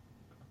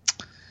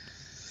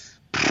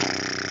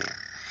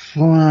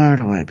 Where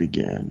do I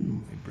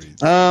begin?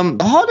 The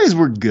holidays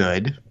were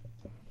good.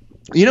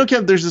 You know,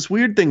 Kev, there's this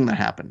weird thing that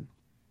happened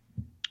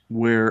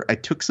where I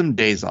took some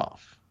days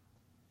off.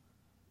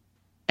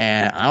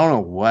 And I don't know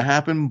what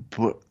happened,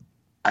 but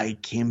I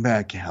came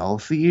back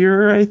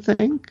healthier, I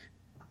think.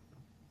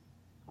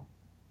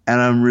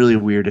 And I'm really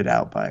weirded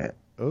out by it.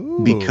 Ooh.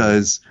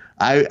 Because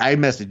I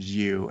messaged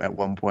you at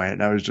one point,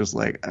 and I was just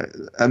like,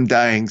 I'm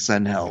dying,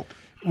 send help.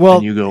 Well,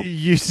 and you go,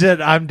 you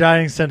said, I'm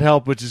dying, send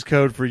help, which is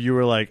code for you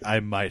were like, I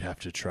might have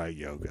to try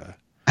yoga.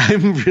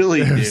 I'm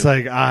really It's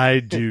like, I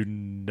do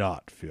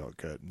not feel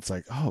good. It's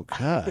like, oh,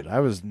 God,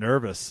 I was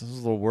nervous. I was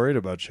a little worried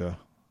about you.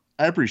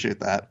 I appreciate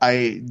that.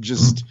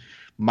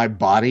 My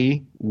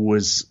body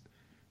was,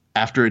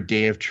 after a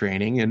day of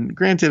training, and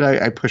granted,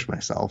 I pushed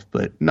myself,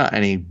 but not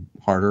any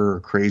harder or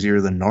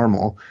crazier than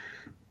normal.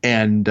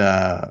 And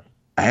I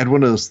had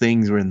one of those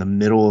things where in the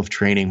middle of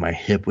training, my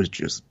hip was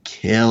just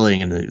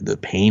killing and the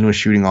pain was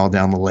shooting all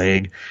down the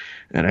leg.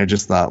 And I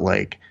just thought,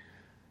 like,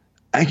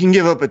 I can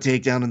give up a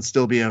takedown and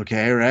still be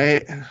okay,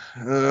 right?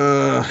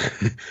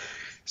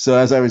 So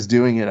as I was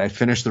doing it, I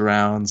finished the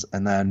rounds,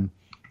 and then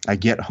I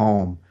get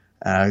home.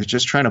 And I was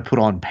just trying to put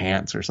on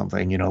pants or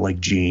something, you know, like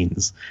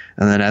jeans.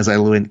 And then as I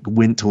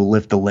went to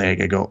lift the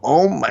leg, I go,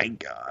 oh, my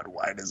God,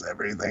 why does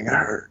everything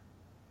hurt?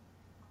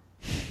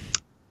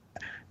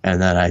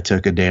 And then I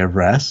took a day of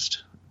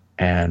rest.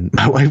 And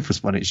my wife was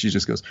funny. She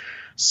just goes,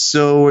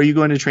 so are you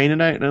going to train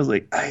tonight? And I was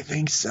like, I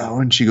think so.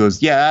 And she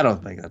goes, yeah, I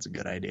don't think that's a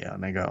good idea.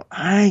 And I go,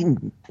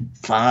 I'm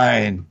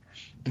fine.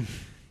 And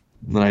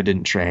then I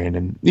didn't train.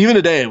 And even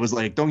today, it was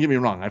like, don't get me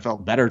wrong, I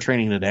felt better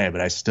training today, but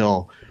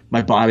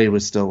my body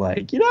was still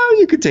like, you know,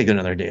 you could take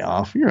another day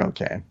off. You're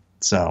okay.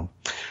 So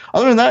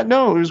other than that,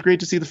 no, it was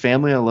great to see the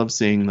family. I love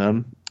seeing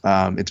them.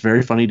 It's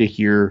very funny to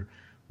hear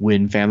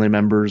when family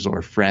members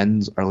or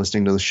friends are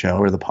listening to the show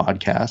or the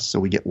podcast. So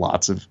we get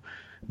lots of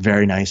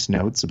very nice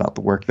notes about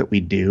the work that we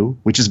do,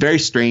 which is very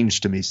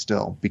strange to me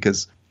still,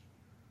 because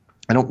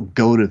I don't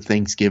go to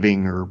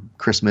Thanksgiving or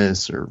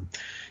Christmas or,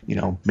 you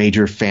know,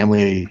 major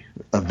family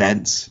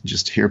events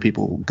just to hear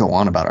people go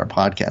on about our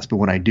podcast. But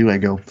when I do, I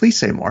go, please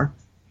say more.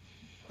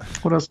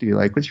 What else do you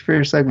like? What's your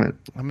favorite segment?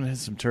 I'm going to hit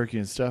some turkey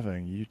and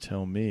stuffing. You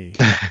tell me.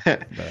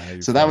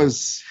 So that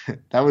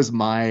was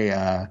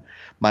my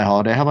my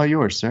holiday. How about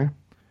yours, sir?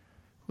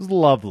 It was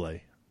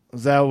lovely. I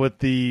was out with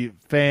the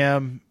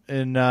fam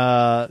in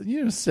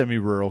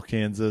semi-rural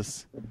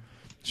Kansas,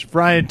 just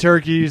frying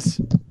turkeys,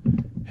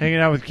 hanging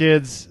out with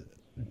kids.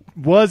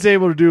 Was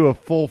able to do a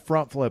full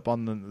front flip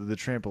on the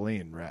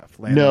trampoline, Raph.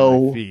 Landed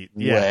on my feet.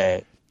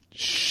 Way.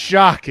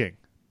 Shocking.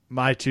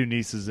 My two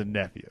nieces and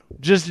nephew,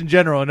 just in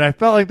general. And I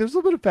felt like there's a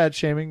little bit of fat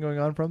shaming going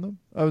on from them.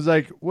 I was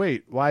like,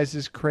 wait, why is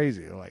this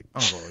crazy? They're like,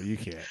 oh, you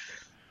can't.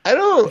 I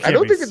don't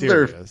think it's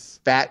they're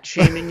fat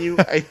shaming you.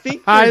 I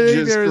think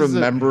they're just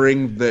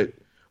remembering that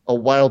a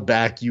while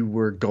back you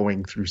were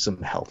going through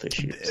some health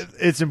issues.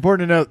 It's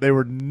important to note they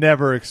were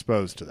never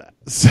exposed to that.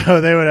 So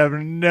they would have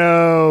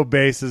no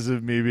basis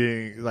of me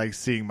being like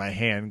seeing my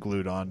hand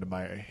glued onto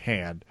my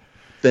hand.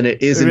 Then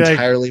it is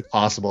entirely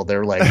possible.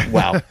 They're like,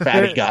 wow,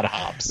 fatty got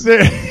hops.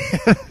 They're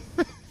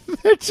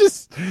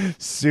just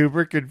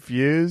super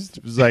confused.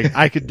 It was like,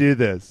 I could do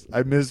this.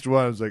 I missed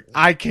one. I was like,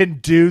 I can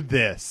do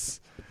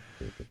this.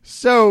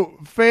 So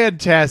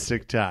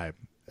fantastic time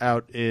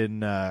out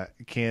in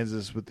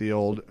Kansas with the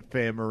old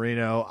Fan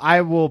Marino.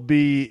 I will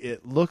be,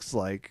 it looks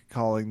like,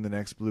 calling the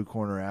next Blue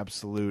Corner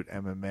Absolute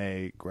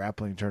MMA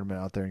grappling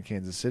tournament out there in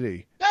Kansas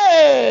City.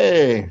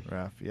 Hey!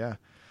 Raph, yeah.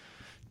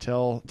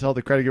 Tell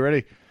the crowd to get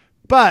ready.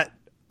 But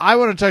I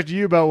want to talk to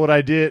you about what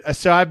I did.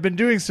 So I've been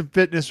doing some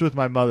fitness with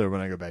my mother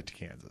when I go back to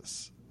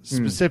Kansas,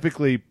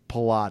 specifically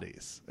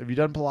Pilates. Have you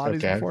done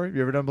Pilates before? Have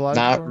you ever done Pilates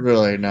Not before?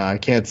 really, no. I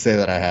can't say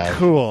that I have.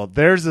 Cool.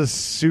 There's a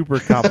super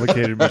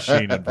complicated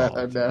machine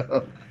involved.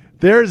 No.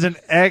 There's an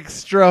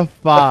extra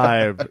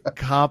 5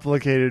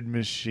 complicated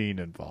machine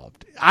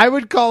involved. I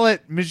would call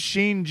it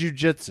machine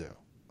jujitsu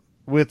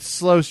with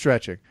slow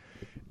stretching.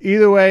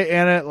 Either way,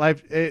 Anna,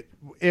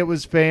 it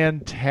was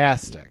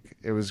fantastic.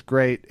 It was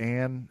great.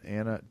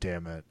 Anna,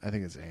 damn it. I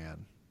think it's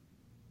Ann.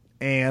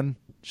 Ann,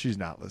 she's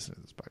not listening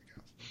to this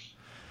podcast.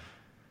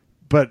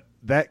 But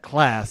that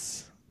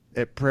class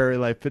at Prairie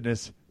Life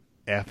Fitness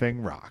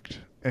effing rocked.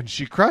 And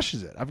she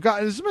crushes it.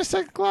 This is my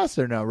second class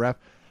there now, Ref.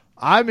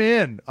 I'm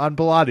in on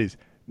Pilates.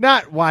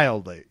 Not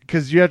wildly,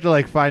 because you have to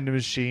like find a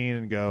machine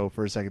and go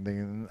for a second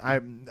thing.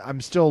 And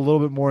I'm still a little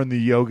bit more in the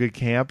yoga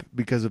camp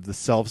because of the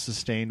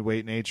self-sustained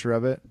weight nature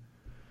of it.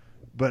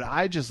 But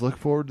I just look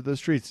forward to those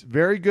treats.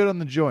 Very good on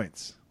the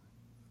joints.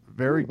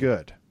 Very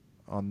good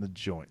on the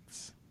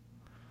joints.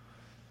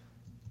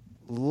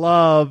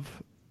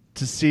 Love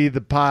to see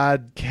the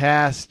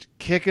podcast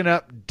kicking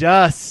up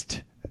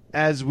dust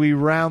as we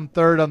round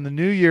third on the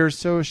new year.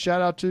 So a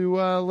shout out to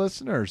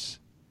listeners.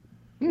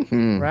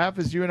 Mm-hmm. Raph,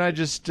 as you and I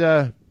just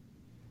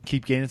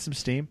keep gaining some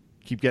steam,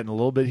 keep getting a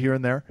little bit here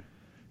and there,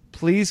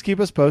 please keep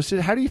us posted.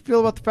 How do you feel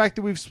about the fact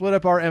that we've split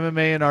up our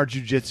MMA and our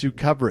jiu-jitsu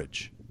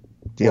coverage?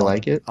 Do you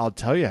like it? I'll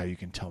tell you how you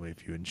can tell me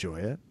if you enjoy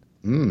it.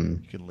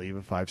 You can leave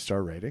a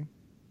 5-star rating.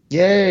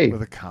 Yay.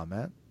 With a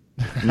comment.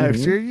 I'm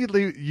sure you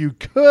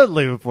could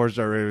leave a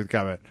 4-star rating with a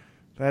comment.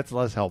 That's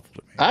less helpful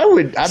to me.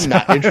 I'm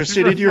not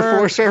interested in your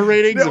 4-star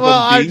ratings, if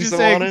I'm being so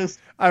honest.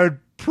 I would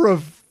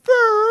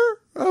prefer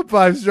a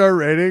 5-star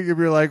rating if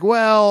you're like,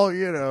 well,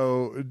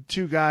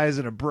 2 guys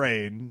and a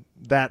brain,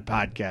 that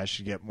podcast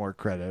should get more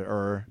credit.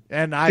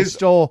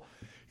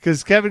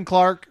 Because Kevin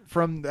Clark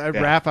from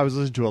RAF, I was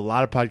listening to a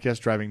lot of podcasts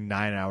driving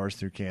 9 hours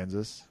through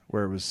Kansas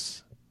where it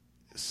was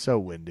so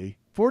windy.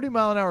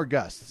 40-mile-an-hour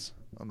gusts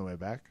on the way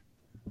back.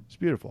 It's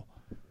beautiful.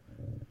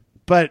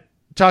 But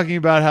talking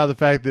about how the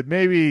fact that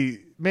maybe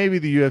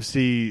the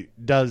UFC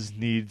does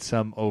need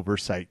some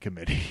oversight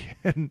committee.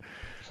 And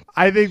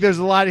I think there's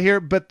a lot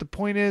here, but the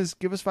point is,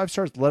 give us 5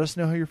 stars. Let us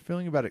know how you're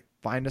feeling about it.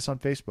 Find us on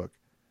Facebook.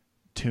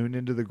 Tune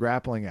into the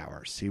Grappling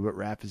Hour. See what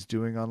Raph is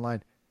doing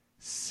online.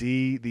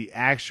 See the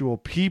actual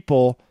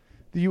people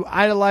that you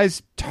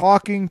idolize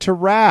talking to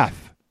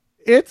Raph.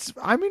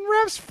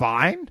 Raph's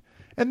fine,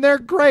 and they're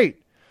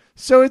great.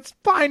 So it's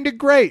fine to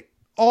great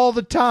all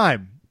the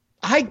time.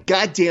 I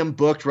goddamn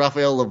booked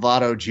Rafael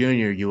Lovato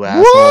Jr., you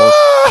assholes.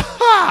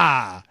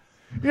 Whoa!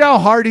 You know how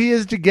hard he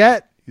is to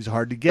get? He's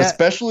hard to get.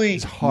 Especially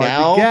He's hard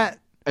now. To get.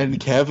 And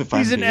Kev, if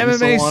He's I'm an being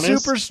MMA so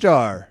honest,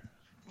 superstar.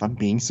 if I'm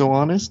being so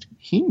honest,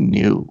 he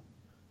knew.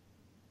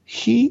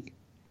 He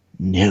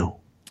knew.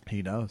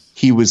 He knows.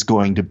 He was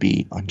going to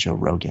be on Joe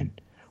Rogan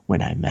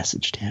when I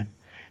messaged him.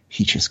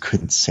 He just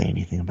couldn't say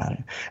anything about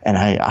it. And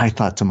I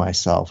thought to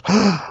myself,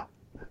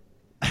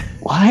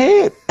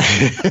 what?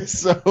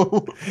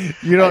 So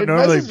you don't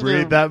normally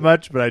breathe him. that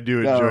much, but I do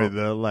enjoy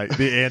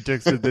the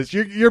antics of this.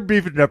 You're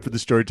beefing it up for the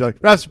storytelling.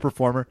 Raph's a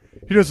performer.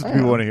 He knows what the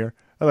people want to hear.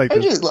 I like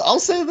this. I'll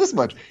say this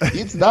much.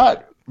 It's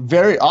not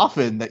very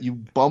often that you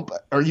bump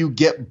or you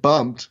get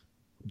bumped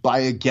by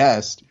a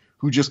guest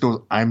who just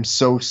goes, I'm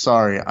so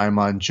sorry I'm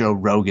on Joe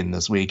Rogan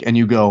this week. And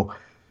you go,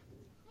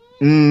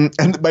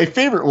 And my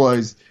favorite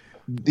was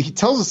he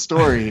tells a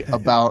story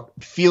about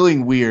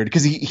feeling weird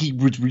because he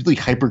was really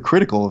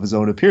hypercritical of his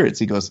own appearance.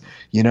 He goes,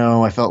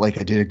 I felt like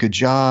I did a good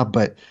job,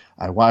 but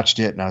I watched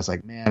it and I was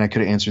like, man, I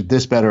could have answered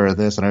this better or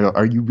this. And I go,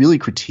 are you really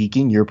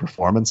critiquing your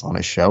performance on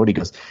a show? And he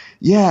goes,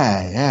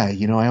 yeah,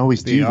 I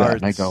always do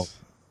that. And I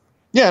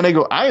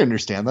go, I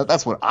understand that.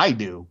 That's what I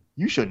do.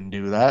 You shouldn't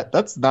do that.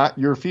 That's not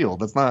your field.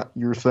 That's not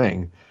your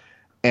thing.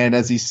 And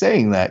as he's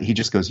saying that, he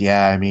just goes,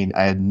 I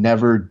had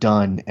never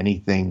done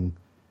anything,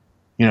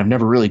 I've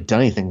never really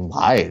done anything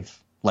live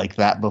like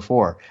that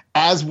before.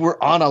 As we're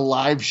on a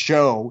live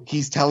show,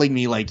 he's telling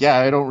me I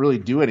don't really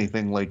do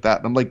anything like that.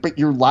 And I'm like, but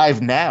you're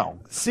live now.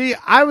 See,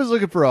 I was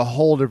looking for a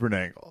whole different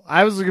angle.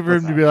 I was looking for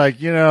him to be like,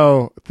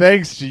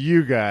 thanks to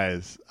you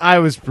guys, I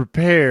was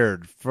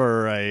prepared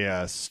for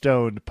a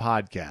stoned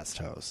podcast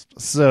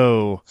host.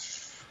 So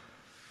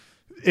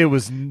it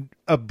was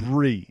a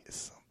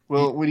breeze.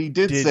 Well, what he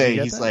did say,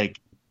 he's that?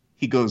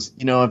 He goes,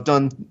 I've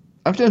done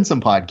some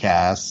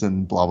podcasts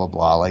and blah, blah,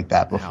 blah like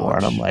that before.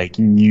 Ouch. And I'm like,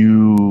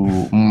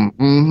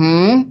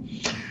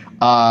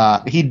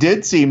 he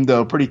did seem,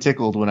 though, pretty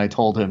tickled when I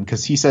told him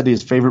because he said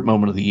his favorite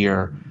moment of the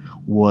year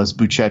was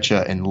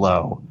Buchecha and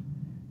Lowe.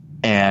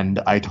 And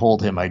I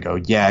told him, I go,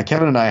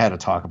 Kevin and I had a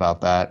talk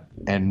about that.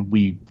 And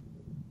we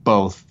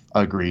both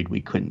agreed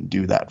we couldn't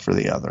do that for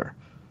the other.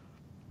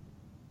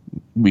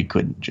 We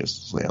couldn't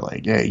just say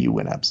hey, you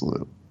win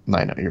absolute.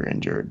 I know you're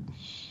injured.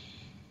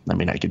 I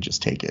mean, I could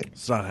just take it.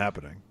 It's not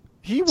happening.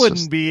 He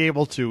wouldn't be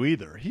able to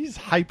either. He's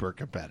hyper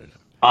competitive.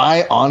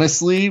 I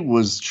honestly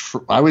was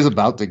I was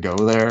about to go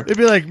there. It'd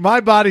be like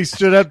my body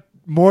stood up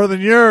more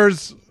than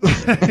yours.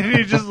 And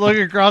you just look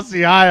across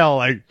the aisle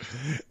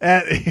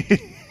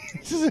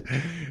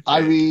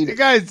I mean,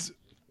 guys,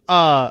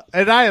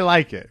 and I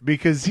like it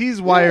because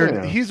he's wired.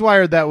 Yeah. He's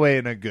wired that way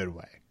in a good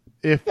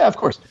way. Of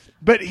course.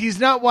 But he's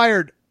not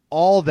wired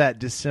all that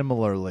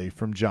dissimilarly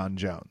from John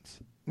Jones.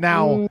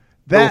 Now,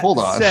 That hold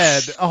on.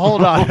 said,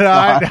 hold on.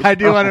 I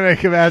do want to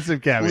make a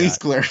massive caveat. Please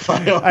clarify.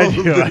 I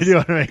do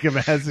want to make a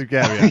massive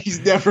caveat. He's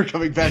never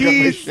coming back on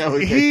my show.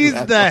 He's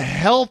the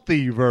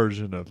healthy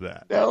version of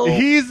that. No,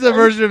 he's the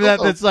version of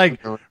that that's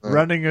like No.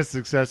 running a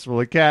successful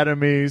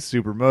academy,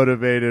 super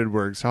motivated,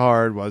 works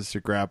hard, wants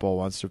to grapple,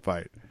 wants to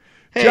fight.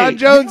 Hey, John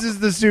Jones is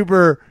the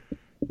super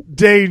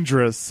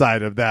dangerous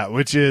side of that,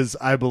 which is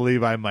I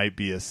believe I might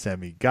be a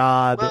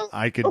semi-god. Well,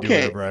 I can do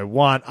okay. whatever I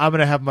want. I'm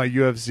going to have my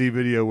UFC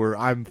video where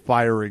I'm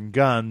firing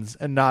guns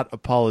and not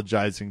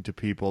apologizing to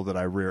people that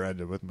I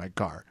rear-ended with my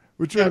car,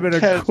 which would have been a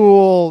Kev-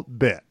 cool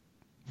bit.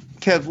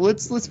 Kev,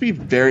 let's be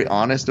very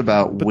honest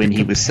about But when the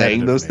he was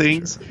saying those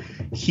competitive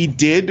things. He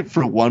did,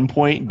 for one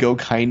point, go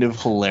kind of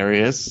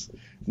hilarious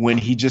when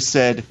he just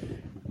said,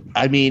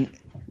 I mean,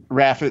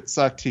 Raph, it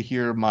sucked to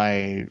hear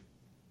my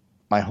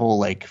whole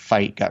like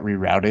fight got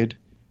rerouted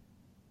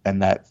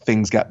and that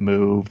things got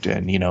moved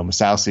and, you know,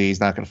 Masausi's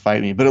not going to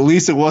fight me, but at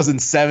least it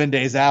wasn't 7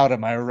 days out.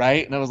 Am I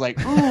right? And I was like,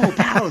 ooh,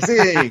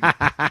 Pausing.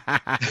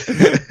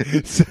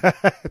 So,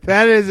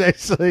 that is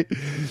actually...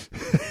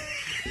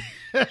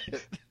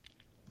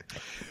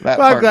 Well,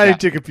 I'm glad he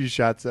took a few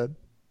shots then.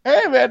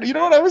 Hey, man, you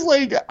know what? I was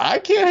like, I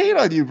can't hate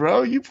on you,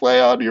 bro. You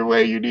play on your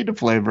way you need to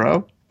play,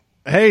 bro.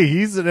 Hey,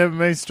 he's an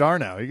MMA star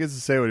now. He gets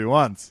to say what he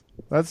wants.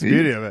 That's the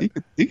beauty of it.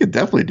 He could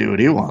definitely do what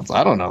he wants.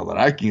 I don't know that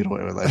I can get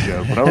away with that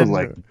joke, but I was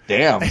like,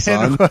 damn,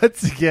 son. And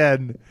once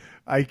again,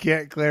 I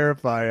can't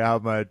clarify how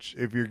much,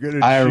 if you're going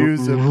to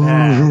choose a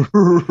path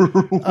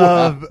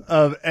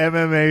of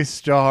MMA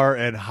star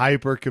and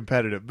hyper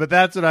competitive. But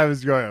that's what I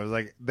was going. I was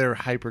like, they're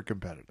hyper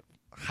competitive,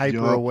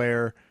 hyper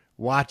aware,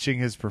 watching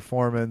his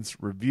performance,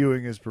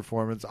 reviewing his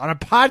performance on a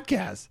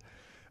podcast.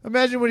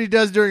 Imagine what he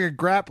does during a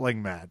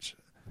grappling match.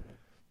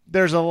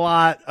 There's a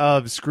lot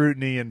of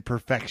scrutiny and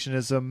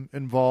perfectionism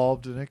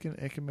involved, and it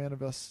can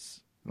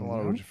manifest in a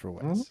lot of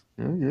different ways.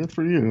 Yeah, good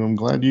for you. I'm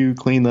glad you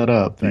cleaned that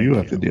up. Thank you you.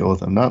 have to deal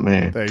with him, not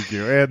me. Thank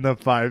you. And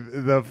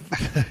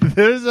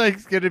there's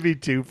like going to be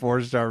 2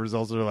 4-star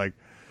results that are like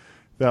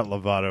that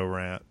Lovato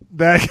rant.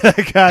 That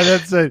guy,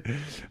 that's it.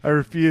 I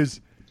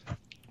refuse.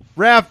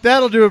 Raph,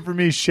 that'll do it for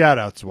me,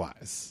 shout-outs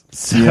wise.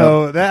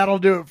 So that'll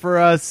do it for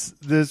us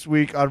this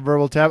week on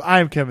Verbal Tab. I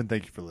am Kevin.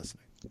 Thank you for listening.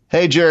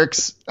 Hey,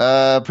 jerks.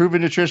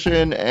 Proven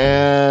Nutrition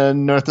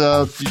and North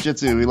South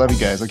Jiu-Jitsu. We love you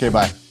guys. Okay,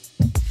 bye.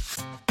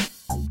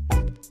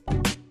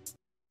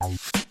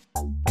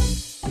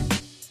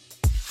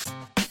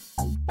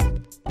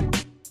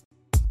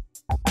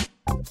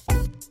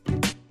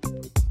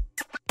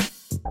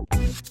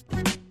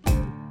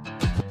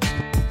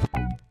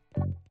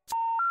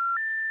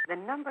 The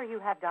number you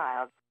have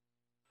dialed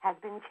has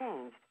been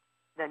changed.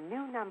 The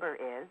new number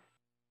is...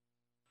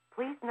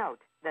 Please note,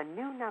 the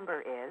new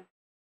number is